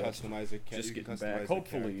just Hypercharged. customize it. Just You can getting customize back. the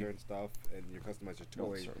Hopefully- character and stuff, and you customize your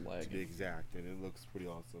Won't toy start to lagging. be exact, and it looks pretty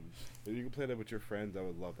awesome. If you can play that with your friends, I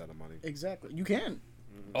would love that money. Exactly, you can.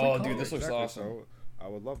 Oh, Pretty dude, this looks Exactly, awesome. So I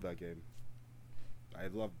would love that game. I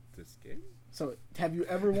love this game. So, have you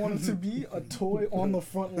ever wanted to be a toy on the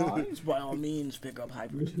front lines? By all means, pick up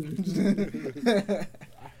Hypercharged.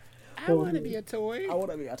 I want to be a toy. I want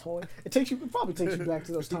to be a toy. It probably takes you back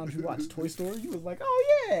to those times you watched Toy Story. You was like, oh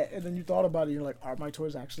yeah, and then you thought about it. You're like, are my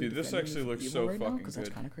toys actually? Dude, this defending actually me looks from so evil right now? fucking 'Cause that's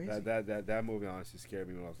good. kind of crazy. That movie honestly scared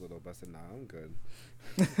me when I was little, but I said, nah, I'm good.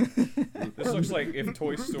 This looks like if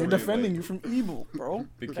Toy Story They're defending like, you from evil, bro.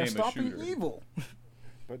 became They're a stopping shooter. evil.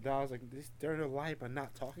 But now I was like, they're in their life but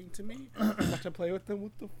not talking to me? I'm about to play with them?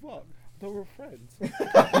 What the fuck? They were friends.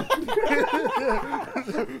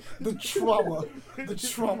 The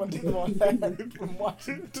trauma Devon had from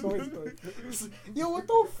watching Toy Story. Yo, what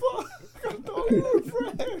the fuck? I thought we were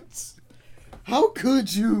friends. How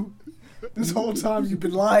could you? This whole time you've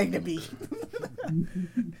been lying to me. I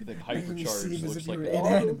think Making me seem hypercharged as looks if you like were a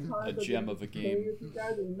inanimate. gem of a game. You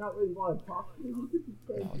guys are not really want to talk to you.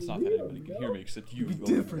 No, it's not that anybody can hear me except you Be go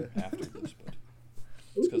different. after this, but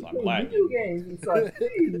it's because I'm Video lagging. games and such.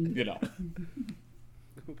 You know,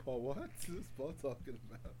 Paul, what's this Paul talking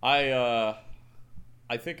about?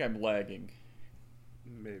 I think I'm lagging.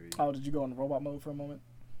 Maybe. Oh, did you go in robot mode for a moment?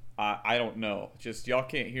 I don't know. Just y'all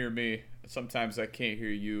can't hear me. Sometimes I can't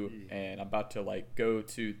hear you, and I'm about to like go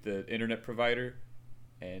to the internet provider,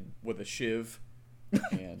 and with a shiv,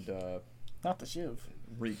 and Not the shiv.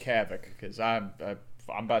 wreak havoc because I'm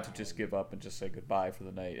about to just give up and just say goodbye for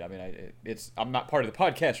the night. I mean, I'm not part of the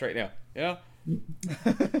podcast right now. You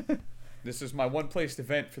know, this is my one placed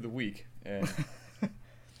event for the week, and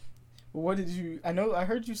Well, what did you? I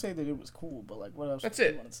heard you say that it was cool, but like, what else? That's did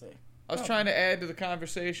it. you want to say? I was trying to add to the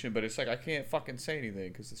conversation, but it's like I can't fucking say anything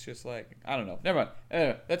because it's just like I don't know. Never mind.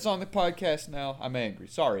 Anyway, that's on the podcast now. I'm angry.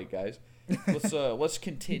 Sorry, guys. Let's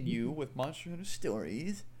continue with Monster Hunter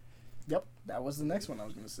Stories. Yep, that was the next one I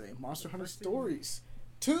was gonna say. Monster Hunter Stories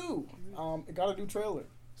 2. It got a new trailer,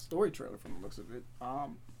 story trailer from the looks of it.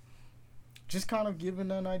 Just kind of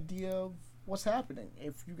giving an idea of what's happening.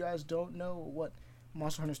 If you guys don't know what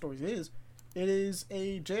Monster Hunter Stories is, it is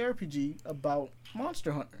a JRPG about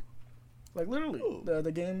Monster Hunter. Like literally,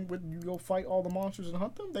 the game where you go fight all the monsters and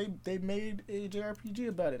hunt them. They made a JRPG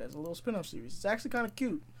about it as a little spin-off series. It's actually kind of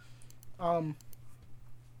cute.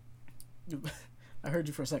 I heard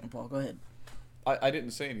you for a second, Paul. Go ahead. I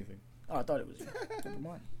didn't say anything. Oh, I thought it was you. Never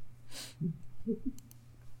mind.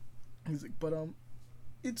 He's like, but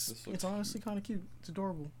it's honestly kind of cute. It's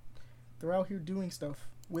adorable. They're out here doing stuff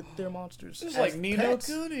with their monsters. This is as like Ni no pets.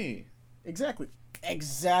 Kuni. Exactly.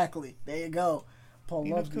 There you go. Paul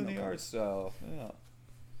Ni no loves Ni no Kuni Kuni. art style. Yeah.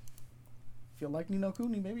 If you like Ni no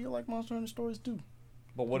Kuni, maybe you'll like Monster Hunter Stories too.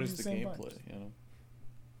 But what It's is the the same gameplay? vibes. You know.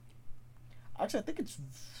 Actually, I think it's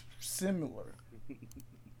similar.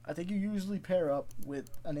 I think you usually pair up with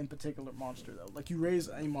an in particular monster though. Like you raise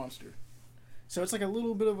a monster. So it's like a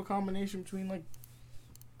little bit of a combination between like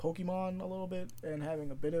Pokemon a little bit and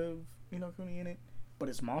having a bit of Ni no Kuni in it. But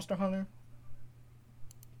it's Monster Hunter.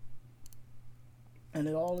 And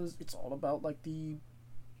it's all about like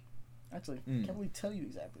actually I can't really tell you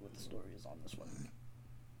exactly what the story is on this one.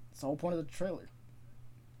 It's the whole point of the trailer.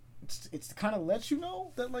 It's to kind of let you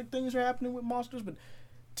know that like things are happening with monsters, but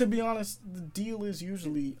to be honest, the deal is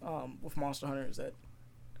usually with Monster Hunter is that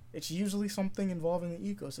it's usually something involving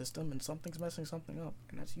the ecosystem and something's messing something up,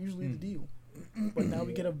 and that's usually the deal. But now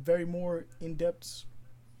we get a very more in-depth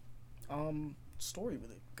story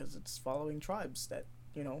with it because it's following tribes that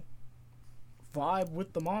vibe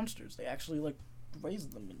with the monsters. They actually like raise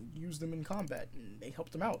them and use them in combat, and they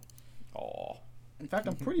help them out. Aw. In fact,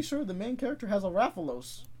 I'm pretty sure the main character has a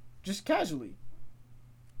Rathalos, just casually,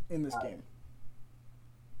 in this game.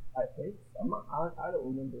 I think I don't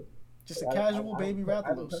remember. Just a casual baby I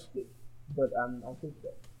haven't Rathalos. touched it, but I think so.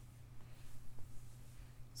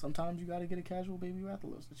 Sometimes you gotta get a casual baby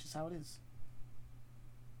Rathalos. That's just how it is.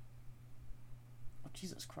 Oh,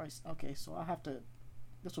 Jesus Christ. Okay, so I'll have to...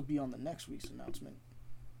 This will be on the next week's announcement.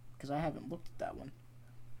 Because I haven't looked at that one.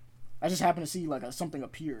 I just happened to see like something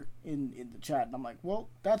appear in the chat. And I'm like, well,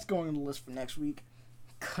 that's going on the list for next week.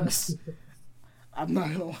 Because I'm not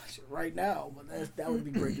going to watch it right now. But that would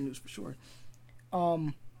be breaking news for sure.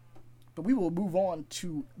 But we will move on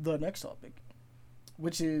to the next topic.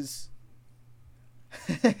 Which is...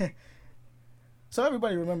 So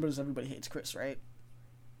everybody remembers Everybody Hates Chris, right?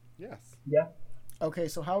 Yes. Yeah. Okay,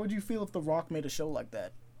 so how would you feel if The Rock made a show like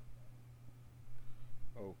that?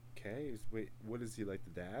 Okay. Wait, what is he, like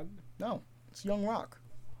the dad? No, it's Young Rock.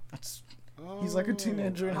 He's like a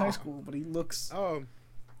teenager in high school, but he looks... Oh.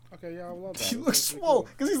 Okay, yeah, I love that. He That looks sounds pretty swole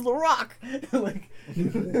cool. because he's The Rock. Like,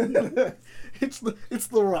 it's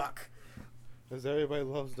The Rock. Because everybody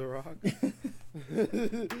loves The Rock.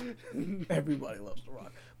 Everybody loves The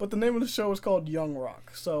Rock. But the name of the show is called Young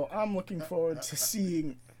Rock. So I'm looking forward to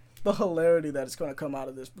seeing the hilarity that is going to come out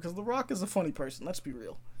of this. Because The Rock is a funny person. Let's be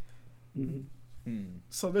real.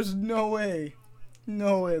 So there's no way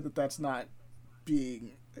that that's not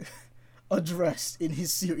being addressed in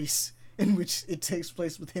his series in which it takes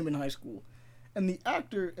place with him in high school. And the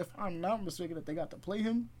actor, if I'm not mistaken, that they got to play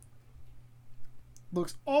him,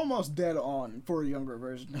 looks almost dead on for a younger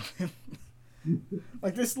version of him.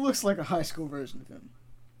 Like, this looks like a high school version of him.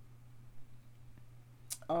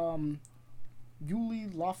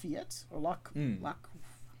 Yuli Lafayette? Or Whoa,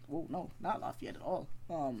 no, not Lafayette at all.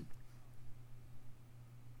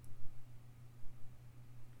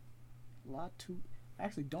 I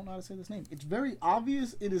actually don't know how to say this name. It's very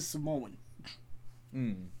obvious it is Samoan.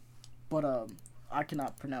 But I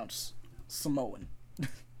cannot pronounce Samoan.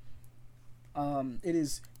 It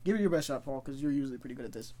is... Give it your best shot, Paul, because you're usually pretty good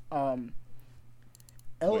at this. Latukefu.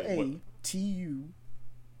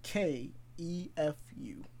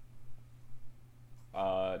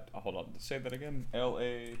 Hold on. Say that again.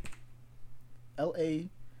 Latukefu.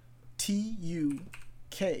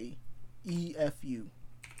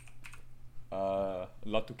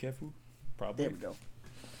 Latukefu, probably. There we go.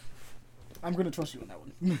 I'm gonna trust you on that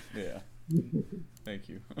one. Yeah. Thank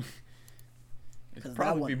you. It'd 'Cause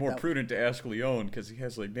probably be more prudent to ask Leon because he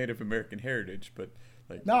has like Native American heritage, but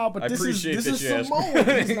like No, but I this appreciate is that you asked. Samoan.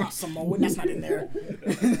 It's not Samoan. That's not in there.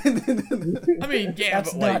 I mean, yeah,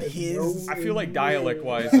 That's but not like his. I feel like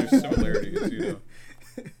dialect-wise, there's similarities, you know.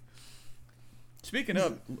 Speaking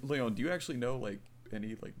of Leon, do you actually know like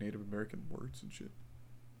any like Native American words and shit?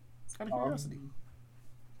 Out of curiosity,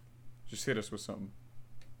 Just hit us with something.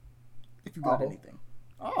 if you got anything.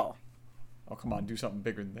 Oh, Come on, do something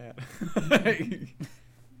bigger than that.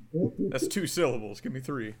 That's 2 syllables. Give me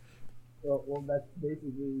 3. Well, that's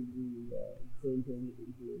basically the same thing that we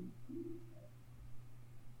do to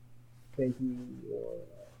thank you or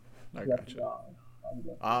I bless gotcha. God.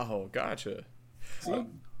 Oh, gotcha. See, that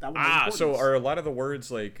would make Ah, so importance. are a lot of the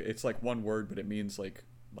words like it's like one word, but it means like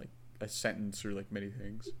a sentence or like many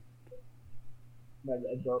things?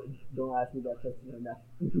 Don't ask me that question right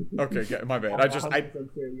now. Okay, my bad. I'm not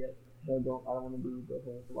 100% sure yet. I don't want to be the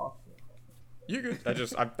whole philosopher. You good?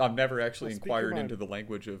 I've never actually Well, speak inquired your mind. into the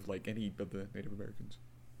language of like any of the Native Americans.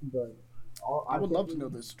 But I would love to know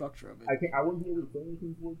the structure of it. I wouldn't be able to say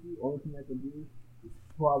anything towards you. Only thing I can do is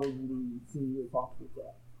probably see you talk to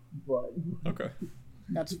that. But Okay.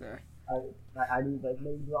 That's fair. I need like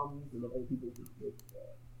many drums and then other people can switch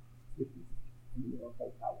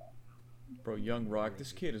like how that. Bro, Young Rock,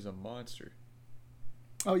 this kid is a monster.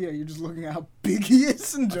 Oh yeah, you're just looking at how big he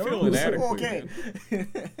is in I general. feel inadequate,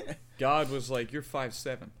 Okay. God was like, "You're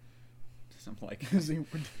 5'7". I'm like, They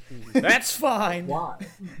 "That's fine." Why?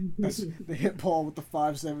 hit Paul with the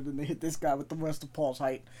 5'7", and they hit this guy with the rest of Paul's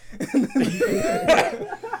height. On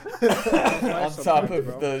top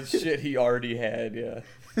of the shit he already had, yeah.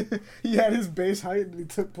 He had his base height, and he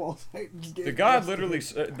took Paul's height. And just gave The him God rest of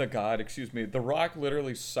literally, it. The Rock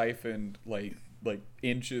literally siphoned like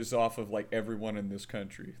inches off of like everyone in this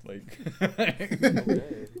country, like,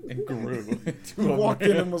 and grew. He walked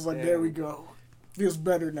in and was like, "There we go. Feels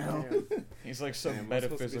better now." Damn. He's like some Damn, I'm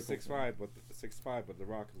supposed to be metaphysical. 6'5", but the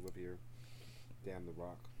Rock is up here. Damn, the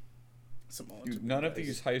Rock. Samoans Dude, would be none of nice.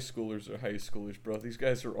 these high schoolers are high schoolers, bro. These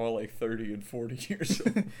guys are all like 30 and 40 years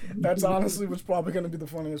old. That's honestly what's probably going to be the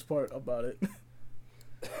funniest part about it.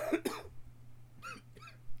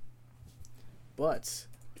 But,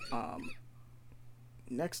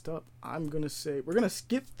 next up, I'm going to say, we're going to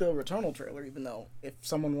skip the Returnal trailer, even though if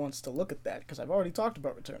someone wants to look at that, because I've already talked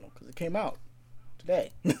about Returnal, because it came out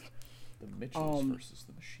today. The Mitchells versus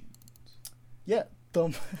the Machines. Yeah,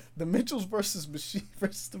 the Mitchells versus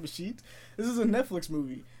the Machines. This is a Netflix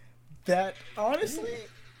movie that, honestly,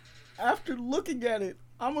 after looking at it,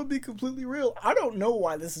 I'm gonna be completely real. I don't know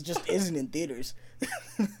why this just isn't in theaters.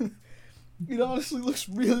 It honestly looks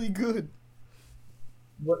really good.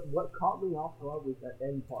 What caught me off guard was that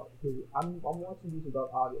end part. Because I'm watching these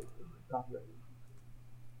without audio. Copyright.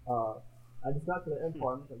 I just got to the end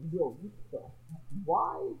part and I was like, yo,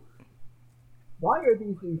 why are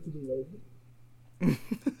these things shooting lasers?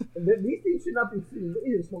 These things should not be shooting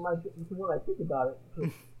lasers from what I think about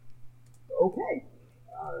it. Okay.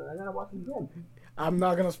 I gotta watch it again. I'm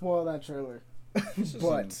not gonna spoil that trailer. This is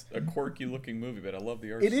But a quirky looking movie, but I love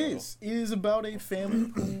the art it style. is. It is about a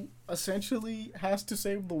family who essentially has to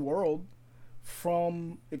save the world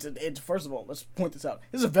from. It's first of all, let's point this out.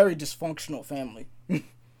 This is a very dysfunctional family.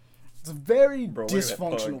 It's a very Bro, look at that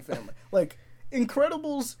dysfunctional pug. family. Like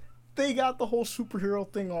Incredibles, they got the whole superhero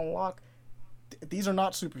thing on lock. These are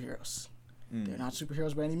not superheroes. They're not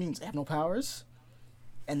superheroes by any means. They have no powers,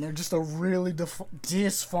 and they're just a really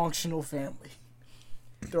dysfunctional family.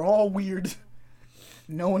 They're all weird.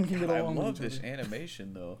 No one can get I along love with each this other.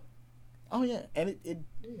 animation though. Oh yeah, and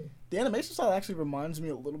the animation style actually reminds me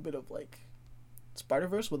a little bit of like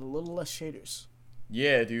Spider-Verse with a little less shaders.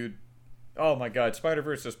 Yeah, dude. Oh my God,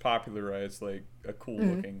 Spider-Verse is popularized like a cool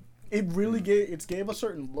looking It really gave a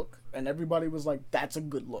certain look, and everybody was like, "That's a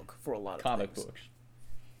good look" for a lot of comic things. books.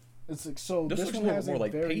 It's like so. This, This looks a one little has more a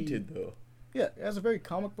like very, painted though. Yeah, it has a very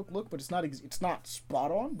comic book look, but it's not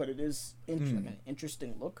spot on, but it is like an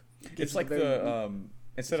interesting look. It gives It's it a like very the unique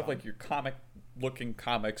instead of design. like your comic looking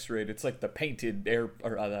comics, right? It's like the painted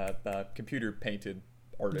the computer painted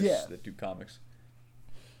artists Yeah. that do comics.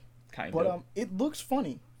 Kind But of. it looks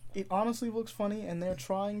funny. It honestly looks funny, and they're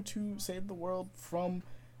trying to save the world from,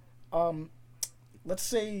 let's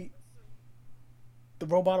say, the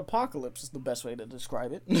robot apocalypse is the best way to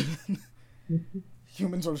describe it.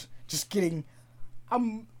 Humans are just getting,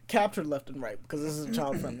 captured left and right because this is a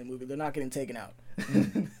child-friendly movie. They're not getting taken out.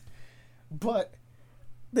 But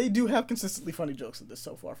they do have consistently funny jokes in this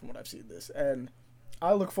so far from what I've seen this, and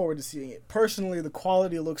I look forward to seeing it. Personally, the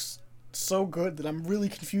quality looks so good that I'm really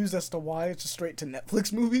confused as to why it's a straight to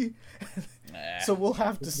Netflix movie. So we'll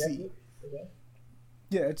have to see. Okay.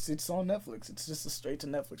 Yeah, it's on Netflix. It's just a straight to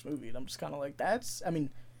Netflix movie, and I'm just kind of like,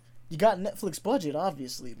 you got Netflix budget,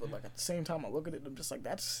 obviously, but like at the same time, I look at it, and I'm just like,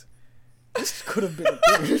 this could have been in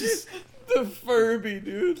theaters. The Furby,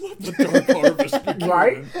 dude. Let the Dark Harvest begin.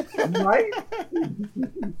 Right? Right?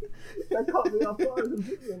 That caught me off guard.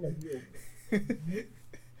 I'm like, yo.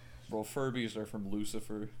 Bro, Furbies are from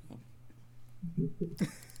Lucifer.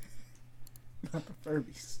 Not the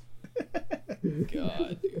Furbies.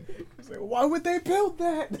 God, dude. It's like, why would they build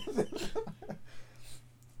that?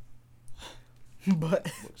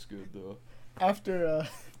 But Looks good though. after,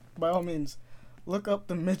 by all means, look up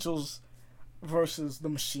the Mitchells versus the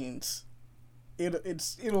Machines.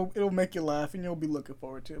 It'll make you laugh, and you'll be looking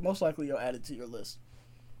forward to it. Most likely, you'll add it to your list.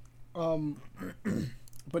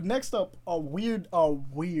 But next up, a weird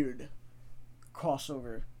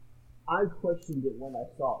crossover. I questioned it when I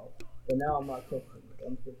saw it, but now I'm not questioning it.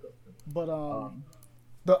 I'm still questioning it.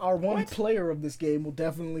 But our one player of this game will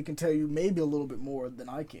definitely can tell you maybe a little bit more than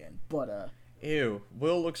I can. But Ew,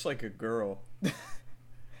 Will looks like a girl.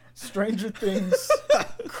 Stranger Things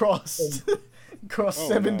crossed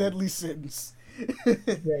Seven Deadly Sins.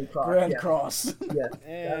 Grand Cross. Grand yes. Cross. Yes.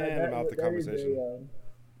 And I'm out the that is conversation.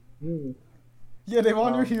 Yeah,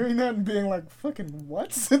 Devon, you're hearing that and being like, "Fucking what?"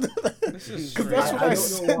 This is Because that's what I don't know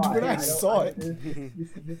said why. when I don't- saw it.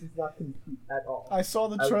 This is not complete at all. I saw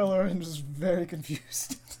the trailer and was very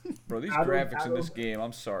confused. Bro, these I don't- graphics I in this don't- game,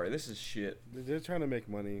 I'm sorry, this is shit. They're trying to make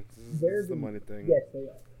money. This There's is the money thing. Yes, they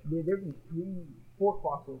are. There's been 4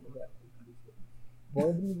 crossovers actually. One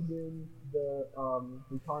of them's been the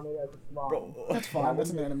Incarnate as a Slime. Bro, That's fine. That's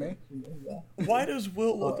an anime. Yeah. why does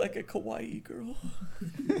Will look like a kawaii girl?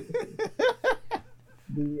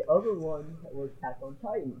 The other one was Attack on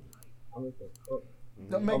Titan. I'm gonna say, oh,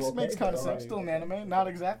 That makes okay, makes kind of alright. sense. Still an anime, not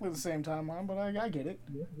exactly the same timeline, but I get it.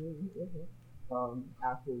 yeah.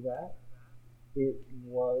 After that, it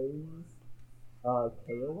was KOF.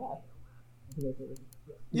 I think that's what it was.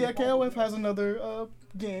 Yeah, KOF has another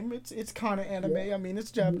game. It's kind of anime. I mean,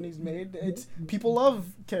 it's Japanese made. It's people love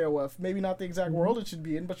KOF. Maybe not the exact world it should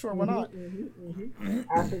be in, but sure, why not?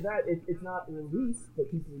 After that, it's not released,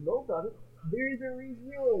 but people know about it. There is a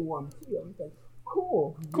ReZero one too. I'm like,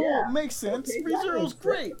 cool. Cool, yeah. makes sense. Okay, ReZero's that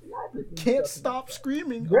great. makes sense. Magic and Can't stuff. stop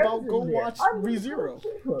screaming Rex about is go there. watch I'm gonna ReZero. go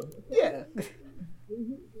check her. Yeah,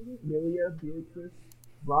 Milia, Beatrice,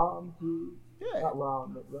 Ram, too. yeah. Not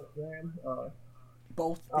Ram, but Ram.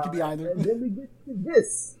 Both. It could be either. And then we get to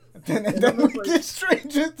this. And then I'm we just like- get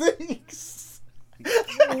Stranger Things.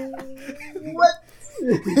 What?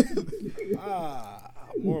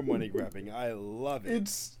 More money grabbing. I love it.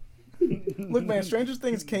 It's look, man. Stranger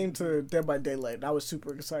Things came to Dead by Daylight, and I was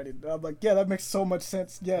super excited. I'm like, yeah, that makes so much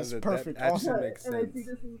sense. Yes, That perfect, actually awesome. makes And I sense. see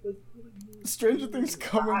this is the- Stranger Things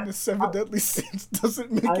coming to Seven Deadly Sins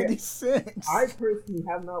doesn't make any sense. I personally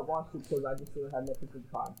have not watched it because I just sort of had nothing to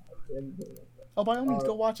time. Oh, by all means,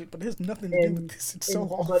 go watch it. But it has nothing to do with this. It's so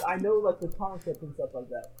awful. But I know like the concept and stuff like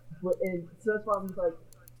that. But and so that's why I'm just like,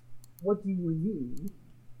 what do you mean?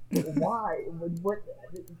 Why? What?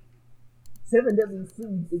 Seven Deadly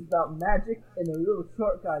Sins is about magic and a little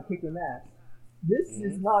short guy kicking ass. This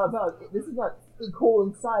is not about. This is not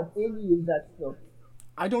coincide any of that stuff.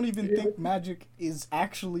 I don't even think magic is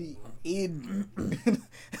actually in.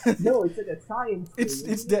 No, it's like a science.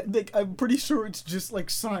 It's that like, I'm pretty sure it's just like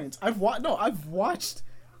science. I've watched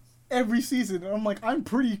every season, and I'm like, I'm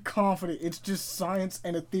pretty confident it's just science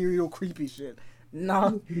and ethereal creepy shit.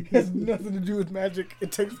 Nah, it has nothing to do with magic.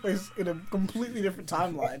 It takes place in a completely different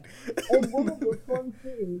timeline. And one of the fun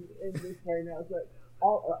things in this right now is that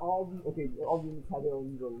all the units have their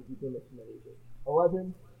own little gimmicks and everything.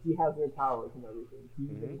 11, she has her powers and everything. She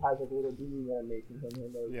has like a little breathing animation from her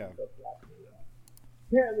nose and stuff like that.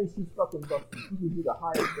 Apparently she's fucking busted. She can do the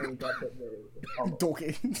highest range I put there.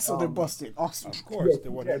 Okay, so they're busted. Awesome. Of course, they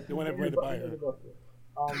want everybody to buy her.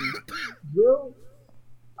 Will,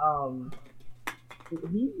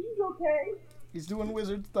 he's okay. He's doing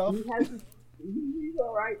wizard stuff. He has this, he's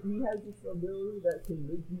alright. He has this ability that can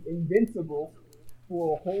make you invincible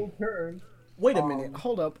for a whole turn. Wait a minute,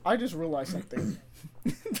 hold up. I just realized something.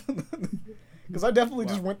 Because I definitely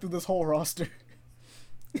just went through this whole roster.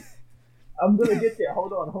 I'm gonna get there.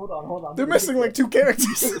 Hold on. They're missing like 2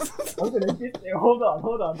 characters. I'm gonna get there. Hold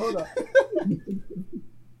on.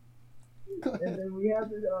 And then we have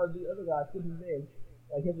the other guy, what's his name?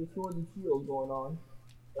 Like, he has a sword and shield going on.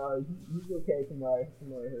 He's okay from what I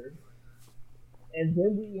heard. And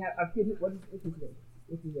then we have, I forget, what's his name?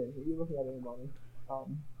 Are you looking at anybody?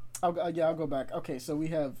 I'll go back. Okay, so we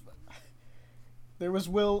have. There was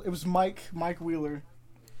Will. It was Mike Wheeler,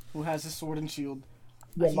 who has his sword and shield.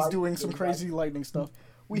 Yeah, He's Mike doing some is crazy lightning stuff.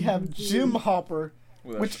 We have Jim Hopper,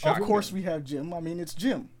 With a which of shotgun. course we have Jim. I mean, it's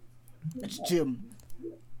Jim. It's Jim.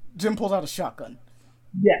 Jim pulls out a shotgun.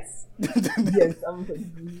 Yes. Yes. I'm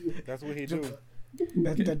like, That's what he do.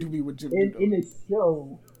 That do be what Jim in do. a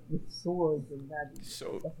show with swords and magic.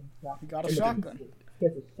 So He got a shotgun. He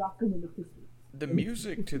has a shotgun and a pistol. the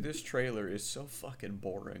music to this trailer is so fucking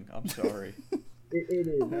boring. I'm sorry. It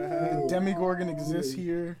is. Demigorgon exists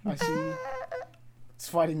here. I see. It's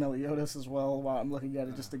fighting Meliodas as well. While I'm looking at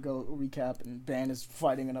it, just to go recap, and Ban is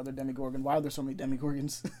fighting another Demigorgon. Why are there so many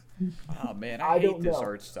Demigorgons? Oh man, I hate don't this know.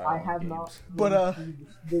 art style. I in have games. not But, seen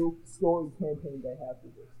the little story campaign they have for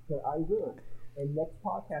this, but I will. And next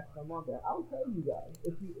podcast I'm on there, I'll tell you guys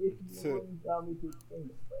if you So- want to allow me to explain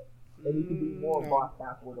it. And you can be more box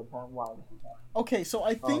backward upon why this is happening. Okay, so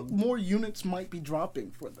I think more units might be dropping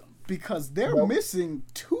for them because they're Nope. missing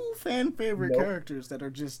 2 fan favorite Nope. characters that are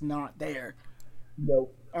just not there.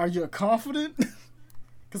 Nope. Are you confident?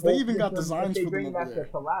 Because they even got designs if for they them bring over back there. the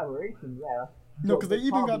collaboration, yeah. No, But 'cause they they're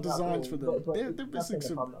even got probably not designs going- for them. But They're it's missing nothing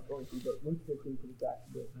some- if I'm not going to, but once they can come back,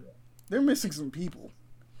 yeah. They're missing some people.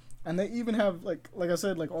 And they even have, like I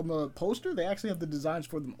said, like on the poster, they actually have the designs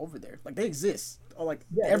for them over there. Like, they exist. Or, like,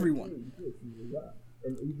 Yeah, everyone. Yeah.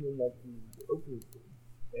 And even like the opening scene,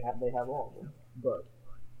 they have all of them. But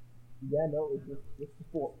yeah, no, it's just the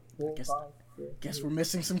four, Guess- 5, 6. Guess we're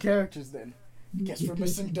missing some characters then. Guess we're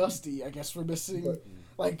missing Dusty. I guess we're missing,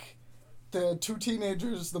 like, the 2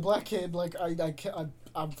 teenagers, the black kid, like,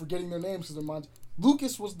 I'm forgetting their names because they're mine.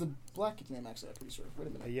 Lucas was the black kid's name, actually, I'm pretty sure. Wait a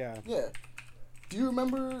minute. Yeah. Yeah. Do you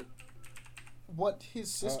remember what his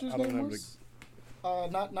sister's I don't name remember.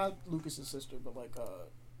 was? Not Lucas's sister, but, like,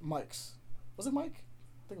 Mike's. Was it Mike?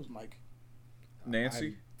 I think it was Mike. Nancy.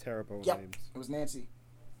 I'm terrible with Yep. names. It was Nancy.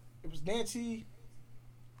 It was Nancy.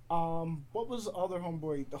 What was the other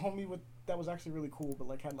homeboy? The homie that was actually really cool, but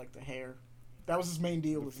like had like the hair. That was his main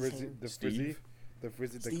deal. The Was his frizzy, hair. the Steve?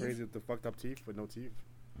 frizzy, the Steve? crazy, the fucked up teeth with no teeth.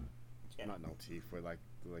 Yeah. Not no teeth, but like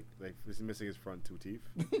he's missing his front 2 teeth.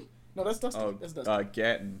 No, that's Dusty. Oh, That's Dusty.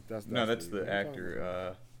 Gatton. That's No, that's Dusty. the What are you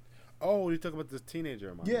actor. Oh, you talk about this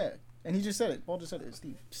teenager, man. Yeah, and he just said it. Paul just said it. It's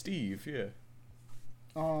Steve. Steve. Yeah.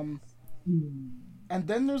 And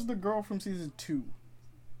then there's the girl from season 2,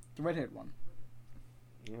 the redhead one.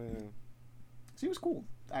 Yeah. She was cool,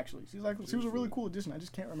 actually. She was a really cool addition. I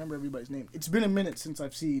just can't remember everybody's name. It's been a minute since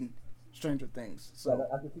I've seen Stranger Things, so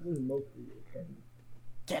I think it was mostly.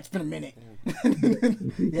 yeah, it's been a minute.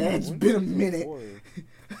 Yeah, it's been a minute.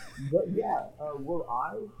 But yeah, will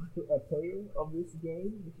I, a player of this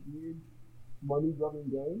game, this weird money-grubbing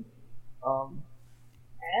game,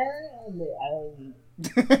 and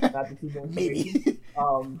not to see more Maybe.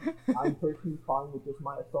 I'm personally fine with just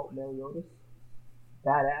my assault Meliodas.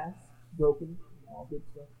 Badass, broken, all good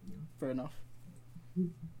stuff. You know. Fair enough.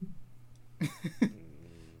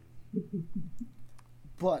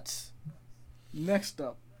 But next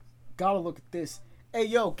up, gotta look at this. Hey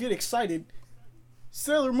yo, get excited!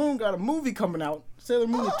 Sailor Moon got a movie coming out. Sailor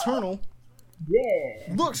Moon Eternal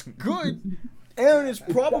Yeah. looks good. Aaron is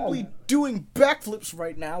probably doing backflips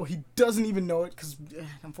right now. He doesn't even know it because,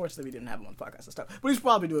 unfortunately, we didn't have him on podcast and stuff. But he's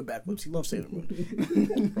probably doing backflips. He loves Sailor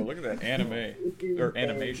Moon. Bro, look at that anime or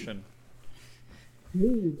animation.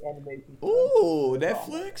 Clean animation. Ooh,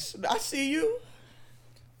 Netflix. I see you.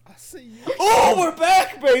 I see you. Oh, we're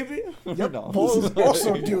back, baby. Yep, No. Paul is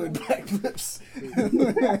also doing backflips.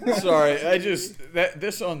 Sorry,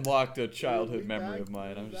 this unlocked a childhood memory of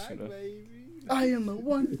mine. I'm just gonna. I am the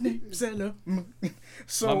one named Sailor Moon.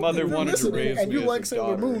 So My mother if you're wanted to listening raise and me you as like a Sailor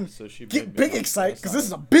daughter, Moon, so she made get me big like excited this. because this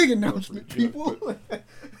is a big announcement, people.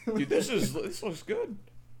 Dude, this looks good.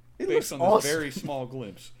 It Based looks on awesome. this very small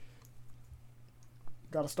glimpse.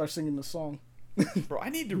 Gotta start singing the song. Bro, I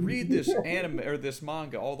need to read this anime or this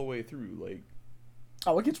manga all the way through. Like,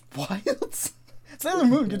 Oh, it gets wild. Sailor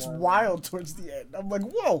Moon gets wild towards the end. I'm like,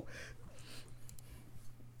 whoa.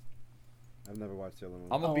 I've never watched Sailor Moon.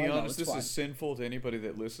 I'm gonna Oh, be I know, honest, it's this fine. is sinful to anybody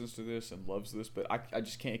that listens to this and loves this, but I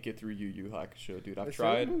just can't get through Yu Yu Hakusho, dude. I've Was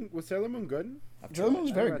tried. Was Sailor Moon good? I've Sailor tried.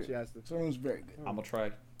 Moon's I very never good. actually asked it. Sailor Moon's very good. I'm gonna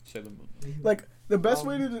try Sailor Moon. Like, the best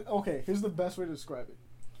way to... Okay, here's the best way to describe it.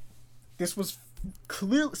 This was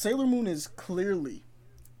clear. Sailor Moon is clearly,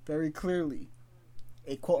 very clearly,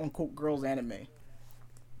 a quote-unquote girls anime.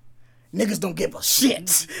 Niggas don't give a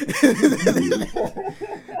shit.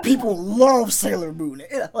 People love Sailor Moon.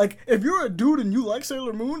 Like, if you're a dude and you like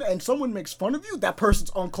Sailor Moon and someone makes fun of you, that person's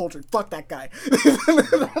uncultured. Fuck that guy.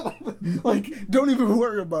 Like, don't even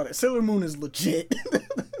worry about it. Sailor Moon is legit.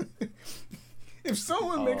 If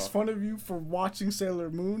someone makes fun of you for watching Sailor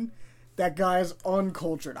Moon, that guy is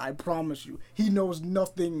uncultured. I promise you. He knows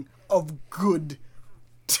nothing of good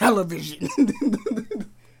television.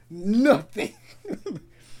 Nothing.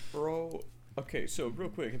 Bro, okay, so real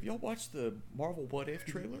quick, have y'all watched the Marvel What If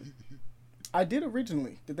trailer? I did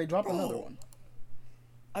originally. Did they drop another one?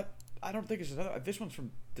 I don't think it's another. This one's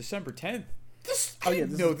from December 10th. Oh yeah,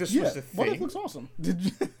 No, this was the What If thing. looks awesome. Did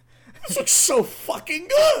you? This looks so fucking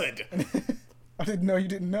good. I didn't know you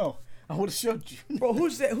didn't know. I would have showed you. Bro,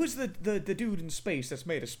 who's that? Who's the dude in space that's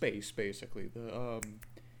made of space, basically?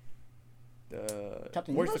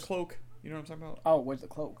 Captain Where's the Universe? cloak? You know what I'm talking about? Oh, where's the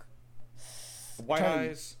cloak? White Eternity.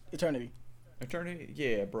 Eyes. Eternity. Eternity?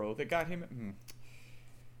 Yeah, bro. They got him.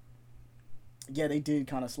 Yeah, they did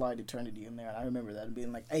kind of slide Eternity in there. I remember that and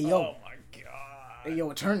being like, "Hey, yo, Oh my god. hey, yo,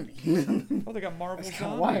 Eternity." Oh, they got Marvel That's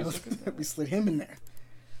kind of zombies. wild. Look at that. We slid him in there.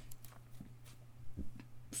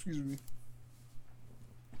 Excuse me.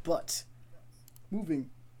 But moving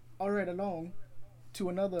all right along to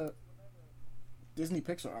another Disney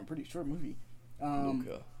Pixar, I'm pretty sure, movie.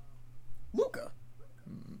 Luca. Luca.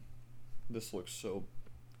 This looks so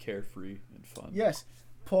carefree and fun. Yes,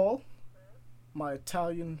 Paul, my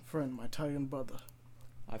Italian friend, my Italian brother.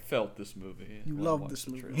 I felt this movie. You when I love watched this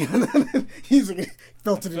the movie. trailer. He's like, he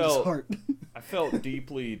felt it in his felt- heart. I felt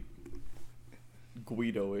deeply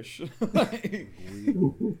Guido-ish.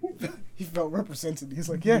 He felt represented. He's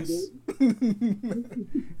like, yes.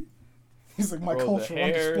 He's like, my Bro, the culture on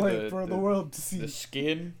hair, display for the world to see. the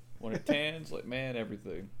skin when it tans, like man,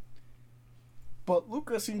 everything. But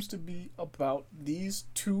Luca seems to be about these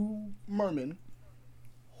two mermen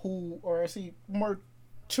who, or I see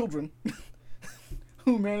children,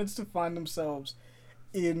 who managed to find themselves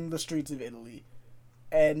in the streets of Italy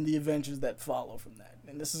and the adventures that follow from that.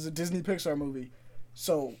 And this is a Disney Pixar movie,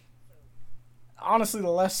 so honestly, the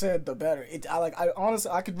less said, the better.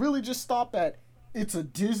 I could really just stop at it's a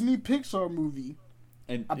Disney Pixar movie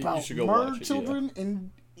And you about should go murdered watch it. children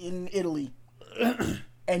in Italy.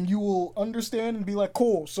 And you will understand and be like,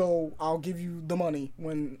 cool, so I'll give you the money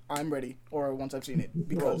when I'm ready or once I've seen it.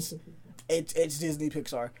 Because it's Disney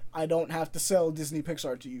Pixar. I don't have to sell Disney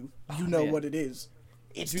Pixar to you. You know man. what it is.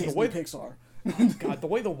 It's Dude, the Disney way- Pixar. Yeah. God, the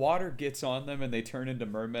way the water gets on them and they turn into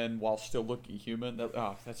mermen while still looking human.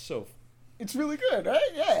 That's so. It's really good, right?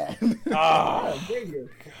 Yeah. Ah, Very good.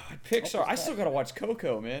 God, Pixar. I still gotta watch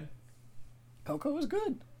Coco, man. Coco is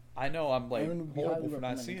good. I know I'm like Aaron would be horrible highly for not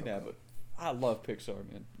recommending seeing that, Coco. but I love Pixar,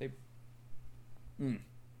 man.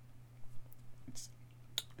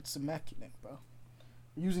 It's immaculate, bro.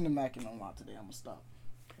 I'm using immaculate a lot today. I'm gonna stop.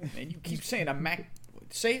 Man, you keep saying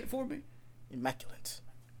Say it for me. Immaculate.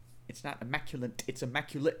 It's not immaculate. It's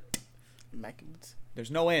immaculate. Immaculate. There's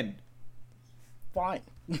no end. Fine.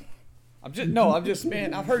 I'm just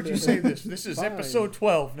man. I've heard you say this. This is Fine. episode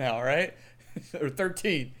 12 now, right? Or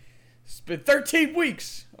 13. It's been 13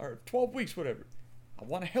 weeks or 12 weeks, whatever. I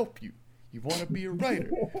want to help you. You want to be a writer.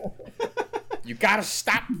 You gotta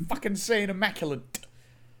stop fucking saying immaculate.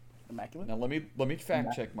 Immaculate? Now let me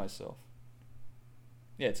fact check myself.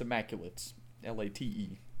 Yeah, it's immaculate. Late.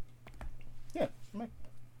 Yeah. Immaculate.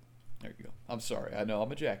 There you go. I'm sorry. I know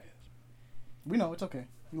I'm a jackass. We know, it's okay.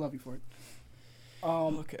 We love you for it.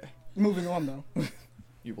 Um, Okay. moving on, though.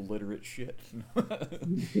 You illiterate shit.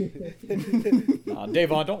 Nah,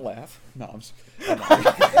 Davon, don't laugh. No, I'm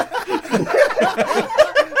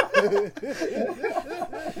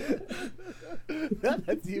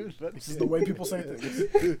That's even funny. This is the way people say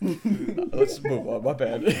things. Let's move on. My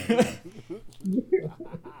bad.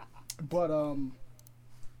 But,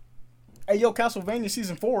 hey, yo, Castlevania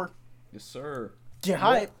Season 4. Yes, sir. Get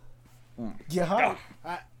hype. Get hype.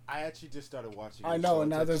 I actually just started watching. I it, know, so and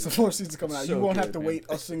now it's there's the actually- 4th season coming out. So You won't have good, to man. wait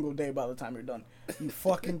a single day by the time you're done. You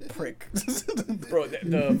fucking prick. Bro,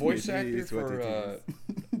 the voice It actor is what for it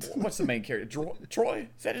what's the main character? Troy?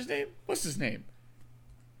 Is that his name? What's his name?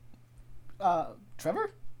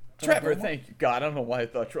 Trevor? Trevor. Belmont? Thank you. God, I don't know why I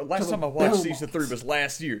thought Trevor. Last Trevor time I watched Belmont. season 3 was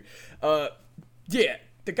last year. Yeah.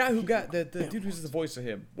 The guy who got the dude who's the voice of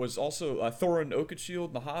him was also Thorin Oakenshield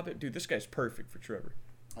in The Hobbit. Dude, this guy's perfect for Trevor.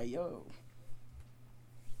 Hey, yo.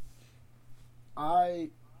 I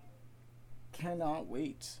cannot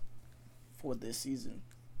wait for this season.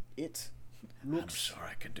 It looks sure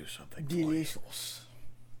I can do something. delicious,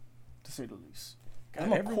 to say the least. God, I'm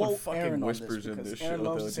gonna everyone quote fucking Aaron on whispers in because this Aaron show,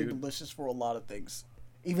 loves though, to say dude. delicious for a lot of things,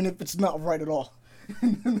 even if it's not right at all.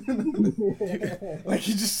 Like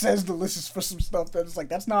he just says delicious for some stuff that it's like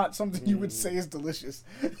that's not something you would say is delicious.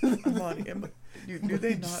 Come on, do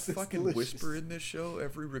they not It's fucking delicious. whisper in this show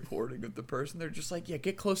every recording of the person? They're just like, yeah,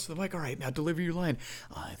 get close to the mic. All right, now deliver your line.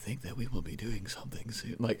 I think that we will be doing something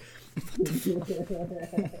soon. Like,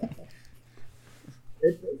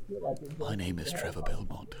 my name is Trevor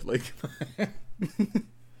Belmont. Like, You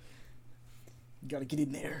gotta get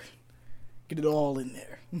in there, get it all in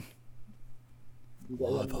there.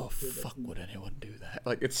 why the fuck would anyone do that?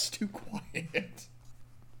 Like, it's too quiet.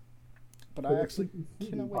 But I actually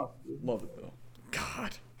cannot wait. Love it though.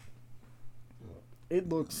 God. It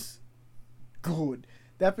looks good.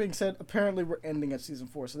 That being said, apparently we're ending at season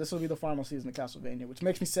 4, so this will be the final season of Castlevania, which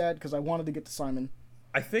makes me sad because I wanted to get to Simon.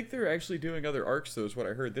 I think they're actually doing other arcs though, is what I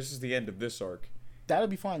heard. This is the end of this arc. That'll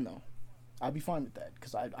be fine though. I'd be fine with that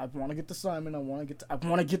because I want to get to Simon. I want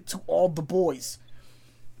to get to all the boys.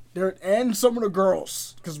 There and some of the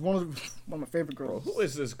girls because one of my favorite Bro, girls. who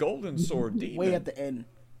is this Golden Sword demon? Way at the end.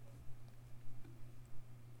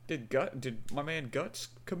 Did my man Guts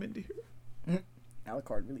come into here?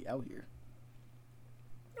 Alucard really out here.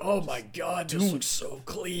 Oh my god, this looks so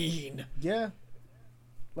clean. Yeah.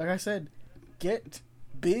 Like I said, get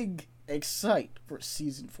big excite for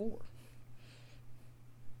season 4.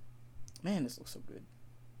 Man, this looks so good.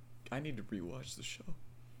 I need to rewatch the show.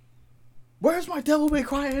 Where's my Devil May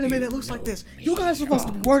Cry anime that looks like this? You guys are supposed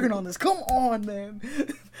to be working on this. Come on, man.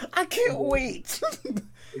 I can't wait.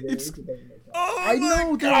 It's. I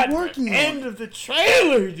know they're working on End it. of the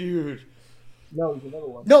trailer, dude. No, there's another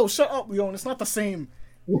one. No, shut up, Leon. It's not the same.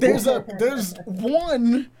 There's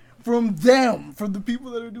one from them, from the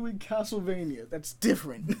people that are doing Castlevania. That's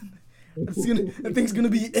different. That thing's gonna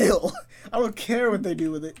be ill. I don't care what they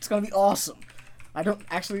do with it. It's gonna be awesome. I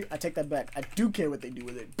take that back. I do care what they do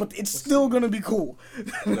with it, but it's still gonna be cool.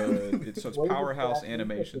 It's What is Powerhouse it?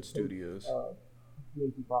 Animation Studios.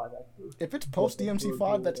 DMC5 actually. If it's post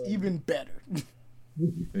DMC5, that's even better.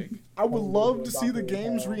 Think. I would love to see the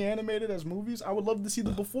games reanimated as movies. I would love to see the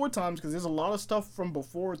before times because there's a lot of stuff from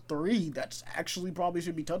before 3 that's actually probably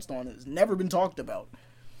should be touched on. It's never been talked about.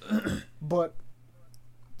 But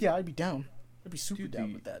yeah, I'd be down. I'd be super Dude,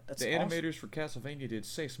 down with that. That's the awesome. animators for Castlevania did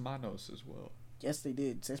Seis Manos as well. Yes, they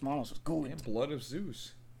did. Seis Manos was good. And Blood of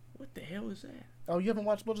Zeus. What the hell is that? Oh, you haven't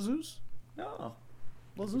watched Blood of Zeus? No.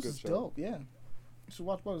 Blood of It's a Zeus good is show. dope. Yeah, you should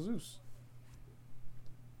watch Blood of Zeus.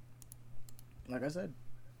 Like I said,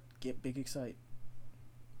 get big excite.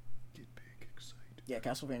 Get big excited. Yeah,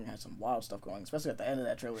 Castlevania has some wild stuff going, especially at the end of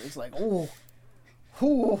that trailer. It's like, ooh.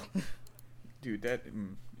 Dude, that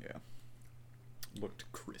yeah, looked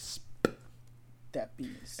crisp. That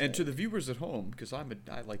being said. And to the viewers at home, because I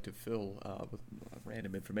like to fill with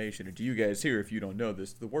random information, and to you guys here, if you don't know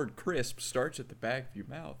this, the word crisp starts at the back of your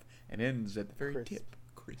mouth and ends at the very Crisp. tip.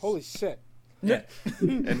 Crisp. Holy shit. Yeah.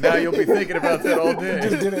 And now you'll be thinking about that all day.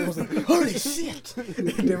 just did it. It was like, holy shit!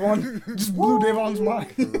 Devon just blew Devon's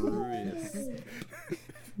mind. Crisp.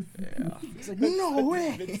 Yeah. It's like, no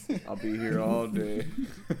way! I'll be here all day.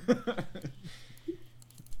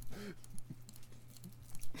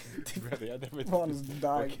 Brother, I never Devon is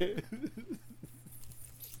dying. Okay.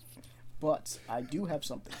 But I do have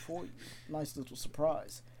something for you. Nice little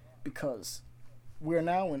surprise. Because we're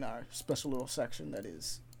now in our special little section that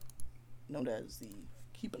is known as the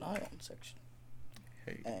Keep an Eye On section.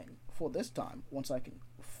 Hey. And for this time, once I can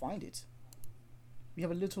find it, we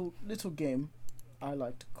have a little game I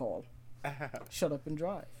like to call Shut Up and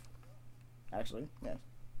Drive. Actually, yeah,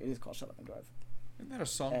 it is called Shut Up and Drive. Isn't that a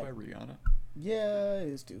song by Rihanna? Yeah, it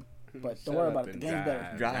is too. But don't Shut worry up about it. The and game's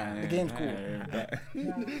better. Drive. The game's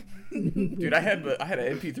cool. Dude, I had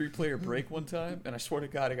an MP3 player break one time, and I swear to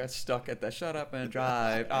God, I got stuck at that "Shut Up and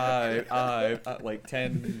Drive," like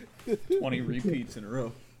 10, 20 repeats in a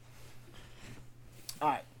row.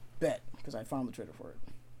 Alright, bet. Because I found the trailer for it.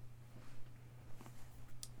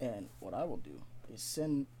 And what I will do is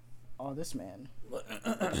send this man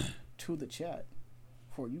to the chat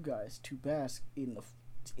for you guys to bask in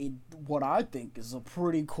what I think is a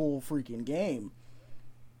pretty cool freaking game.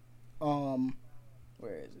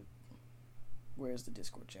 Where is it? Where's the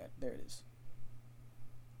Discord chat? There it is.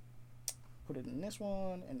 Put it in this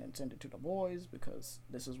one and then send it to the boys because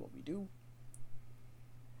this is what we do.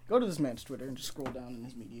 Go to this man's Twitter and just scroll down in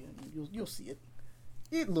his media and you'll see it.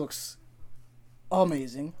 It looks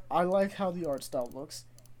amazing. I like how the art style looks.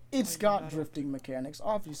 It's got drifting mechanics.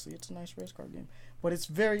 Obviously, it's a nice race car game, but it's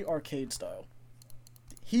very arcade style.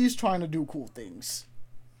 He's trying to do cool things.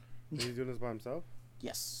 Is he doing this by himself?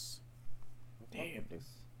 Yes. Damn.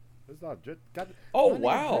 It's not drift. God, Oh, my nigga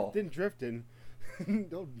wow. Drifting.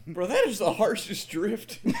 Don't- Bro, that is the harshest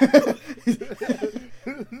drift.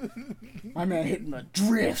 My man hitting a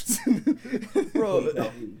drift. Bro,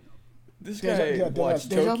 this guy watched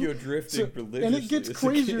Deja vu. Tokyo drifting religiously. And it gets as a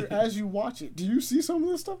crazier kid. as you watch it. Do you see some of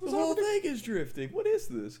this stuff The that's whole happening? thing is drifting. What is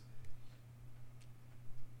this?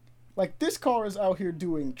 Like, this car is out here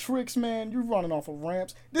doing tricks, man. You're running off of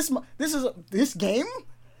ramps. This game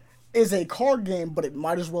is a car game, but it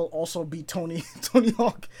might as well also be Tony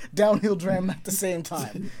Hawk Downhill Dram at the same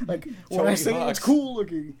time. Like, when I Tony say Hawk's- it's cool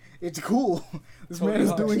looking, it's cool. This Tony man is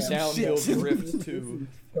Hawk's doing some downhill shit. drift too.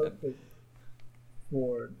 Perfect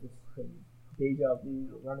for just some deja vu,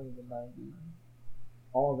 running in the 90s,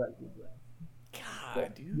 all that good stuff.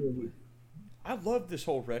 God, dude. I love this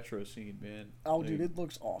whole retro scene, man. Oh, Like, dude, it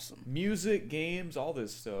looks awesome. music, games, all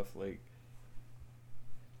this stuff. Like,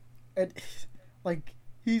 And, like,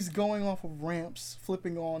 He's going off of ramps,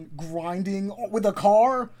 flipping on, grinding with a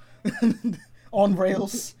car on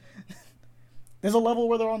rails. There's a level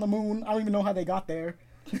where they're on the moon. I don't even know how they got there.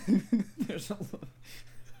 There's a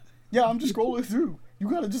Yeah, I'm just scrolling through. You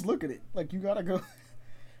gotta just look at it. Like, you gotta go.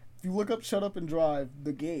 If you look up Shut Up and Drive,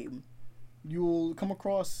 the game, you'll come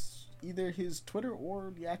across either his Twitter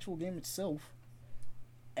or the actual game itself.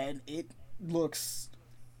 And it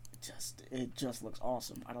just looks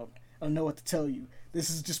awesome. I don't know what to tell you. This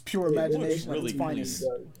is just pure imagination at its finest.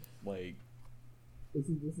 Like, This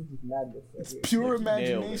is just madness. Right It's here. pure Like, nailed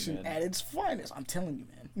it, imagination man. at its finest. I'm telling you,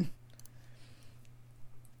 man.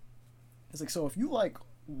 It's like, so if you like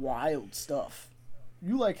wild stuff,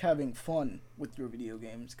 you like having fun with your video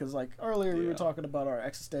games, because like earlier we were Yeah. talking about our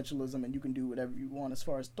existentialism and you can do whatever you want as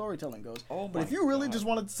far as storytelling goes. Oh But my if you really God. just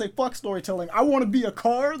wanted to say fuck storytelling, I want to be a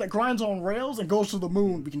car that grinds on rails and goes to the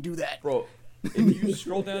moon, we can do that. bro, if you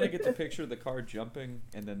scroll down and get the picture of the car jumping,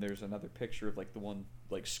 and then there's another picture of like the one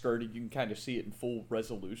like skirting, you can kind of see it in full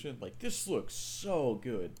resolution. Like, this looks so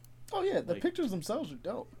good. Oh yeah, the Like- pictures themselves are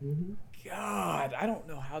dope. God, I don't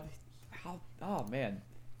know how. Oh man,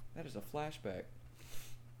 that is a flashback.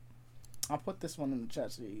 I'll put this one in the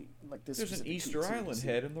chat so you, like this. There's an specific Easter tweet so you can Island see.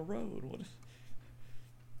 head in the road. What?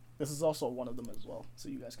 This is also one of them as well, so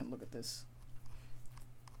you guys can look at this.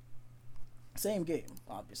 Same game,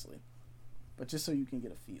 obviously, but just so you can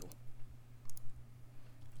get a feel.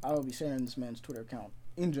 I will be sharing this man's Twitter account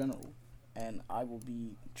in general, and I will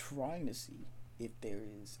be trying to see if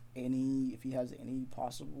if he has any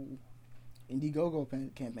possible Indiegogo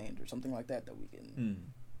campaigns or something like that we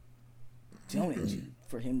can donate to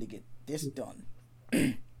for him to get this done.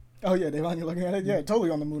 Oh yeah, Devon, you're looking at it? Yeah, totally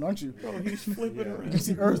on the moon, aren't you? Bro, he's flipping Yeah. around. You can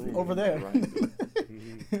see Earth over there.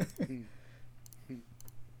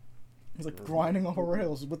 He's like grinding off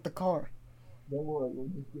rails with the car. Don't worry, we'll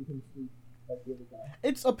just give him sleep like the other guy.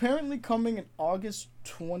 It's apparently coming in August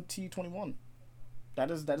 2021.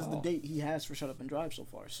 That is the Oh. date he has for Shut Up and Drive so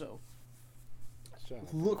far. So Shut up,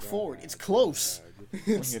 look God. forward. It's close.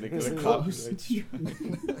 It's, I'm gonna it's get a close.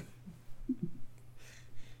 copyright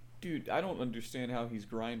Dude, I don't understand how he's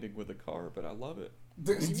grinding with a car, but I love it.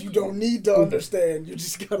 You don't need to understand. You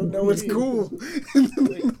just gotta know it's cool.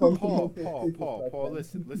 Wait, Paul,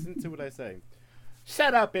 listen to what I say.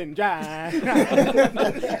 Shut up and drive.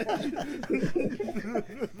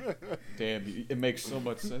 Damn, it makes so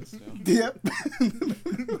much sense now. Yep.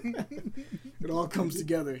 It all comes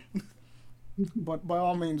together. But by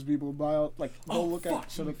all means, people, go look fuck,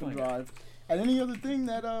 at Shut let Up me and find Drive and any other thing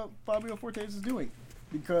that Fabio Fortes is doing,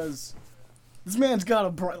 because this man's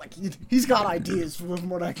got he's got ideas from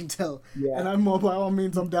what I can tell. Yeah. And by all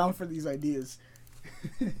means, I'm down for these ideas.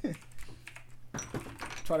 Maybe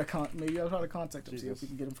I'll try to contact him, see if we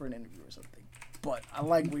can get him for an interview or something. But I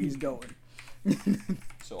like where he's going.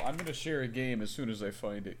 So I'm gonna share a game as soon as I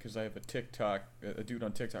find it, because I have a dude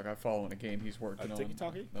on TikTok I follow in a game he's working on.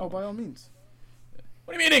 TikTok-y? Oh, by all means.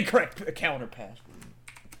 What do you mean incorrect counter pass?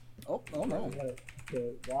 Oh no.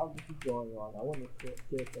 While this is going on, I want to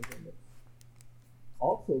share something that's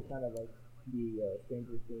also kind of like the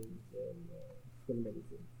Stranger Things and Cinematic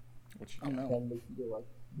Things. What you Oh got? no. And makes you go like,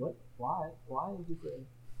 what? Why is this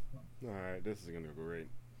a... Alright, this is gonna go great.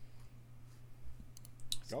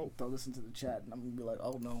 Go. Throw this into the chat, and I'm gonna be like,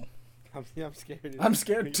 oh no. I'm scared. I'm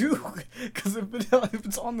scared too, because if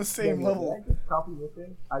it's on the same Did level. I just copy your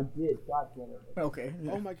thing? I did. God damn it. Okay.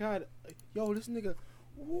 Yeah. Oh my god. Yo, this nigga.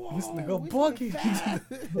 Whoa, This nigga he's bugging. fat.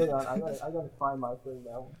 Hold on, I gotta find my thing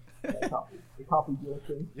now. I copied your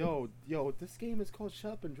thing. Yo, this game is called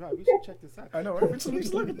Shut Up and Drive. You should check this out. I know, right?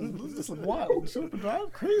 Just look at this. This look wild. Shut Up and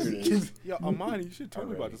Drive, crazy. Yo, Amani, you should tell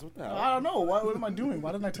me about this. What the hell? I don't know. What am I doing?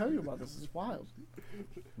 Why didn't I tell you about this? It's wild.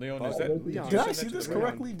 Leon, Oh, is that? Leon. Did I send see that to this the-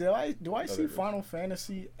 correctly? Do I see there it is. Final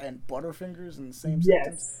Fantasy and Butterfingers in the same sentence?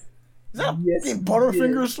 Yes. Is that a Yes, fucking you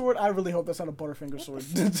Butterfinger did. sword? I really hope that's not a Butterfinger sword.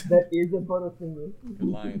 That is a Butterfinger. You're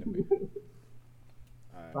lying to me.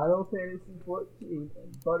 Alright. Final Fantasy 14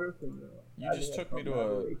 and Butterfinger. You I just think took me that's to a-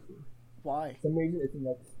 collaboration. Why? For some reason, it's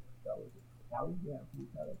next. Valley? Yeah, please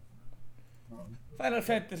tell us. Final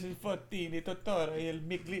Fantasy 14 tutorial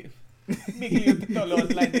Migli yung titolo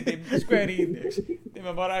online di Square Enix. Di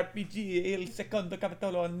ba mga RPG il secondo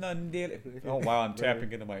capitolo non dire. Oh wow, I'm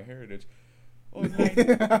tapping into my heritage.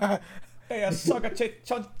 Online. Kaya soga c'è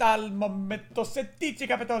tal momento sentici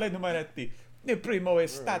capitolo numeretti. Il primo è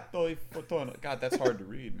stato il fotono. God, that's hard to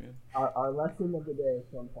read, man. Our lesson of the day is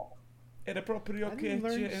from Paul. Era proprio I che didn't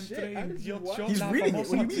learn ci shit. entré I in just ghiaccio watched- He's la reading it.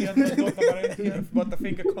 famosa What do you azienda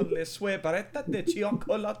Butterfinger con le sue barrette de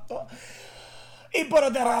cioccolato. I don't know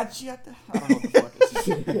what the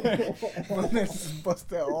fuck it's. My man just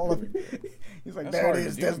bust out all of it. He's like, That's there hard it to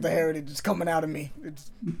is. do, There's the man. heritage. It's coming out of me.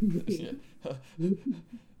 It's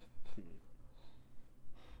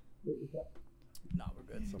nah, we're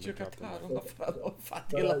good. Somebody dropped the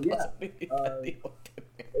mic.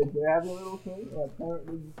 If they're having a little thing,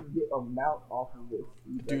 apparently you can get a mount off of this.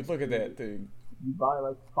 Dude, look at that thing. You buy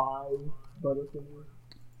like 5 Butterfingers,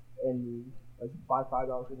 and like buy $5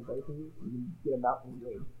 worth of Butterfingers, and you get a mount in the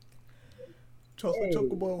game. Chocolate Hey.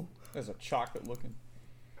 chocobo. There's a chocolate looking.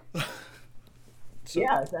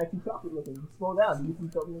 Yeah, it's actually chocolate looking. You slow down, you see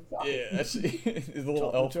something that's chocolate. Yeah, I see. The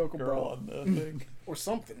little elf Chocolate girl chocobo. on the thing. Or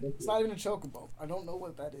something. It's not even a chocobo. I don't know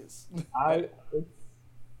what that is. It's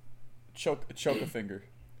Choke a finger.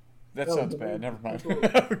 That No, sounds the- bad. Never mind. Choco-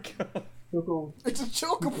 Oh, God. Choco. It's a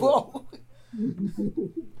chocobo.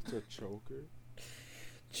 It's a choker.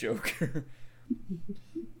 Joker.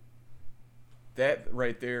 That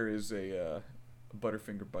right there is a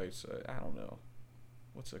Butterfinger Bites. I don't know.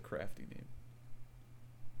 What's a crafty name?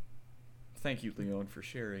 Thank you, Leon, for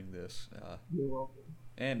sharing this. You're welcome.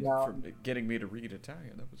 And Now- for getting me to read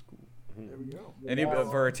Italian. That was cool. There we go. Any Now- of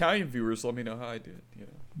our Italian viewers, let me know how I did. You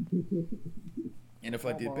know. And if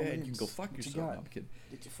I By did all bad, you can means. go fuck What you yourself. got? No, I'm kidding.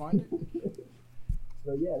 Did you find it?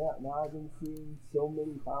 So yeah, now I've been seeing so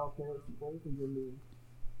many Final Fantasy things in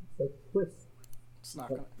the like twists. It's not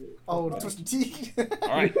gonna. Oh, the Twisted Tea. All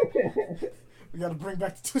right. We gotta bring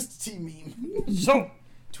back the Twisted Tea meme. So,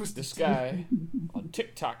 Twisted this Tea. guy on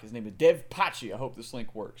TikTok, his name is Dev Pachi. I hope this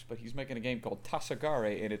link works. But he's making a game called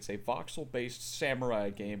Tasagare, and it's a voxel-based samurai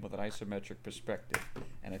game with an isometric perspective.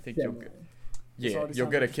 And I think you'll get, This yeah, already you'll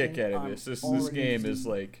sounds get a interesting. kick out of I'm this. This already game is interested.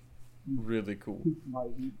 like really cool.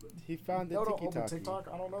 He found the No, don't Tiki open Taki. TikTok.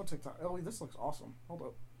 I don't know TikTok. Oh, wait, this looks awesome. Hold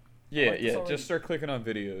up. Yeah, like this yeah. already. Just start clicking on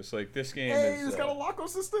videos. Like this game Hey, is. it's got a loco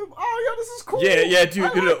system. Oh yeah, this is cool. Yeah, yeah, dude.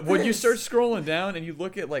 I You know, like when you this. start scrolling down and you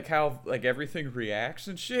look at like how like everything reacts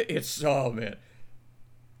and shit, it's oh man.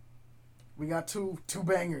 We got two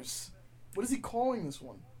bangers. What is he calling this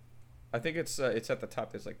one? I think it's at the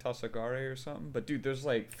top. There's like Tasagare or something. But dude, there's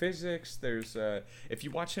like physics. There's if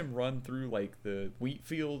you watch him run through like the wheat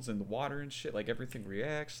fields and the water and shit, like everything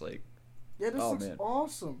reacts. Like Yeah, this Oh, looks man.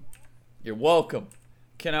 awesome. you're welcome.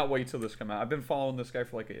 Cannot wait till this come out. I've been following this guy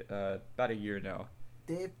for like about a year now.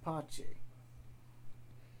 Dave Pache.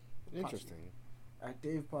 Interesting. At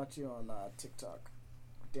Dave Pache on TikTok.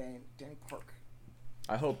 Danny Park.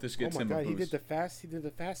 I hope this Oh gets my him god, a he boost. did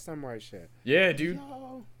the fast samurai shit. Yeah, dude.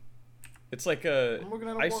 Yo. It's like a I'm looking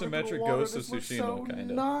at him walking through the isometric water. Ghost of This looks Tsushima so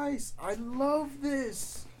kind of. nice. I love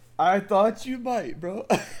this. I thought you might, bro.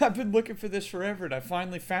 I've been looking for this forever, and I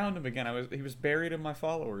finally found him again. He was buried in my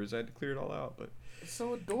followers. I had to clear it all out, but It's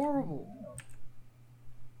so adorable.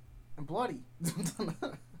 And bloody.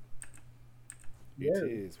 Yeah.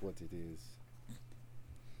 It is what it is.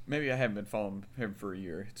 maybe I haven't been following him for a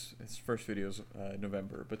year. His first video's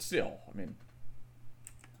November, but still, I mean,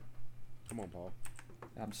 Come on, Paul.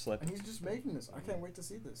 I'm And slipping. he's just making this. I can't wait to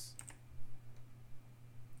see this.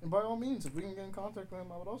 And by all means, if we can get in contact with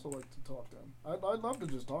him, I would also like to talk to him. I'd love to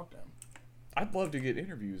just talk to him. I'd love to get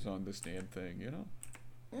interviews on this damn thing, you know?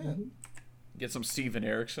 Yeah. Get some Steven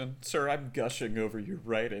Erickson. Sir, I'm gushing over your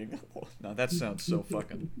writing. No, that sounds so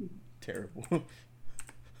fucking terrible.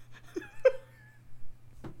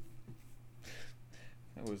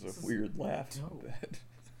 That was This a is weird laugh. dope. That.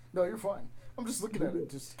 No, you're fine. I'm just looking at it,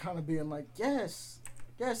 just kind of being like, yes,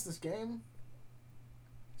 this game.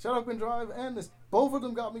 Shut Up and Drive and this. Both of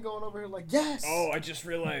them got me going over here like, yes. Oh, I just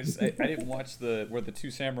realized I didn't watch where the two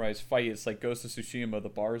samurais fight. It's like Ghost of Tsushima. The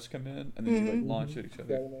bars come in and then you like launch at each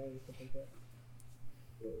other.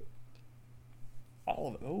 All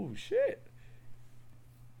of it. Oh shit!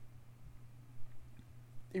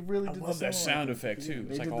 It really I did love that sound effect, too. They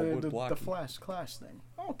It's like did all wood the blocking. Flash Clash thing.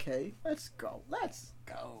 Okay, let's go. Let's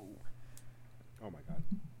go. Oh my god.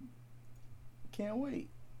 Can't wait.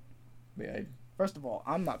 Yeah, First of all,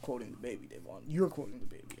 I'm not quoting the baby, Devon. You're quoting the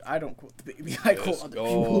baby. I don't quote the baby. I quote Let's other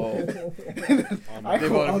go. people. I Devon,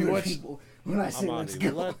 quote have you other watched- people when I say let's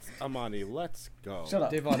go. Amani, let's go. Shut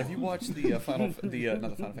up. Devon, have you watched the not the Final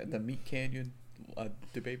Fantasy, the Meat Canyon,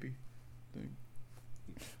 the baby thing?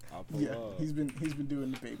 I'll pull Yeah, up. he's been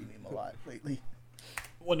doing the baby name a lot lately.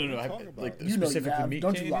 Well, no, What are you talking about? like You know you specifically have. Meat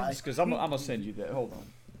Don't you lie. Canyons, because I'm gonna send you that. Hold on.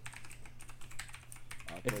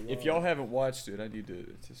 I'll If pull y'all up. haven't watched it, I need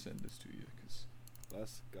to send this to you because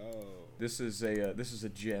Let's go. this is a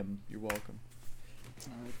gem. You're welcome.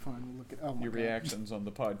 All right, fine. We'll look at. Oh my Your God. reactions on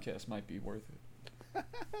the podcast might be worth it.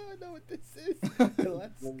 I know what this is.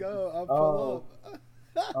 Let's go. I'll pull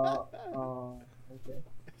up. Okay.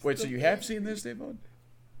 Wait, so you have seen this, Devon?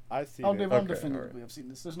 I see Oh, it. Dave, I'm Okay, definitively alright. have seen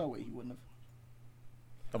this. There's no way he wouldn't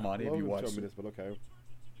have. Amani, have you Logan watched showed me it? this, but okay.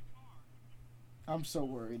 I'm so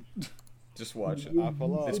worried. Just watch it. I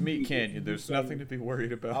pull up. It's Meat Canyon. There's nothing to be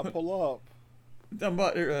worried I about. pull up.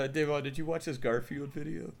 Dave, did you watch this Garfield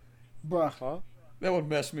video? Bruh. Huh? That one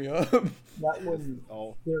messed me up. That was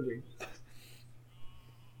Oh, scary.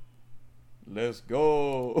 Let's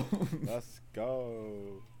go. let's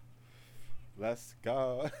go. Let's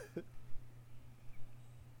go.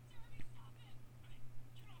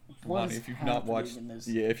 What Amani, is if you've not watched, happening in this?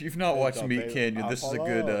 if you've not Hey, watched dog, Meat babe, Canyon, I'll this is a pull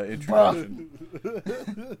good up. introduction.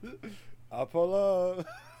 I pull up.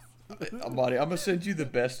 Amani, I'm gonna send you the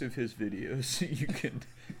best of his videos so you can.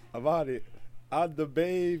 I'm the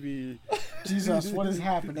baby. Jesus, what is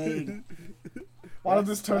happening? Why did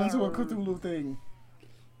this turn into a Cthulhu thing?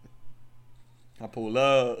 I pull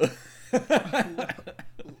up.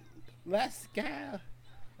 Let's go.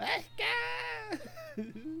 Let's go.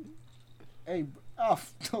 Hey, oh,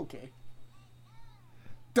 okay.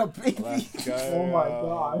 The baby. Let's go. Oh my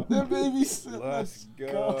god. The baby said, Let's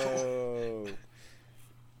go.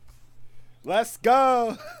 Let's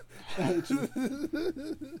go. I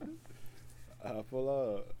pull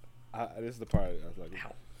up. This is the part I was like,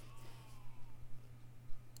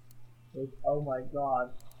 Oh my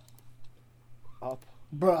god. up.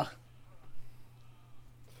 Bruh,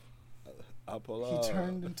 I pull he up.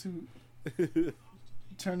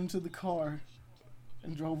 turned into the car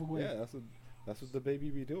and drove away. Yeah, that's what the baby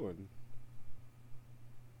be doing.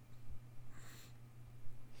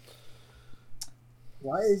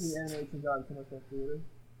 Why is the animation gotten so much more creative?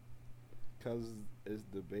 Cause it's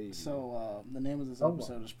the baby. So the name of this Oh my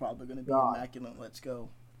episode is probably going to be God. Immaculate Let's Go.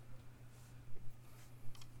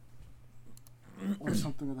 Or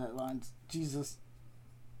something of that lines. Jesus.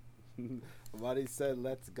 Somebody said,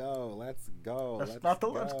 "Let's go, let's go." That's let's not the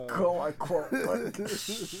let's go I quote.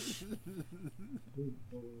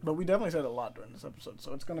 But we definitely said a lot during this episode,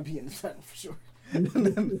 so it's going to be in the title for sure.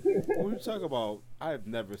 When we talk about, I've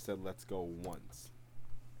never said "let's go" once.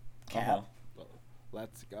 Uh-huh.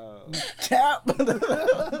 Let's go. Cap.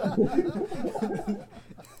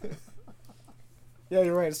 Yeah,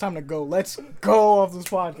 you're right. It's time to go. Let's go off this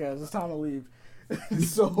podcast. It's time to leave.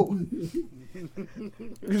 So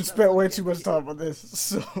we spent way too much time on this.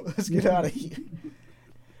 So let's get out of here.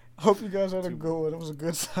 Hope you guys had a good one. It was a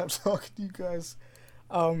good time talking to you guys.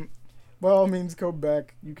 By all means, go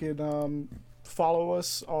back. You can follow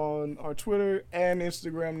us on our Twitter and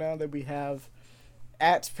Instagram now that we have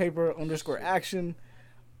at paper_action.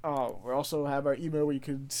 We also have our email where you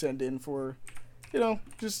can send in for,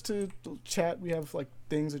 just to chat. We have like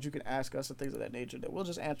things that you can ask us and things of that nature that we'll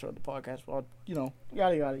just answer on the podcast. Well,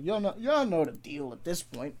 yada yada. Y'all know the deal at this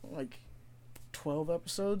point. Like 12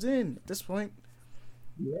 episodes in at this point.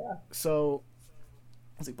 Yeah. So,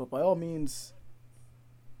 but by all means,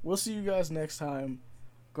 we'll see you guys next time.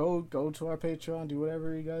 Go to our Patreon, do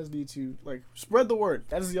whatever you guys need to. Like, spread the word.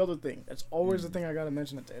 That is the other thing. That's always the thing I gotta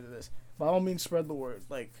mention at the end of this. By all means, spread the word.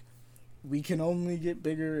 Like, we can only get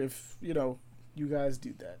bigger if, you guys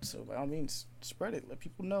do that. So, by all means, spread it. Let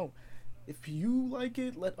people know. If you like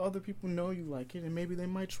it, let other people know you like it, and maybe they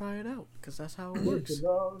might try it out, because that's how it works.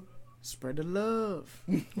 Spread the love.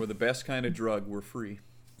 We're the best kind of drug. We're free.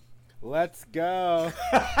 Let's go.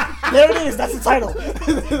 There it is. That's the title.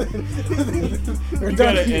 We're We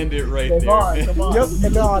done gotta here. end it right Come there. on, man. come on. Yep,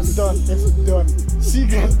 and now it's done. It's done. See you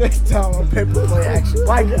guys next time on Paper Play Action.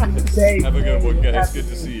 Bye, guys. Hey, Have a good one, guys. happy Good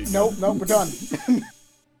to see you. Nope, we're done.